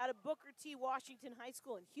out of Booker T. Washington High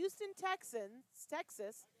School in Houston,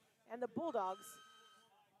 Texas, and the Bulldogs.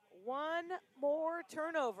 One more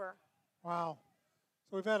turnover. Wow.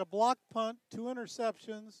 So we've had a blocked punt, 2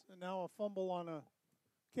 interceptions, and now a fumble on a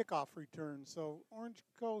kickoff return. So Orange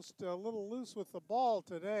Coast a little loose with the ball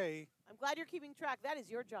today. I'm glad you're keeping track. That is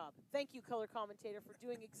your job. Thank you, color commentator, for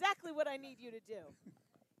doing exactly what I need you to do.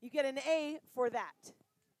 You get an A for that.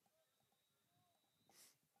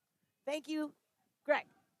 Thank you, Greg.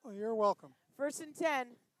 Well, you're welcome. 1st and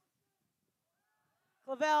 10.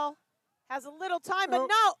 Clavel has a little time, but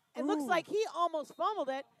no, it looks like he almost fumbled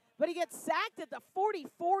it, but he gets sacked at the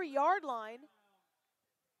 44-yard line.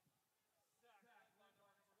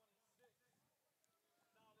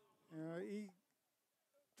 He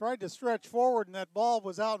tried to stretch forward, and that ball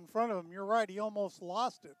was out in front of him. You're right, he almost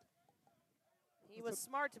lost it. He was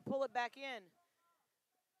smart to pull it back in.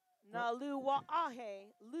 Nalu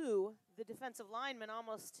Wa'ahe, Lou, the defensive lineman,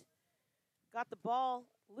 almost got the ball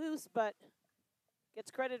loose, but gets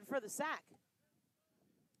credited for the sack.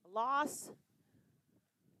 A loss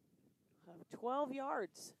of 12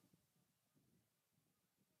 yards.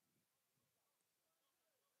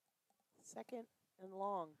 2nd and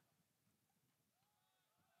long.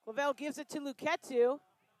 Clavel gives it to Luketu,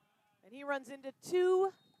 and he runs into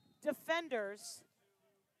 2 defenders.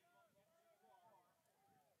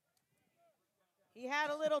 He had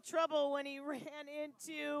a little trouble when he ran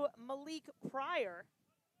into Malik Pryor.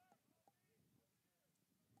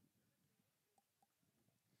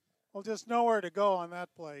 Well, just nowhere to go on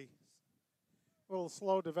that play. A little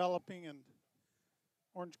slow developing, and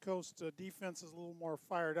Orange Coast defense is a little more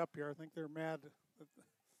fired up here. I think they're mad that the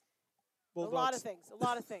Bulldogs. A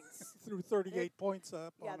lot of things. Threw 38 points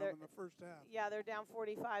up on them in the first half. Yeah, they're down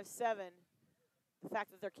 45-7. The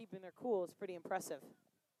fact that they're keeping their cool is pretty impressive.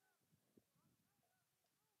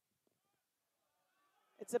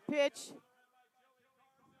 It's a pitch.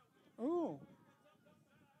 Ooh.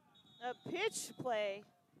 A pitch play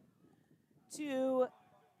to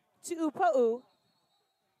Upa'u.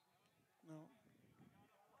 No.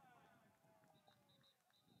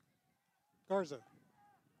 Garza.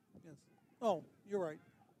 Yes. Oh, you're right.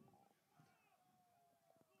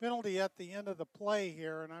 Penalty at the end of the play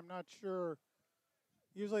here, and I'm not sure.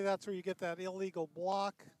 Usually that's where you get that illegal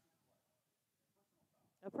block.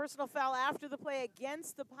 A personal foul after the play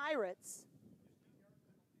against the Pirates.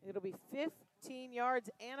 It'll be 15 yards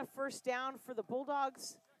and a first down for the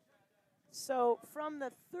Bulldogs. So from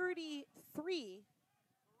the 33,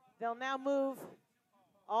 they'll now move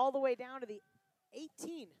all the way down to the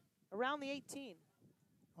 18, around the 18.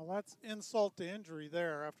 Well, that's insult to injury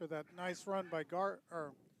there after that nice run by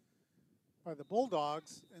by the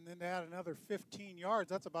Bulldogs, and then to add another 15 yards.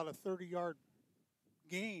 That's about a 30-yard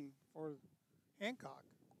gain for Hancock.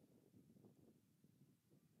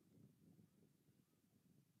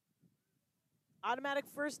 Automatic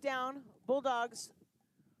first down. Bulldogs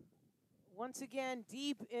once again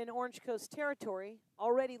deep in Orange Coast territory,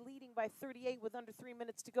 already leading by 38 with under 3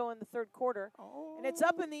 minutes to go in the third quarter. Oh. And it's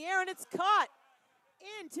up in the air, and it's caught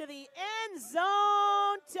into the end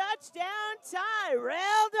zone. Touchdown,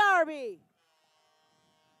 Tyrell Darby.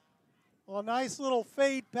 Well, a nice little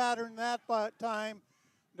fade pattern that time.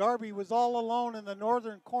 Darby was all alone in the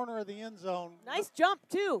northern corner of the end zone. Nice jump,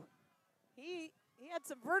 too. He had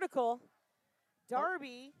some vertical.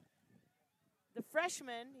 Darby, the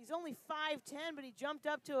freshman, he's only 5'10", but he jumped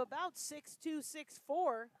up to about 6'2",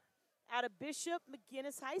 6'4", out of Bishop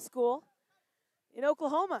McGinnis High School in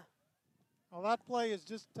Oklahoma. Well, that play is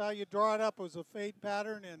just how you draw it up. It was a fade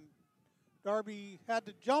pattern, and Darby had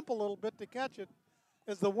to jump a little bit to catch it.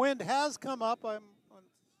 As the wind has come up, I'm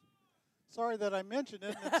sorry that I mentioned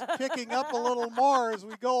it. It's kicking up a little more as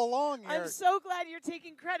we go along here. I'm so glad you're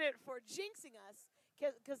taking credit for jinxing us,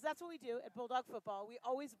 because that's what we do at Bulldog football. We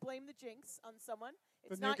always blame the jinx on someone.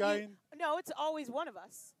 It's the new not guy you. No, it's always one of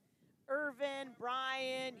us. Irvin,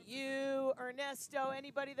 Brian, you, Ernesto,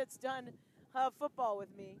 anybody that's done football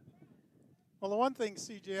with me. Well, the one thing,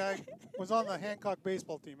 CJ, I was on the Hancock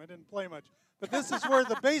baseball team. I didn't play much. But this is where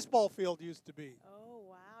the baseball field used to be. Oh,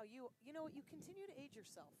 wow. You know what? You continue to age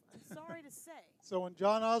yourself. I'm sorry to say. So when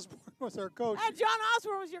John Osborne was our coach. And John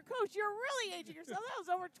Osborne was your coach. You're really aging yourself. That was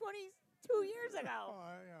over 22 years ago.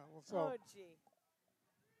 Yeah, well, so. Oh, gee.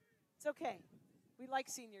 It's okay. We like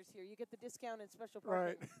seniors here. You get the discount and special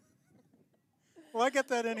parking. Right. Well, I get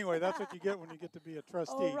that anyway. That's what you get when you get to be a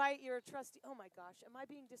trustee. Oh, right. You're a trustee. Oh, my gosh. Am I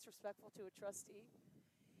being disrespectful to a trustee?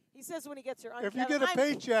 He says when he gets here, if you get a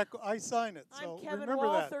paycheck, I sign it. So I'm Kevin remember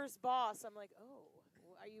Walther's boss. I'm like, oh,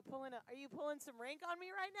 are you pulling some rank on me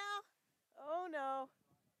right now? Oh, no.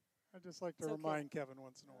 I just like to remind Kevin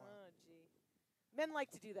once in a while. Oh, gee. Men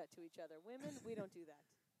like to do that to each other. Women, we don't do that.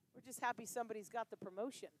 We're just happy somebody's got the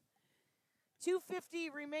promotion.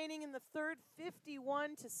 2:50 remaining in the third,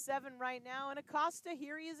 51-7 right now. And Acosta,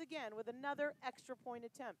 here he is again with another extra point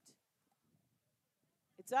attempt.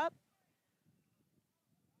 It's up.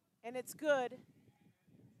 And it's good.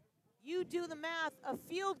 You do the math. A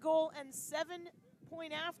field goal and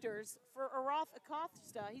 7-point afters for Aroth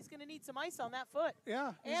Acosta. He's going to need some ice on that foot.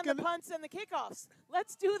 Yeah. And the punts and the kickoffs.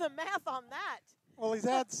 Let's do the math on that. Well, he's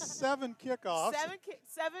had 7 kickoffs.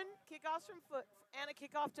 7 kickoffs from foot and a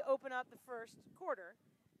kickoff to open up the first quarter.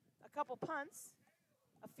 A couple punts.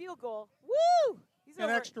 A field goal. Woo! He's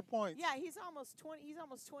and extra points. Yeah, he's almost 20. He's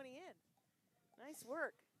almost 20 in. Nice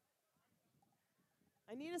work.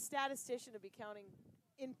 I need a statistician to be counting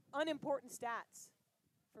in unimportant stats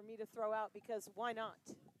for me to throw out, because why not?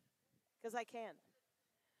 Because I can.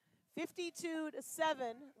 52-7.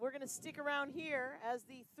 We're going to stick around here as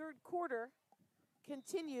the third quarter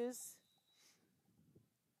continues.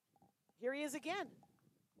 Here he is again.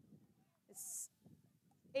 It's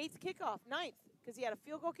 8th kickoff, 9th, because he had a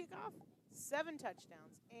field goal kickoff, 7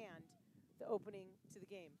 touchdowns, and the opening to the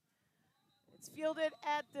game. It's fielded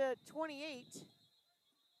at the 28.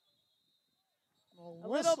 A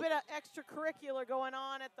little bit of extracurricular going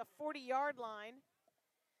on at the 40-yard line.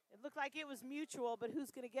 It looked like it was mutual, but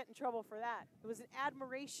who's going to get in trouble for that? It was an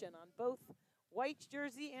admiration on both white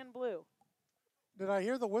jersey and blue. Did I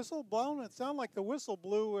hear the whistle blown? It sounded like the whistle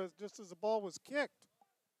blew just as the ball was kicked.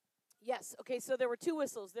 Yes. Okay, so there were 2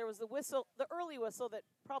 whistles. There was the early whistle that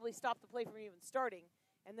probably stopped the play from even starting,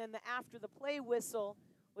 and then the after the play whistle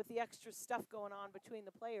with the extra stuff going on between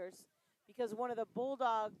the players, because one of the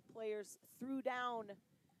Bulldog players threw down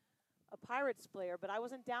a Pirates player, but I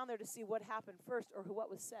wasn't down there to see what happened first or what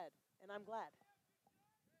was said, and I'm glad.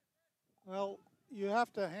 Well, you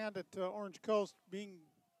have to hand it to Orange Coast being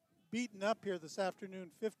beaten up here this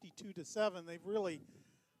afternoon, 52-7. They've really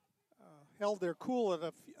held their cool at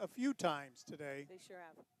a few times today. They sure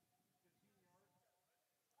have.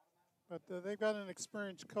 But they've got an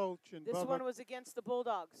experienced coach. And this one was against the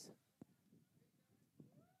Bulldogs.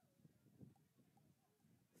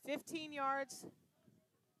 15 yards,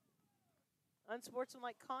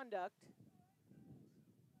 unsportsmanlike conduct,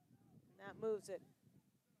 and that moves it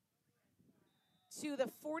to the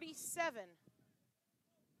 47.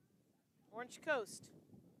 Orange Coast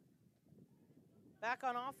back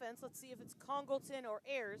on offense. Let's see if it's Congleton or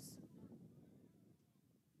Ayers.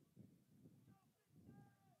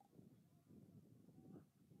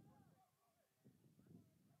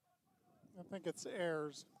 I think it's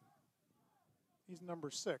Ayers. He's number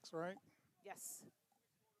 6, right? Yes.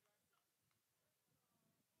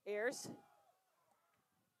 Ayers.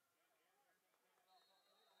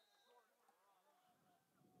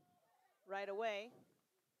 Right away.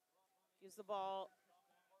 Gives the ball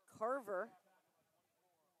Carver.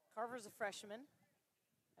 Carver's a freshman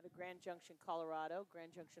out of Grand Junction, Colorado,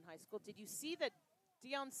 Grand Junction High School. Did you see that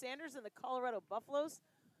Deion Sanders and the Colorado Buffaloes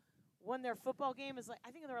won their football game?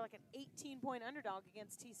 I think they were like an 18-point underdog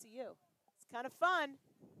against TCU. It's kind of fun.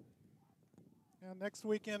 Yeah, next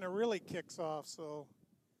weekend it really kicks off, so it'll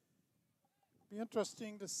be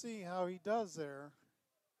interesting to see how he does there.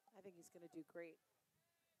 I think he's going to do great.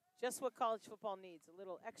 Just what college football needs, a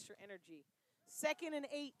little extra energy. 2nd and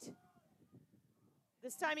 8.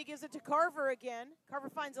 This time he gives it to Carver again. Carver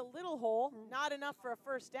finds a little hole, not enough for a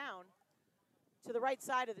first down, to the right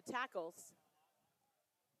side of the tackles.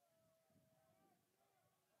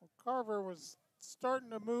 Well, Carver was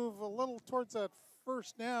starting to move a little towards that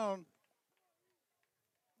first down,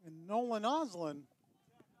 and Nolan Oslin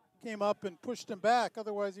came up and pushed him back.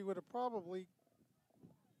 Otherwise, he would have probably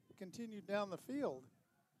continued down the field.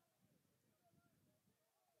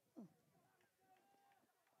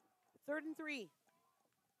 Third and 3.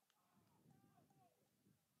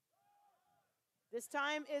 This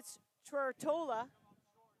time it's Truartola.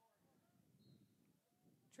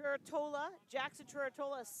 Jackson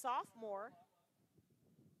Truartola, a sophomore.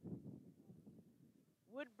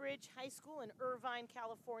 Woodbridge High School in Irvine,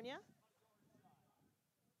 California.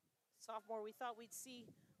 Sophomore, we thought we'd see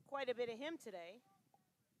quite a bit of him today.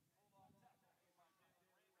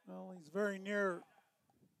 Well, he's very near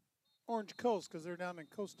Orange Coast because they're down in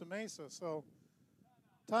Costa Mesa. So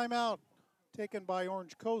timeout taken by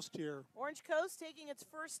Orange Coast here. Orange Coast taking its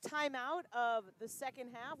first timeout of the second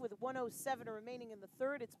half with 1:07 remaining in the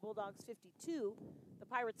third. It's Bulldogs 52, the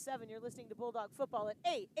Pirates 7. You're listening to Bulldog Football at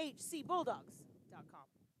ahcbulldogs.com.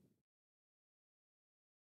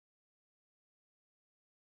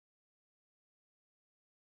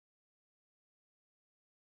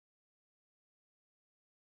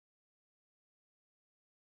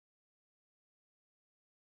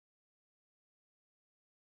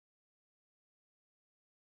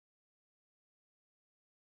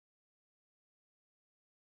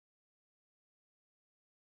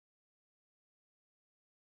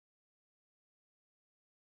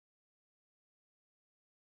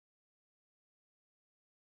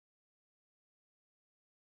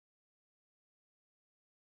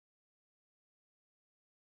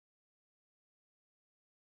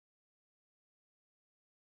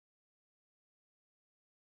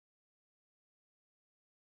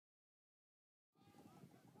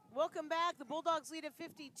 Welcome back. The Bulldogs lead at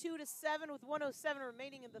 52-7 with 1:07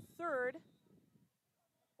 remaining in the third.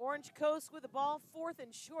 Orange Coast with the ball, 4th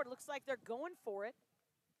and short. Looks like they're going for it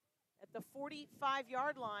at the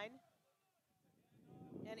 45-yard line.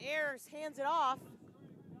 And Ayers hands it off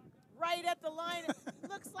right at the line.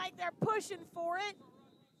 Looks like they're pushing for it.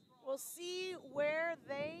 We'll see where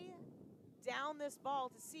they down this ball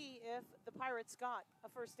to see if the Pirates got a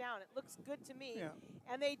first down. It looks good to me. Yeah.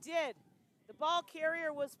 And they did. The ball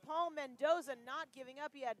carrier was Paul Mendoza, not giving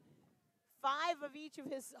up. He had 5 of each of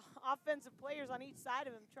his offensive players on each side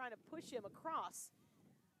of him trying to push him across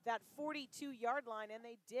that 42-yard line, and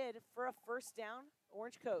they did for a first down,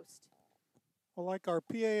 Orange Coast. Well, like our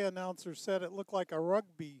PA announcer said, it looked like a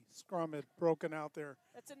rugby scrum had broken out there.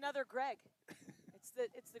 That's another Greg.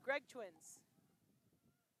 It's the Greg twins.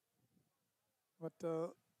 But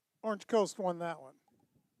Orange Coast won that one.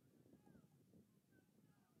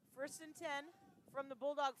 1st and 10 from the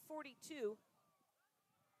Bulldog 42.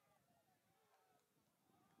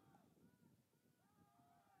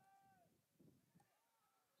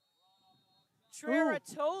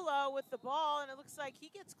 Truartola with the ball, and it looks like he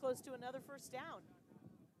gets close to another first down.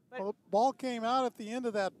 But well, the ball came out at the end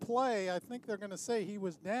of that play. I think they're going to say he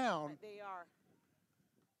was down. They are.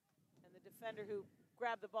 And the defender who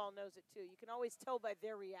grabbed the ball knows it too. You can always tell by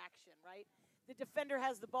their reaction, right? The defender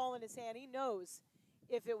has the ball in his hand. He knows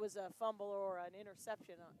if it was a fumble or an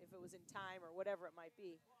interception, if it was in time or whatever it might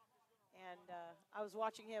be. And I was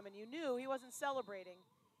watching him, and you knew he wasn't celebrating.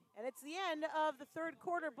 And it's the end of the third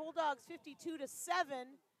quarter. Bulldogs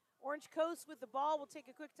 52-7. Orange Coast with the ball. We'll take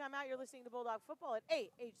a quick timeout. You're listening to Bulldog Football at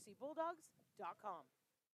ahcbulldogs.com.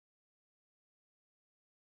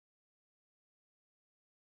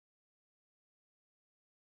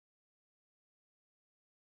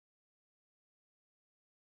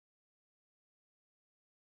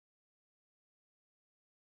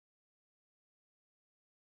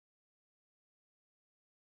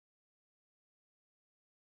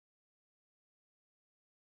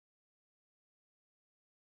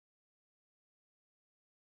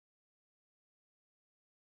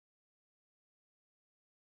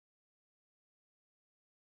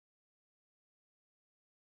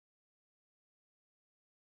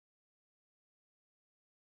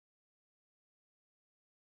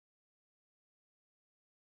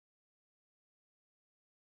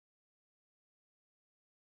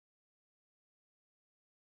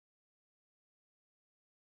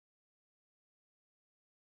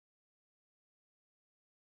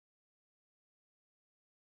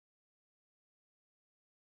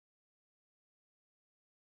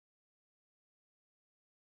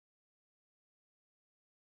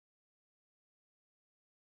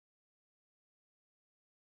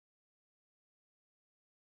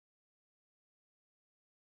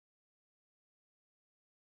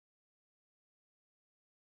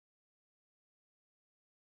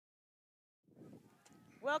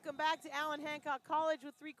 Welcome back to Allen Hancock College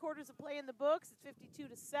with 3/4 of play in the books. It's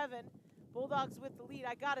 52-7. Bulldogs with the lead.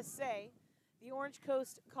 I gotta say, the Orange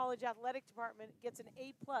Coast College Athletic Department gets an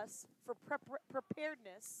A+ for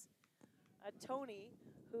preparedness. Tony,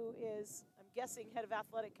 who is, I'm guessing, head of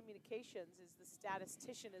athletic communications, is the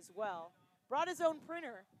statistician as well. Brought his own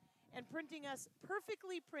printer and printing us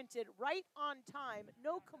perfectly printed, right on time,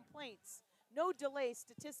 no complaints, no delay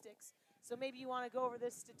statistics. So maybe you want to go over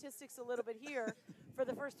the statistics a little bit here for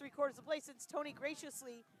the first 3/4 of play, since Tony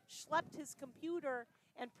graciously schlepped his computer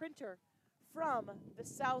and printer from the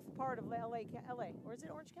south part of LA, or is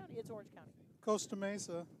it Orange County? It's Orange County. Costa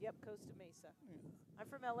Mesa. Yep, Costa Mesa. I'm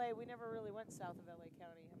from LA. We never really went south of LA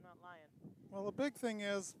County. I'm not lying. Well, the big thing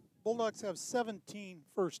is Bulldogs have 17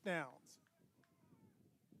 first downs.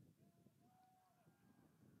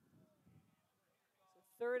 So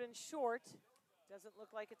 3rd and short. Doesn't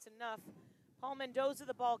look like it's enough. Paul Mendoza,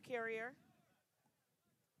 the ball carrier.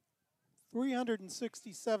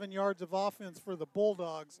 367 yards of offense for the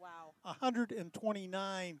Bulldogs. Wow.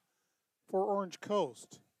 129 for Orange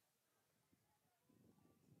Coast.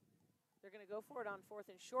 They're going to go for it on 4th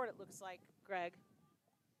and short, it looks like, Greg.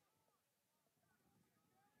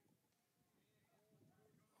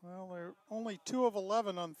 Well, they're only 2 of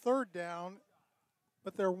 11 on 3rd down,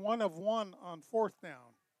 but they're 1 of 1 on 4th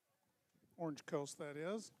down. Orange Coast, that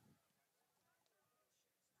is.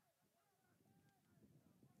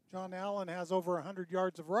 John Allen has over 100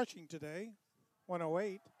 yards of rushing today,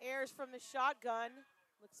 108. Ayers from the shotgun.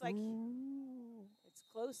 Looks like it's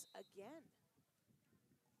close again.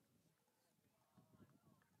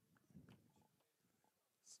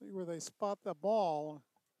 See where they spot the ball.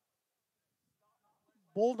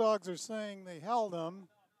 Bulldogs are saying they held him.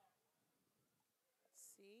 Let's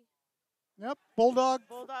see. Yep,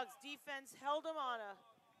 Bulldogs defense held him on a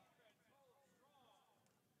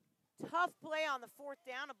tough play on the 4th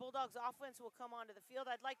down. A Bulldogs offense will come onto the field.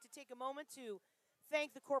 I'd like to take a moment to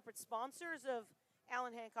thank the corporate sponsors of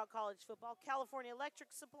Allen Hancock College football: California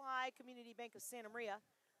Electric Supply, Community Bank of Santa Maria,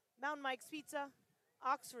 Mountain Mike's Pizza,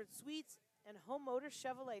 Oxford Sweets, and Home Motors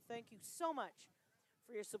Chevrolet. Thank you so much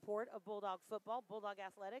for your support of Bulldog football, Bulldog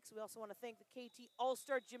athletics. We also want to thank the KT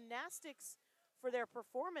All-Star Gymnastics for their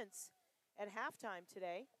performance at halftime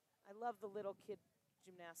today. I love the little kid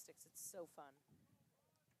gymnastics. It's so fun.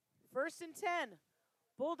 1st and 10.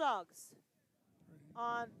 Bulldogs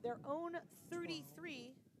on their own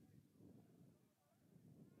 33.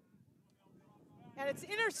 And it's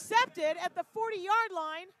intercepted at the 40-yard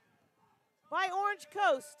line by Orange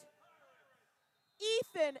Coast.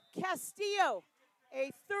 Ethan Castillo,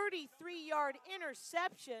 a 33-yard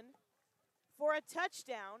interception for a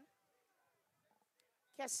touchdown.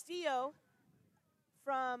 Castillo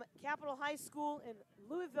from Capitol High School in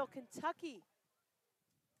Louisville, Kentucky,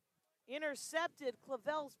 intercepted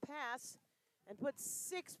Clavel's pass and put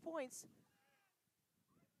 6 points,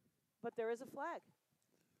 but there is a flag.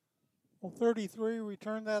 Well, 33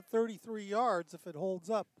 returned that 33 yards if it holds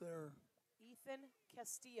up there. Ethan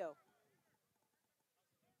Castillo.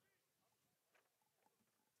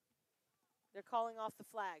 They're calling off the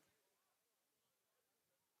flag.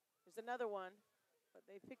 There's another one, but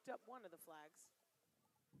they picked up one of the flags.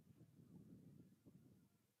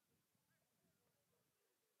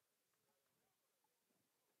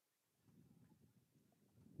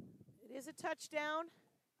 It is a touchdown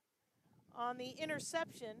on the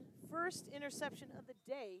interception. First interception of the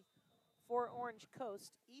day for Orange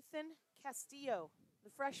Coast. Ethan Castillo, the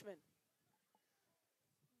freshman.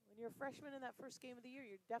 When you're a freshman in that first game of the year,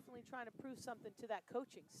 you're definitely trying to prove something to that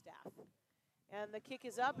coaching staff. And the kick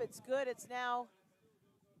is up. It's good. It's now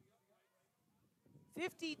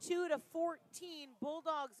 52-14.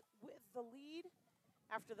 Bulldogs with the lead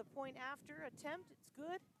after the point after attempt. It's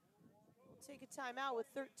good. We'll take a timeout with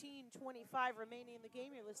 13:25 remaining in the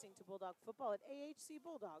game. You're listening to Bulldog Football at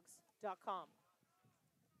ahcbulldogs.com.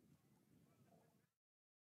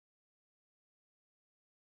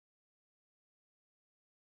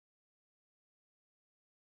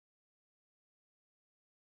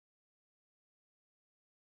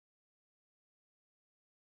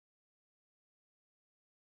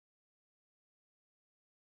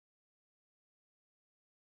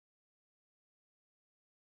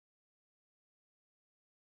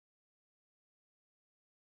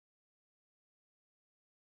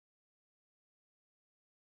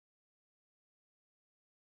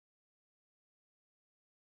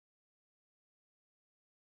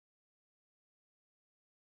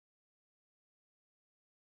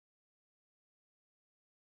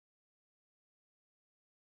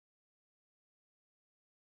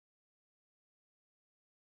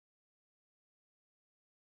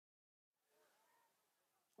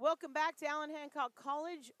 Welcome back to Allen Hancock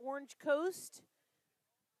College, Orange Coast.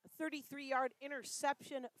 A 33-yard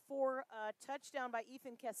interception for a touchdown by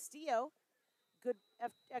Ethan Castillo. Good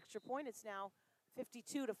extra point. It's now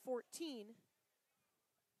 52-14.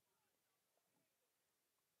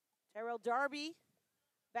 Tyrell Darby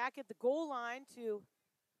back at the goal line to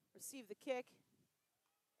receive the kick.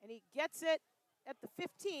 And he gets it at the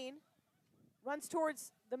 15. Runs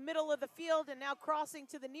towards the middle of the field and now crossing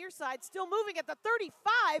to the near side. Still moving at the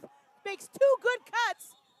 35. Makes 2 good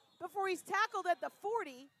cuts before he's tackled at the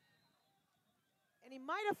 40. And he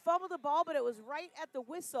might have fumbled the ball, but it was right at the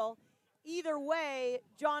whistle. Either way,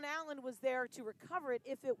 John Allen was there to recover it.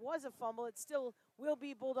 If it was a fumble, it still will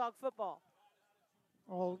be Bulldog football.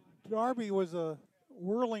 Well, Darby was a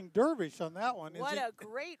whirling dervish on that one. What a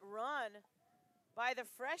great run by the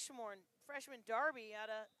freshman Darby out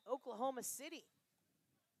of Oklahoma City.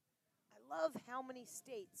 I love how many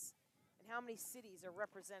states and how many cities are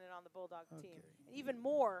represented on the Bulldog team. And even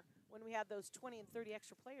more when we had those 20 and 30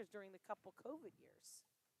 extra players during the couple COVID years.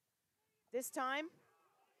 This time,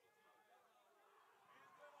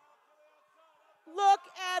 look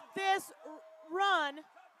at this run.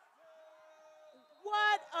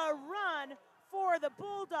 What a run for the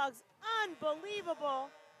Bulldogs. Unbelievable.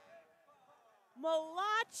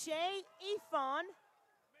 Malachi Ifon,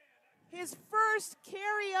 his first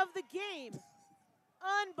carry of the game.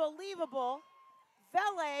 Unbelievable.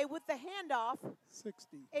 Vele with the handoff.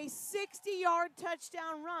 60. A 60-yard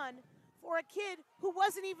touchdown run for a kid who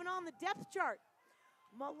wasn't even on the depth chart.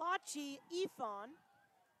 Malachi Ifon.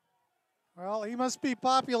 Well, he must be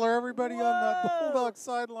popular. Everybody on the Bulldog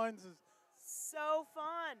sidelines is so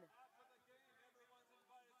fun.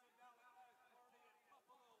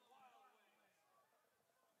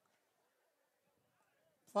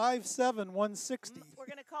 .57, 160. We're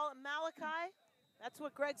going to call it Malachi. That's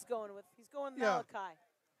what Greg's going with. He's going Malachi.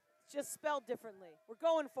 It's just spelled differently. We're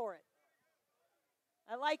going for it.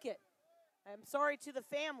 I like it. I'm sorry to the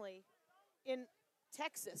family in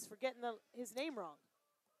Texas for getting his name wrong.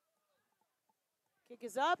 Kick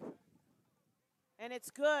is up, and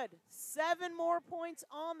it's good. 7 more points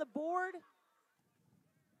on the board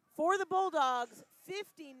for the Bulldogs,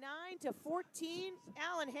 59-14.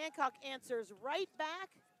 Allen Hancock answers right back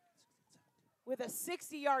with a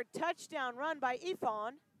 60-yard touchdown run by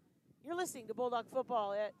Ifon. You're listening to Bulldog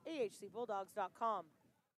Football at ahcbulldogs.com.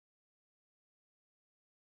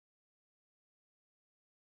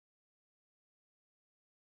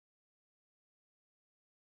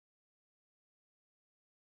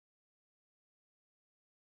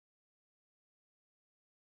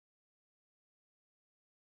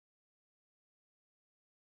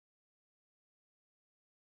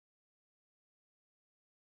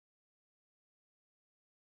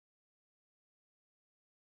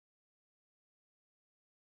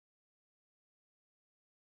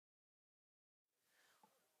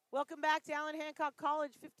 Welcome back to Allen Hancock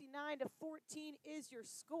College. 59-14 is your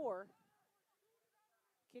score.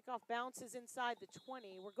 Kickoff bounces inside the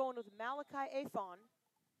 20. We're going with Malachi Afon.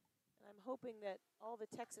 And I'm hoping that all the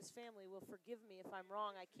Texas family will forgive me if I'm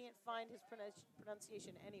wrong. I can't find his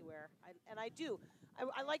pronunciation anywhere. I do.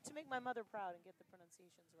 I like to make my mother proud and get the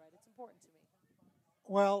pronunciations right. It's important to me.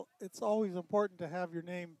 Well, it's always important to have your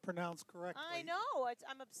name pronounced correctly. I know.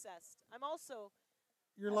 I'm obsessed. I'm also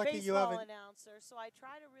You're lucky you have baseball announcer, so I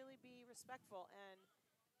try to really be respectful, and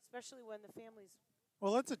especially when the family's.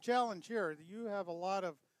 Well, it's a challenge here. You have a lot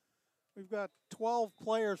of. We've got 12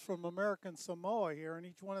 players from American Samoa here, and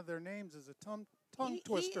each one of their names is a tongue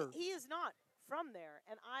twister. He is not from there,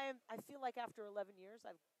 and I feel like after 11 years,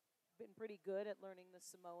 I've been pretty good at learning the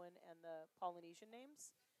Samoan and the Polynesian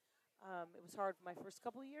names. It was hard for my first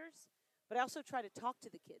couple of years, but I also try to talk to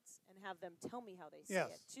the kids and have them tell me how they say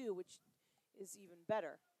it too, which is even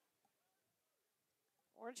better.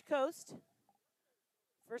 Orange Coast,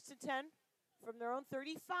 1st and 10 from their own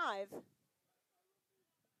 35.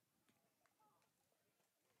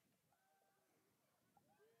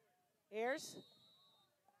 Ayers.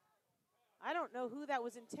 I don't know who that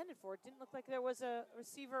was intended for. It didn't look like there was a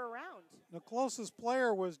receiver around. The closest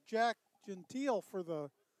player was Jack Gentile for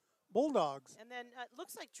the Bulldogs. And then it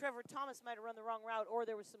looks like Trevor Thomas might have run the wrong route, or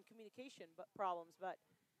there was some communication problems, but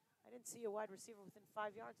I didn't see a wide receiver within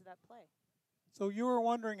 5 yards of that play. So you were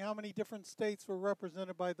wondering how many different states were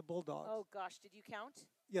represented by the Bulldogs. Oh, gosh. Did you count?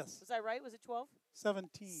 Yes. Was I right? Was it 12?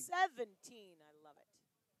 17. 17. I love it.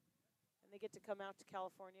 And they get to come out to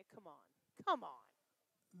California. Come on. Come on.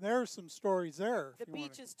 There's some stories there. The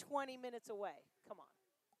beach is 20 minutes away. Come on.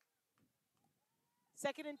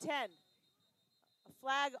 2nd and 10. A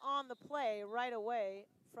flag on the play right away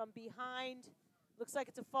from behind. Looks like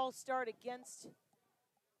it's a false start against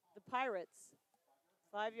the Pirates.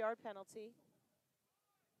 5-yard penalty.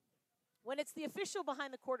 When it's the official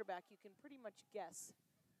behind the quarterback, you can pretty much guess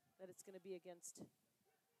that it's going to be against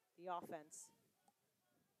the offense.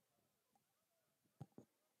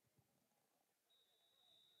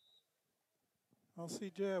 Well,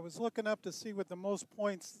 CJ, I was looking up to see what the most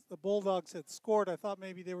points the Bulldogs had scored. I thought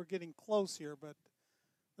maybe they were getting close here, but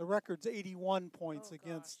the record's 81 points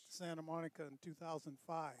against Santa Monica in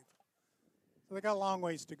 2005. So they got a long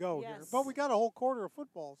ways to go here. But we got a whole quarter of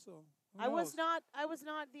football, so I was not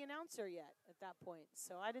the announcer yet at that point,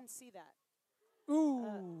 so I didn't see that.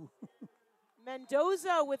 Ooh.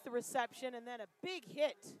 Mendoza with the reception, and then a big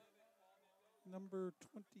hit. Number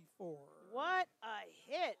 24. What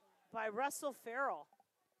a hit by Russell Farrell.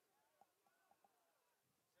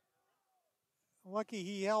 Lucky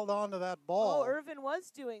he held on to that ball. Oh, Irvin was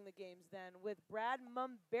doing the games then with Brad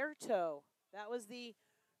Mumberto. That was the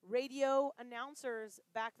radio announcers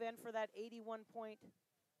back then for that 81-point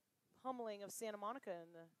pummeling of Santa Monica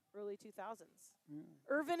in the early 2000s.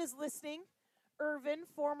 Irvin is listening. Irvin,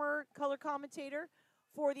 former color commentator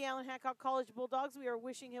for the Allen Hancock College Bulldogs. We are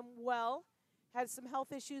wishing him well. Had some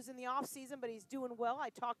health issues in the offseason, but he's doing well. I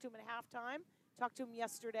talked to him at halftime. Talked to him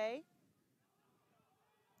yesterday.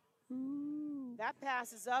 That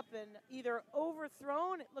pass is up and either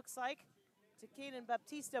overthrown, it looks like, to Caden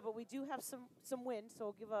Baptista, but we do have some wind, so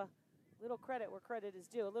we'll give a little credit where credit is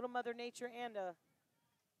due. A little Mother Nature and a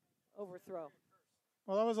overthrow.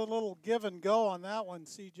 Well, that was a little give and go on that one.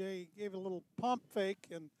 CJ gave a little pump fake,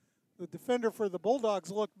 and the defender for the Bulldogs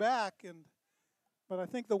looked back, but I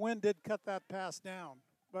think the wind did cut that pass down.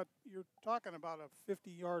 But you're talking about a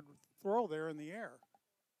 50-yard throw there in the air.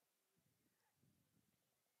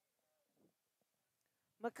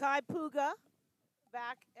 Makai Puga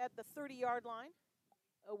back at the 30-yard line,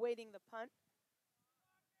 awaiting the punt.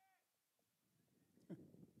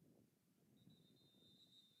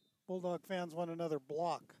 Bulldog fans want another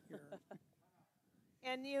block here.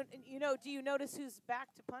 And you know, do you notice who's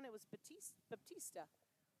back to punt? It was Baptista.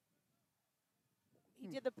 He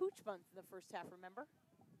did the pooch punt in the first half, remember?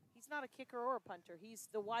 He's not a kicker or a punter. He's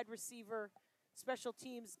the wide receiver, special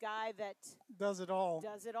teams guy that does it all.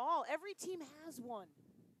 Every team has one.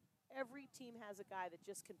 Every team has a guy that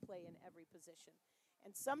just can play in every position.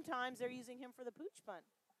 And sometimes they're using him for the pooch punt.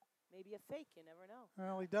 Maybe a fake, you never know.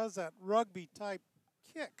 Well, he does that rugby-type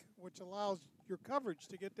kick, which allows your coverage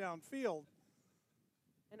to get downfield.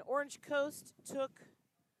 And Orange Coast took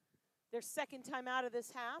their second time out of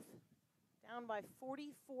this half, down by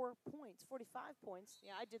 44 points, 45 points.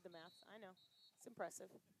 Yeah, I did the math. I know. It's impressive.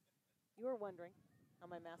 You were wondering how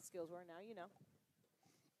my math skills were. Now you know.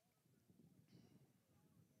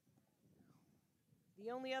 The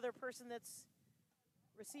only other person that's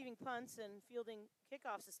receiving punts and fielding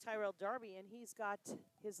kickoffs is Tyrell Darby, and he's got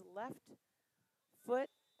his left foot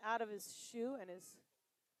out of his shoe and is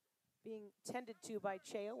being tended to by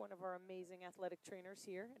Cheo, one of our amazing athletic trainers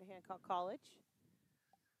here at Hancock College.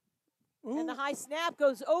 Ooh. And the high snap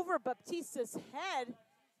goes over Baptista's head,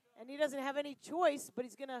 and he doesn't have any choice, but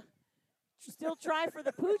he's going to still try for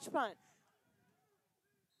the pooch punt.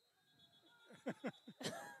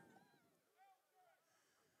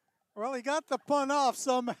 Well, he got the punt off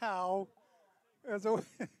somehow, as it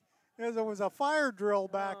was a fire drill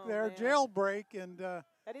back there, man. Jailbreak. And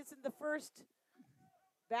that isn't the first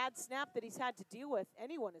bad snap that he's had to deal with.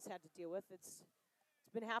 Anyone has had to deal with. It's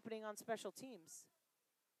been happening on special teams.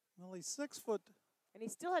 Well, he's 6 foot. And he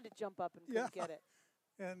still had to jump up and couldn't get it.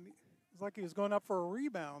 And it's like he was going up for a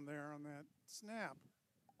rebound there on that snap.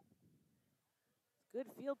 Good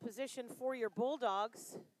field position for your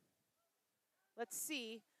Bulldogs. Let's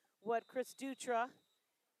see what Chris Dutra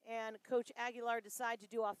and Coach Aguilar decide to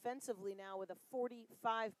do offensively now with a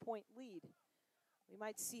 45-point lead. We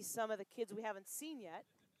might see some of the kids we haven't seen yet.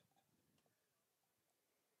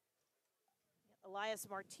 Elias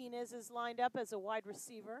Martinez is lined up as a wide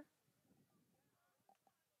receiver.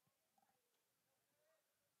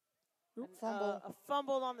 Fumble. A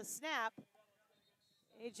fumble on the snap.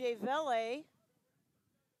 A.J. Vele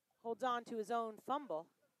holds on to his own fumble.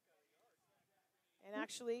 And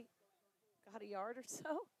actually got a yard or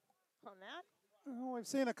so on that. Well, we've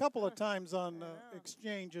seen a couple of times on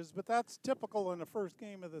exchanges, but that's typical in the first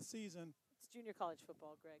game of the season. It's junior college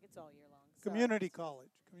football, Greg. It's all year long. Community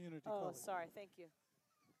college. Oh, sorry. Thank you.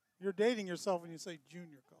 You're dating yourself when you say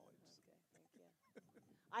junior college. Okay, thank you.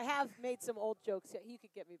 I have made some old jokes. You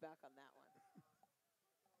could get me back on that one.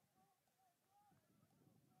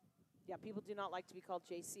 Yeah, people do not like to be called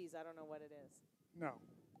JCs. I don't know what it is. No.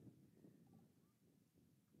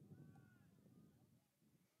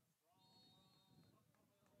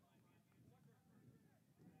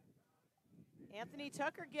 Anthony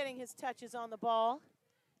Tucker getting his touches on the ball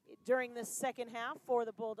during this second half for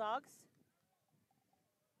the Bulldogs.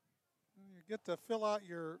 You get to fill out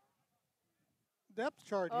your depth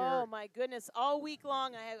chart here. Oh my goodness! All week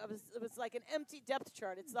long, it was like an empty depth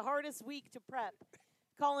chart. It's the hardest week to prep.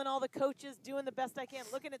 Calling all the coaches, doing the best I can,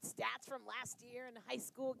 looking at stats from last year in high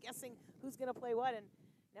school, guessing who's going to play what, and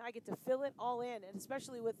now I get to fill it all in. And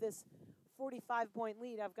especially with this 45-point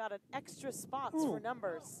lead, I've got an extra spots for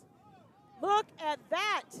numbers. Look at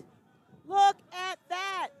that! Look at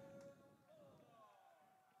that!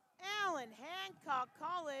 Allen Hancock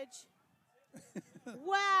College.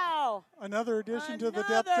 Wow! Another addition to the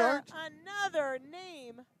depth chart. Another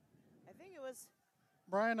name. I think it was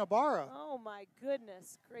Brian Ibarra. Oh my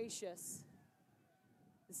goodness gracious.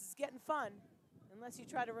 This is getting fun, unless you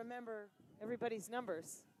try to remember everybody's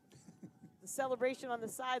numbers. The celebration on the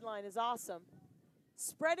sideline is awesome.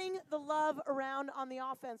 Spreading the love around on the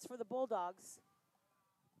offense for the Bulldogs.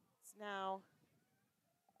 It's now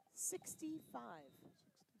 65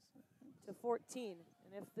 to 14.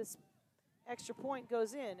 And if this extra point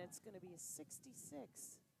goes in, it's going to be a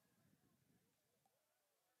 66.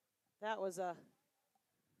 That was a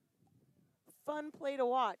fun play to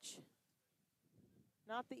watch.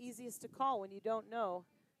 Not the easiest to call when you don't know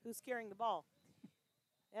who's carrying the ball.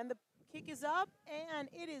 And the kick is up, and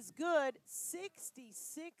it is good.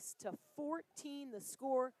 66 to 14 the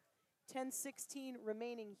score. 10-16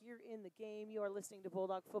 remaining here in the game. You are listening to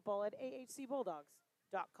Bulldog Football at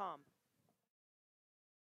ahcbulldogs.com.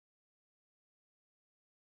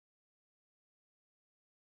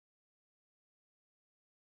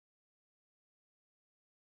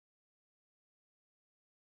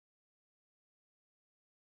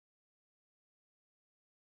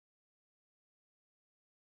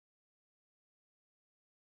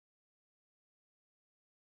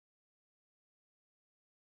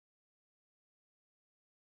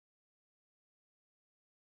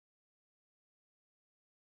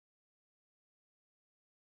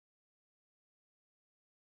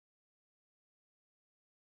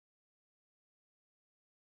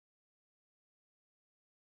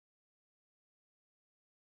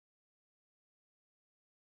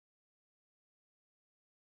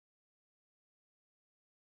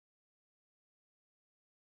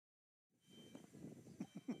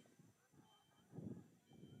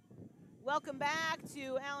 Welcome back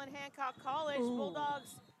to Allen Hancock College.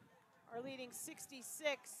 Bulldogs are leading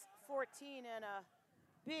 66-14, and a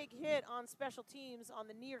big hit on special teams on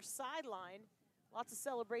the near sideline. Lots of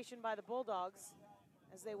celebration by the Bulldogs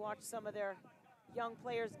as they watch some of their young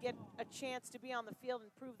players get a chance to be on the field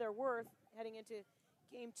and prove their worth heading into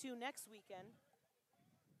Game 2 next weekend.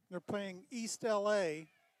 They're playing East LA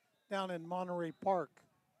down in Monterey Park.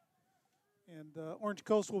 And Orange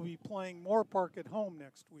Coast will be playing Moore Park at home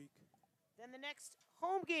next week. Then the next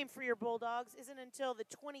home game for your Bulldogs isn't until the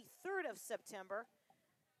 23rd of September.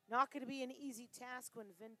 Not going to be an easy task when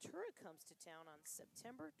Ventura comes to town on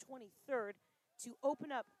September 23rd to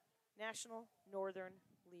open up National Northern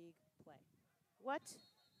League play. What?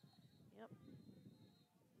 Yep.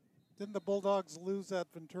 Didn't the Bulldogs lose that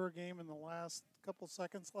Ventura game in the last couple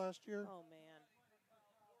seconds last year? Oh, man.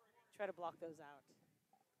 Try to block those out.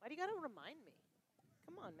 Why do you got to remind me?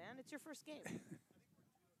 Come on, man. It's your first game.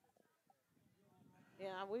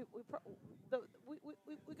 Yeah, we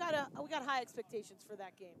got high expectations for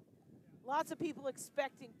that game. Lots of people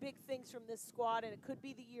expecting big things from this squad, and it could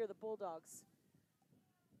be the year the Bulldogs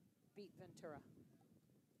beat Ventura.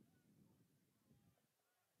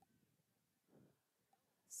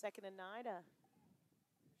 Second and 9, a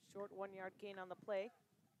short 1-yard gain on the play.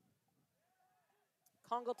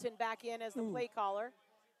 Congleton back in as the play caller,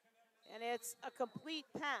 and it's a complete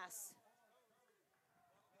pass.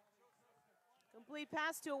 Complete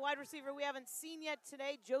pass to a wide receiver we haven't seen yet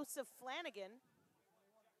today, Joseph Flanagan.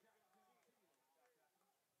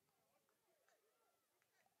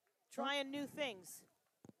 Trying new things.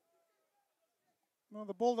 Well,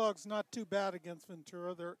 the Bulldogs not too bad against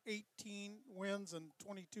Ventura. They're 18 wins and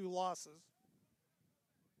 22 losses.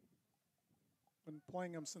 Been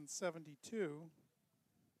playing them since '72.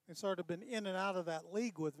 They sort of been in and out of that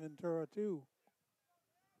league with Ventura too.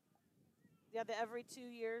 Yeah, the every 2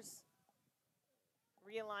 years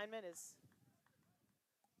realignment is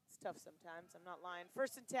it's tough sometimes. I'm not lying.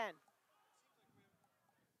 1st and 10.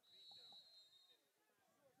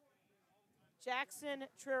 Jackson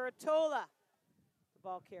Treratola, the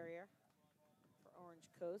ball carrier for Orange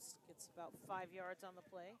Coast, gets about 5 yards on the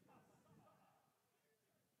play.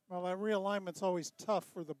 Well, that realignment's always tough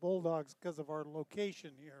for the Bulldogs because of our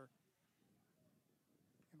location here.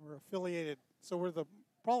 And we're affiliated, so we're the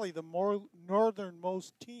probably the more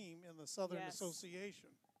northernmost team in the Southern Yes. Association.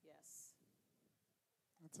 Yes.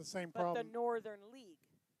 It's the same But problem. the Northern League.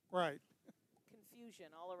 Right. Confusion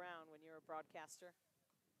all around when you're a broadcaster.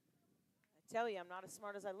 I tell you, I'm not as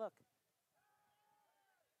smart as I look.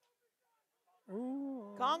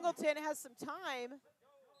 Ooh. Congleton has some time.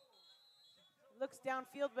 Looks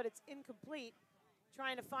downfield, but it's incomplete.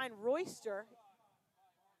 Trying to find Royster.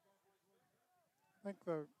 I think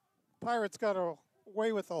the Pirates got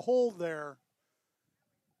away with a hold there.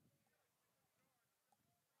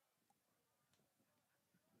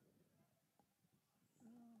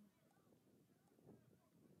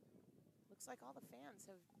 Looks like all the fans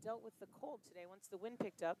have dealt with the cold today once the wind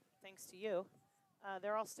picked up, thanks to you.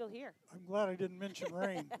 They're all still here. I'm glad I didn't mention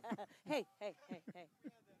rain. Hey.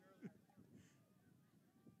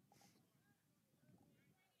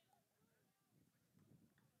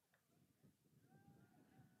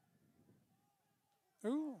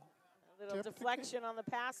 Ooh. A little deflection on the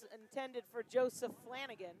pass intended for Joseph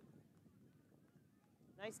Flanagan.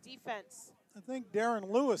 Nice defense. I think Darren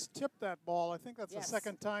Lewis tipped that ball. I think that's Yes. the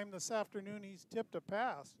second time this afternoon he's tipped a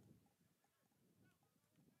pass.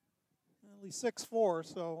 Only 6'4",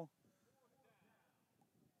 so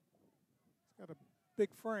he's got a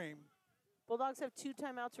big frame. Bulldogs have 2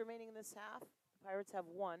 timeouts remaining in this half. Pirates have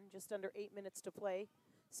 1, just under 8 minutes to play.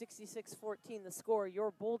 66-14 the score. Your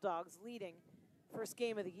Bulldogs leading. First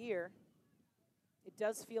game of the year. It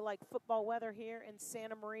does feel like football weather here in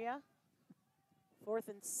Santa Maria. 4th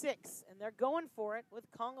and 6, and they're going for it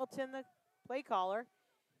with Congleton, the play caller.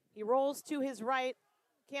 He rolls to his right,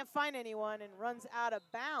 can't find anyone, and runs out of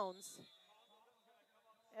bounds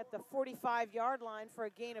at the 45-yard line for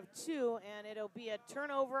a gain of 2, and it'll be a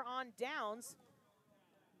turnover on downs.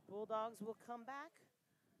 Bulldogs will come back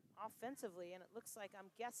offensively, and it looks like,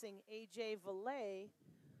 I'm guessing, A.J. Valet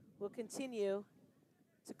will continue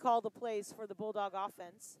to call the plays for the Bulldog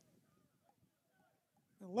offense.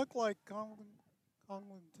 It looked like Congleton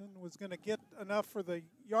was going to get enough for the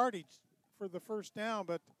yardage for the first down,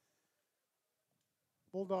 but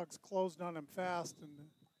Bulldogs closed on him fast, and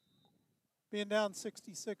being down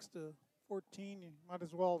 66-14, you might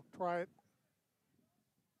as well try it.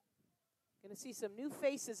 Going to see some new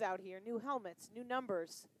faces out here, new helmets, new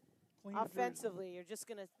numbers. Clean Offensively, jersey. you're just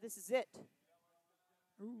going to, this is it.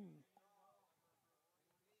 Ooh.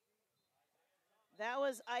 That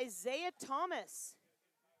was Isaiah Thomas,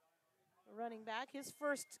 running back, his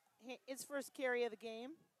first carry of the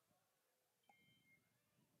game.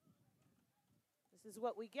 This is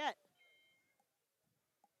what we get.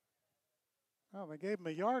 Oh, they gave him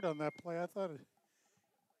a yard on that play. I thought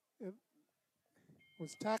it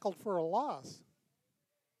was tackled for a loss.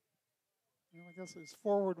 Well, I guess it's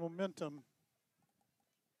forward momentum.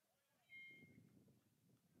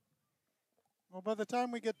 Well, by the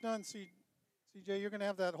time we get done, CJ, you're going to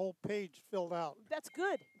have that whole page filled out. That's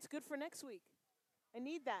good. It's good for next week. I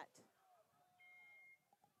need that.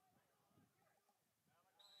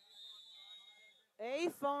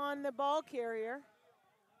 Afon, the ball carrier.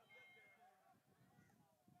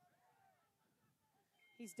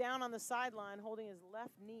 He's down on the sideline holding his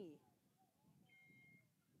left knee.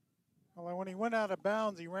 Well, when he went out of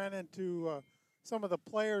bounds, he ran into some of the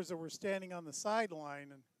players that were standing on the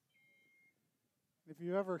sideline. And if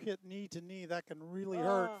you ever hit knee to knee, that can really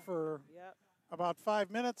hurt for about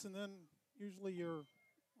 5 minutes, and then usually you're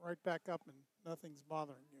right back up and nothing's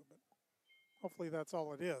bothering you. But hopefully that's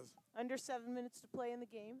all it is. Under 7 minutes to play in the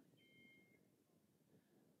game.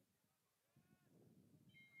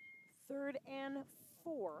 3rd and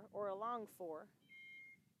 4, or a long 4,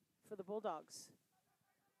 for the Bulldogs.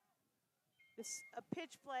 This a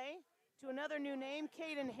pitch play to another new name,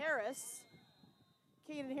 Caden Harris.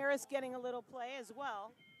 Caden Harris getting a little play as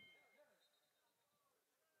well.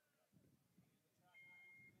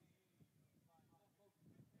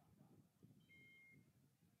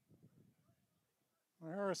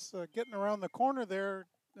 Harris getting around the corner there,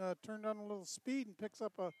 turned on a little speed and picks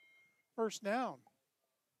up a first down.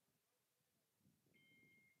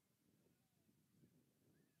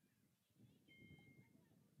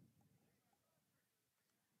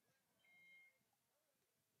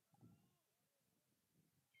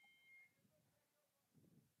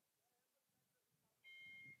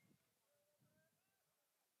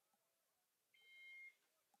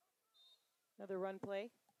 Another run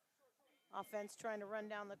play. Offense trying to run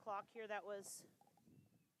down the clock here. That was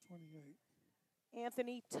 28.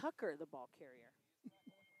 Anthony Tucker, the ball carrier.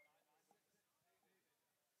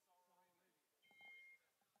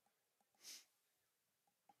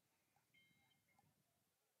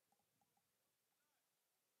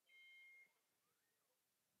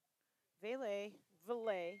 Vele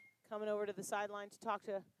Valet coming over to the sideline to talk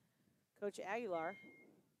to Coach Aguilar.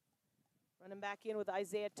 Running back in with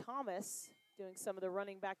Isaiah Thomas, doing some of the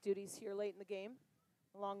running back duties here late in the game,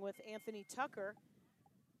 along with Anthony Tucker.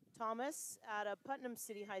 Thomas out of Putnam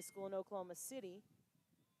City High School in Oklahoma City,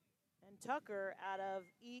 and Tucker out of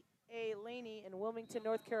E.A. Laney in Wilmington,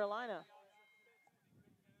 North Carolina.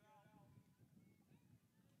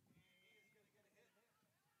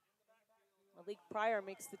 Malik Pryor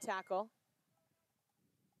makes the tackle.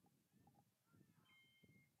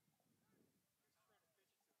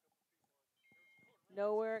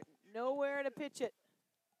 Nowhere to pitch it.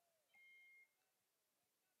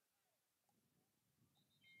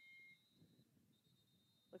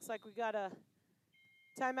 Looks like we got a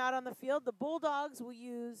timeout on the field. The Bulldogs will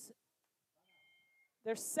use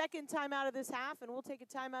their second timeout of this half, and we'll take a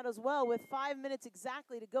timeout as well with 5 minutes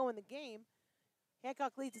exactly to go in the game.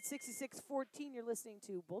 Hancock leads at 66-14. You're listening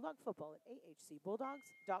to Bulldog Football at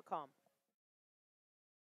ahcbulldogs.com.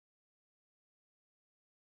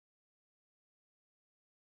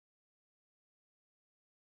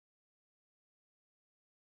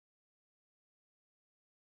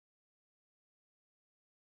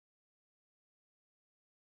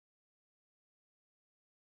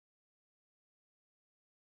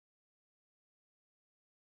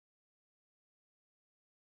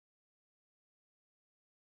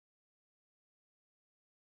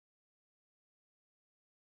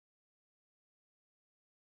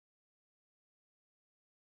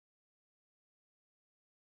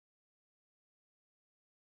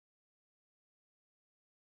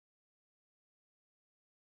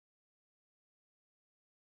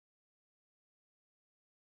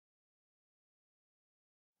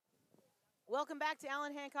 Welcome back to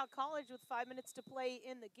Allen Hancock College with 5 minutes to play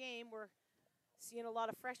in the game. We're seeing a lot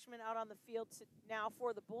of freshmen out on the field now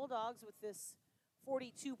for the Bulldogs with this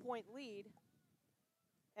 42-point lead.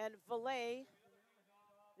 And Valet,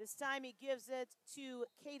 this time he gives it to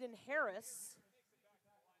Caden Harris.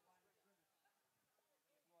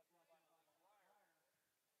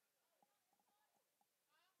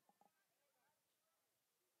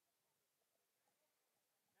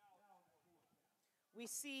 We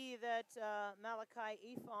see that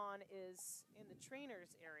Malachi Ifon is in the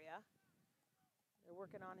trainer's area. They're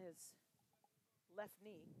working on his left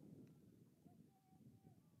knee.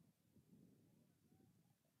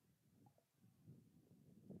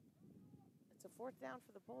 It's a fourth down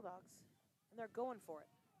for the Bulldogs, and they're going for it.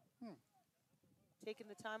 Taking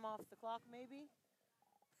the time off the clock, maybe?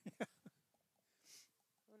 Who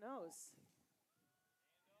knows?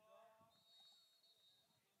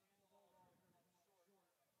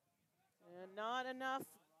 And not enough.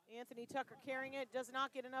 Anthony Tucker carrying it. Does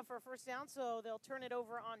not get enough for a first down, so they'll turn it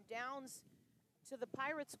over on downs to the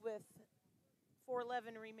Pirates with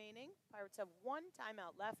 4:11 remaining. Pirates have one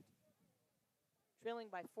timeout left, trailing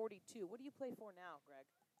by 42. What do you play for now, Greg?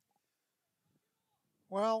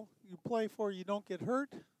 Well, you play for you don't get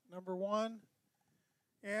hurt, number one.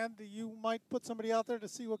 And you might put somebody out there to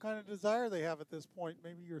see what kind of desire they have at this point.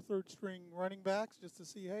 Maybe your third string running backs just to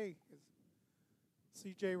see, hey, is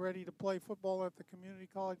CJ ready to play football at the community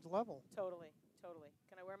college level? Totally.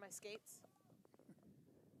 Can I wear my skates?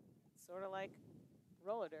 Sort of like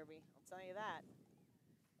roller derby, I'll tell you that.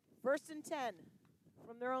 1st and 10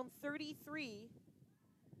 from their own 33.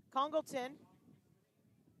 Congleton.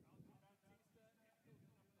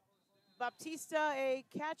 Baptista, a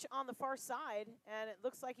catch on the far side, and it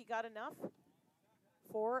looks like he got enough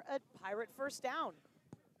for a Pirate first down.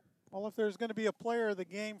 Well, if there's going to be a player of the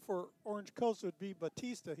game for Orange Coast, it would be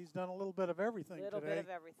Batista. He's done a little bit of everything today. A little bit of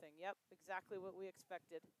everything, yep, exactly what we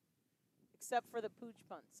expected. Except for the pooch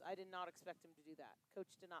punts. I did not expect him to do that.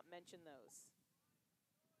 Coach did not mention those.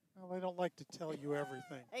 Well, they don't like to tell you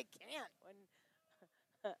everything. They can't.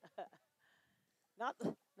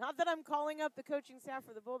 Not that I'm calling up the coaching staff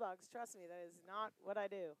for the Bulldogs. Trust me, that is not what I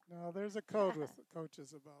do. No, there's a code with the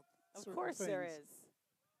coaches about certain things. Of course there is.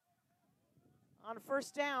 On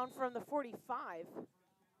first down from the 45.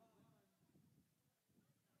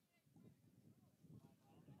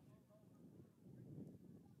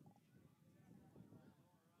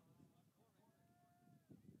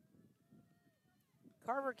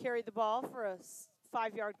 Carver carried the ball for a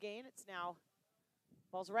 5-yard gain. It's now,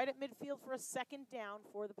 ball's right at midfield for a second down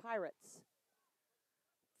for the Pirates.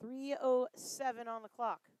 3:07 on the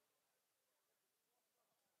clock.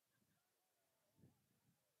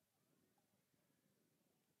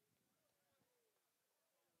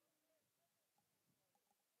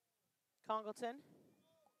 Congleton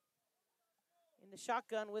in the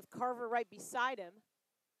shotgun with Carver right beside him.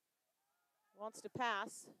 Wants to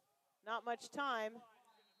pass. Not much time.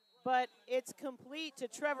 But it's complete to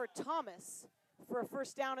Trevor Thomas for a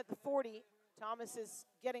first down at the 40. Thomas is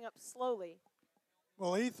getting up slowly.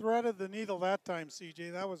 Well, he threaded the needle that time,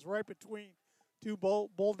 CJ. That was right between two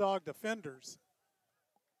Bulldog defenders.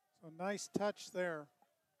 So nice touch there.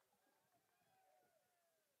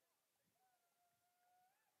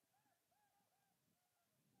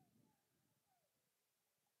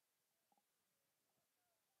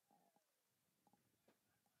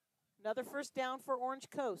 Another first down for Orange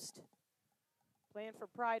Coast. Playing for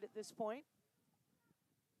pride at this point.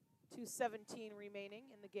 2:17 remaining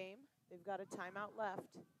in the game. They've got a timeout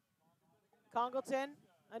left. Congleton,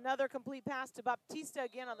 another complete pass to Baptista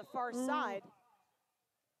again on the far side.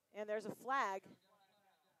 And there's a flag.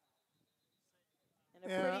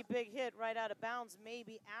 And a pretty big hit right out of bounds,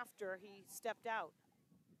 maybe after he stepped out.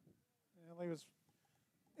 Well, he was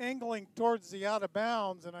angling towards the out of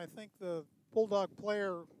bounds, and I think the Bulldog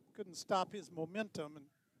player couldn't stop his momentum and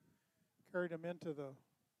carried him into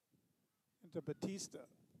Batista.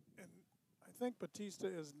 And I think Batista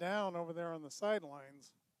is down over there on the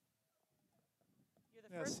sidelines.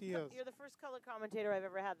 Yes, he is. You're the first color commentator I've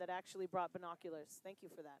ever had that actually brought binoculars. Thank you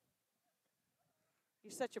for that.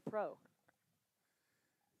 You're such a pro.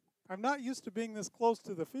 I'm not used to being this close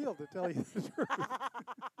to the field, to tell you the truth.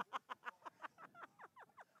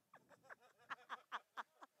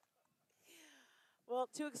 Well,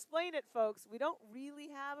 to explain it, folks, we don't really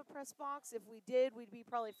have a press box. If we did, we'd be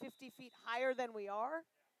probably 50 feet higher than we are.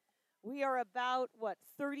 We are about,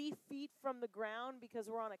 30 feet from the ground because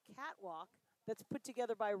we're on a catwalk that's put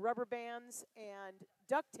together by rubber bands and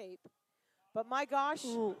duct tape. But my gosh,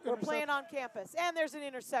 we're playing on campus. And there's an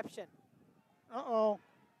interception. Uh-oh.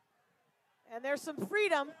 And there's some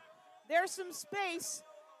freedom. There's some space.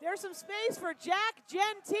 There's some space for Jack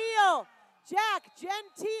Gentile. Jack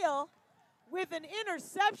Gentile with an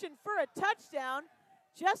interception for a touchdown.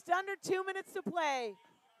 Just under 2 minutes to play.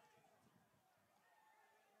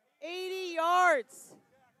 80 yards.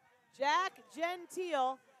 Jack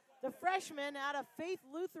Gentile, the freshman out of Faith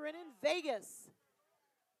Lutheran in Vegas.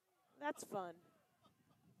 That's fun.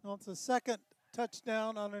 Well, it's the second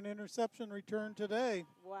touchdown on an interception return today.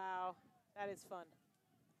 Wow, that is fun.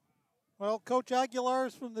 Well, Coach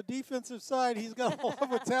Aguilar's from the defensive side. He's got to love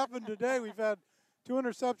what's happened today. We've had 2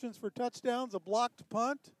 interceptions for touchdowns, a blocked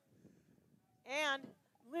punt. And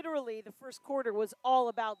literally the first quarter was all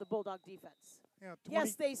about the Bulldog defense. Yeah,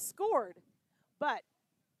 yes, they scored, but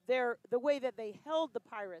the way that they held the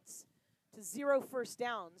Pirates to 0 first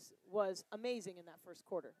downs was amazing in that first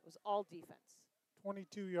quarter. It was all defense.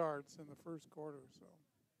 22 yards in the first quarter. So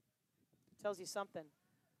tells you something.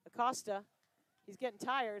 Acosta, he's getting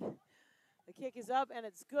tired. The kick is up, and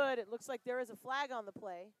it's good. It looks like there is a flag on the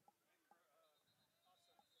play.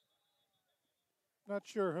 Not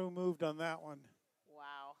sure who moved on that one.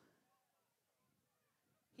 Wow.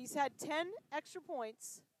 He's had 10 extra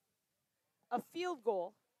points, a field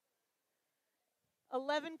goal,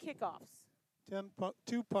 11 kickoffs.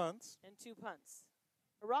 2 punts. And 2 punts.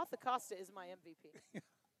 Aroth Acosta is my MVP.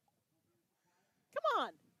 Come on.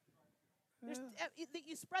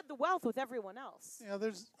 You spread the wealth with everyone else. Yeah,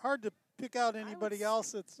 there's hard to pick out anybody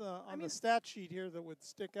else that's on the stat sheet here that would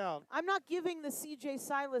stick out. I'm not giving the CJ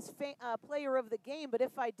Silas player of the game, but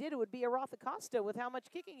if I did, it would be Aroth Acosta with how much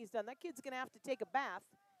kicking he's done. That kid's going to have to take a bath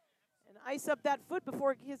and ice up that foot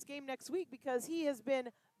before his game next week because he has been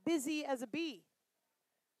busy as a bee,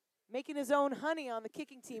 making his own honey on the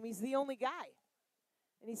kicking team. He's the only guy,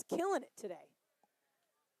 and he's killing it today.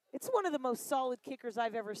 It's one of the most solid kickers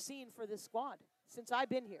I've ever seen for this squad since I've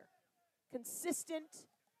been here. Consistent,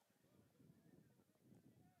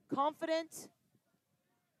 confident,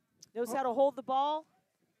 knows how to hold the ball.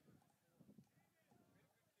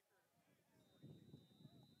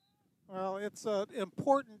 Well, it's an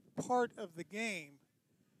important part of the game.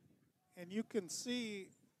 And you can see,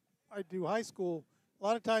 I do high school, a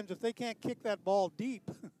lot of times if they can't kick that ball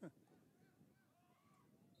deep.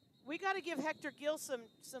 We got to give Hector Gill some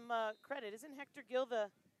credit. Isn't Hector Gill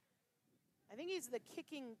I think he's the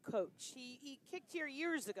kicking coach. He kicked here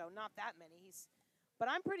years ago, not that many. But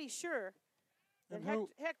I'm pretty sure that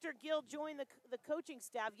Hector Gill joined the coaching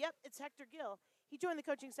staff. Yep, it's Hector Gill. He joined the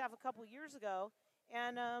coaching staff a couple years ago,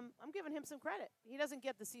 and I'm giving him some credit. He doesn't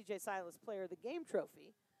get the CJ Silas Player of the Game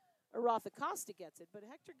trophy. Aroth Acosta gets it, but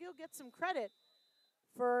Hector Gill gets some credit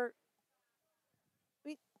for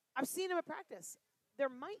I've seen him at practice. There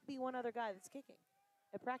might be one other guy that's kicking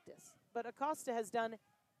at practice, but Acosta has done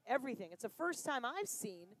everything. It's the first time I've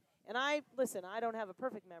seen, and I don't have a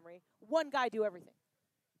perfect memory, one guy do everything.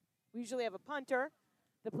 We usually have a punter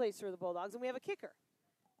that plays for the Bulldogs, and we have a kicker.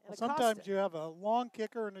 Well, sometimes you have a long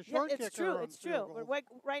kicker and a short kicker. It's true. On It's true. But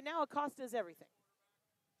right now, Acosta is everything.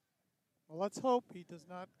 Well, let's hope he does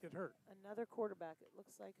not get hurt. Another quarterback. It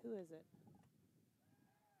looks like. Who is it?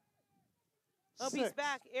 Oh, he's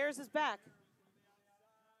back. Ayers is back.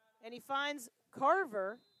 And he finds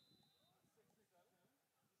Carver.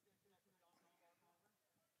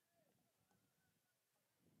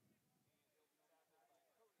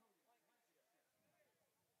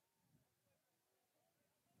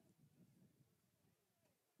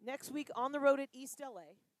 Next week on the road at East LA.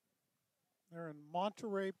 They're in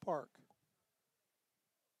Monterey Park.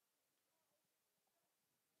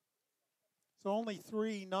 So only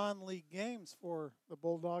 3 non-league games for the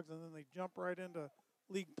Bulldogs, and then they jump right into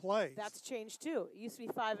league play. That's changed too. It used to be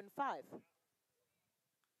 5 and 5.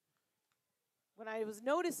 When I was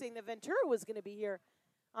noticing that Ventura was going to be here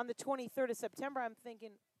on the 23rd of September, I'm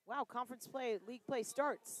thinking, wow, conference play, league play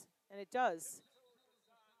starts, and it does.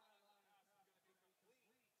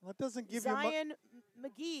 That doesn't give Zion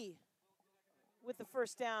McGee with the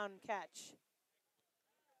first down catch.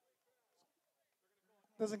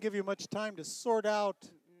 Doesn't give you much time to sort out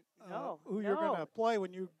who you're going to play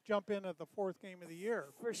when you jump in at the 4th game of the year.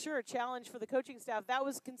 For sure, challenge for the coaching staff. That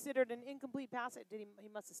was considered an incomplete pass. He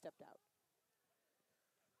must have stepped out.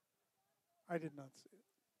 I did not see it.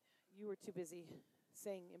 You were too busy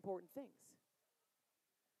saying important things.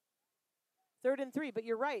 3rd and 3, but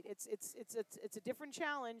you're right. It's a different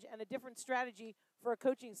challenge and a different strategy for a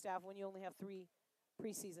coaching staff when you only have 3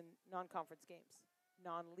 preseason non-conference games,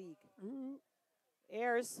 non-league.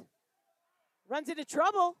 Ayers runs into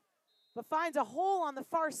trouble, but finds a hole on the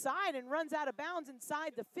far side and runs out of bounds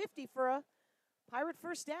inside the 50 for a Pirate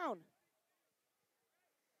first down.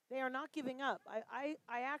 They are not giving up. I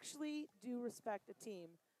actually do respect a team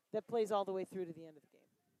that plays all the way through to the end of the game.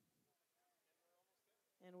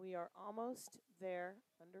 And we are almost there,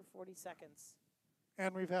 under 40 seconds.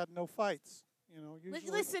 And we've had no fights. You know,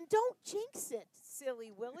 usually. Listen, don't jinx it,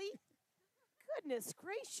 silly Willie. Goodness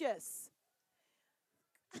gracious.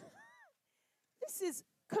 This is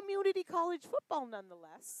community college football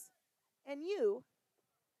nonetheless. And you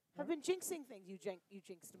have been jinxing things. You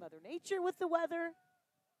jinxed Mother Nature with the weather.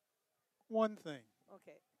 One thing.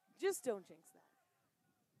 Okay, just don't jinx that.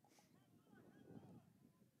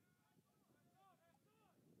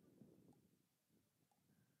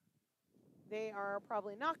 They are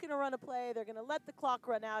probably not going to run a play. They're going to let the clock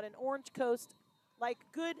run out. And Orange Coast, like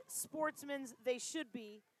good sportsmen they should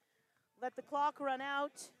be, let the clock run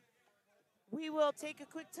out. We will take a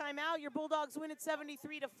quick timeout. Your Bulldogs win at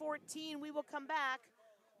 73-14. We will come back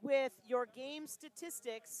with your game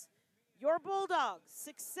statistics. Your Bulldogs'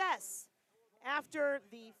 success after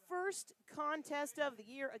the first contest of the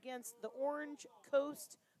year against the Orange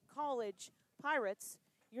Coast College Pirates.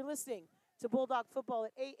 You're listening to Bulldog Football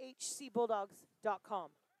at ahcbulldogs.com.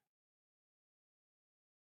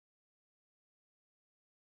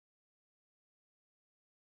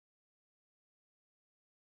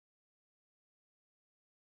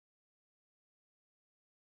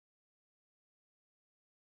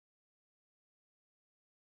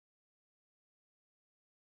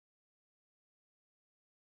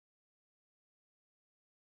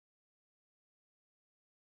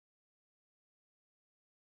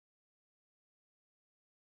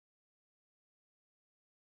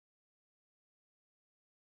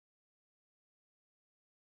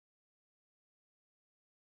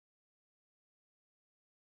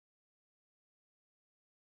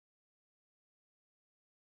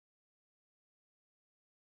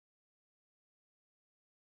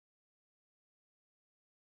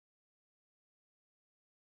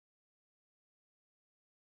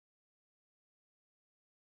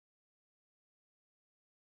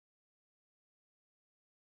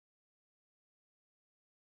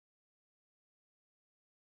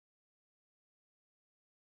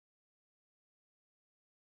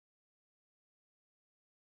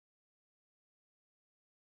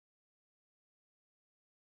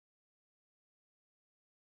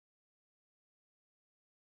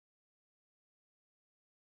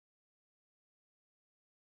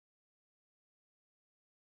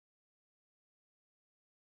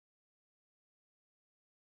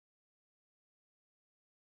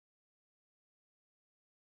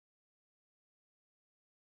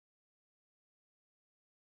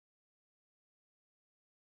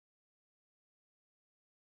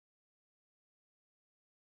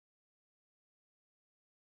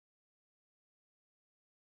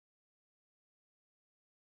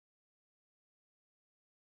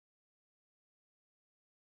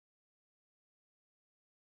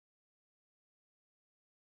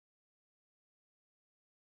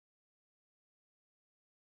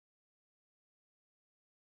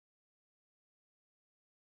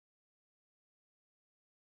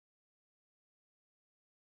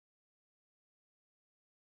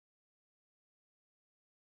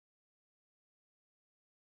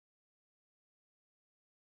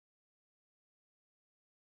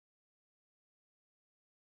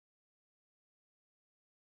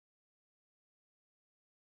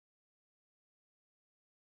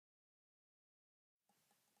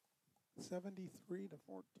 73 to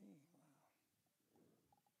 14.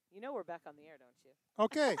 You know we're back on the air, don't you?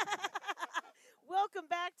 Okay. Welcome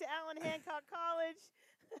back to Allen Hancock College.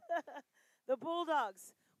 The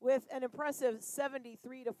Bulldogs with an impressive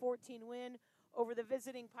 73 to 14 win over the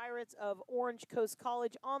visiting Pirates of Orange Coast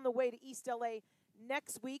College on the way to East LA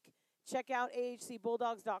next week. Check out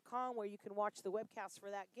ahcbulldogs.com where you can watch the webcast for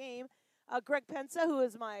that game. Greg Pensa, who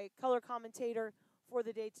is my color commentator for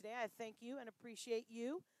the day today, I thank you and appreciate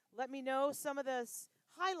you. Let me know some of the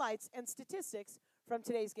highlights and statistics from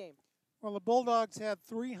today's game. Well, the Bulldogs had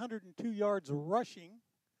 302 yards rushing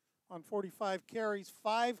on 45 carries,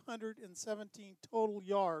 517 total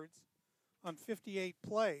yards on 58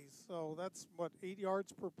 plays. So that's, 8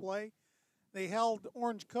 yards per play? They held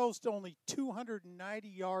Orange Coast only 290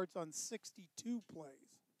 yards on 62 plays.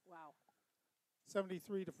 Wow.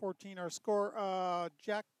 73 to 14. Our score,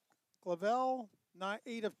 Jack Clavel,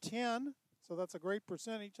 8 of 10. So that's a great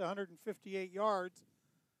percentage, 158 yards.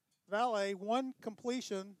 Valet, 1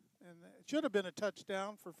 completion, and it should have been a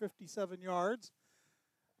touchdown for 57 yards.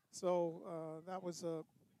 So that was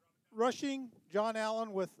rushing. John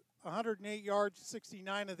Allen with 108 yards,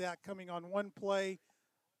 69 of that coming on 1 play.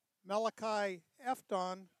 Malachi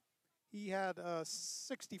Efton, he had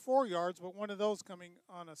 64 yards, but 1 of those coming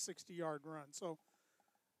on a 60-yard run. So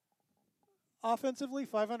offensively,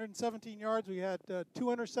 517 yards. We had 2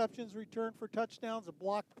 interceptions returned for touchdowns, a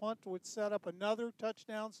blocked punt which set up another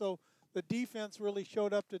touchdown. So the defense really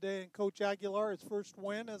showed up today, and Coach Aguilar, his first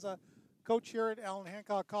win as a coach here at Allen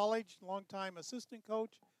Hancock College, longtime assistant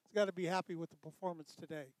coach, has got to be happy with the performance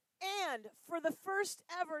today. And for the first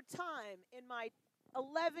ever time in my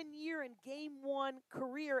 11-year and Game 1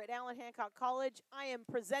 career at Allen Hancock College, I am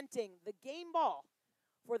presenting the game ball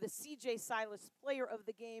for the C.J. Silas Player of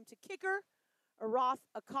the Game to kicker Aroth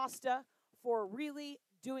Acosta for really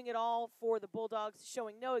doing it all for the Bulldogs,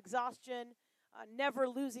 showing no exhaustion, never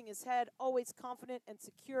losing his head, always confident and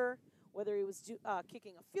secure, whether he was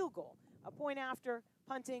kicking a field goal, a point after,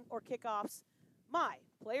 punting, or kickoffs. My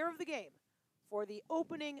Player of the Game for the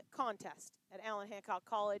opening contest at Allen Hancock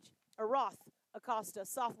College, Aroth Acosta,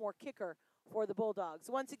 sophomore kicker for the Bulldogs.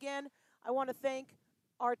 Once again, I want to thank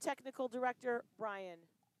our technical director, Brian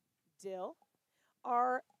Dill,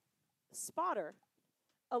 our spotter,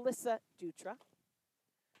 Alyssa Dutra,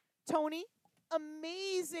 Tony,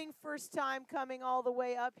 amazing first time coming all the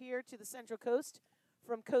way up here to the Central Coast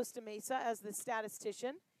from Costa Mesa as the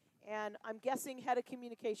statistician, and I'm guessing head of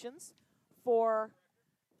communications for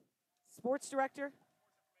sports director,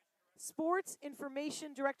 sports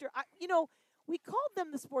information director. We called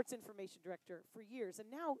them the sports information director for years, and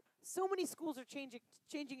now so many schools are changing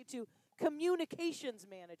it to communications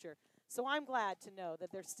manager. So I'm glad to know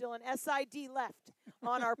that there's still an SID left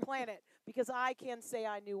on our planet, because I can say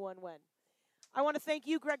I knew one when. I want to thank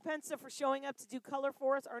you, Greg Pensa, for showing up to do color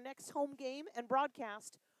for us. Our next home game and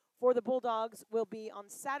broadcast for the Bulldogs will be on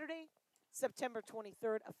Saturday, September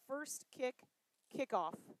 23rd, a first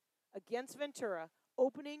kickoff against Ventura,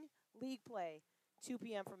 opening league play, 2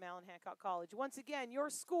 p.m. from Allen Hancock College. Once again, your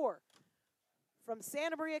score from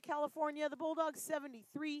Santa Maria, California, the Bulldogs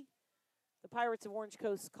 73, the Pirates of Orange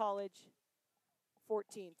Coast College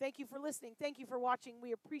 14. Thank you for listening. Thank you for watching.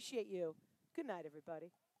 We appreciate you. Good night,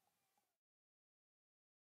 everybody.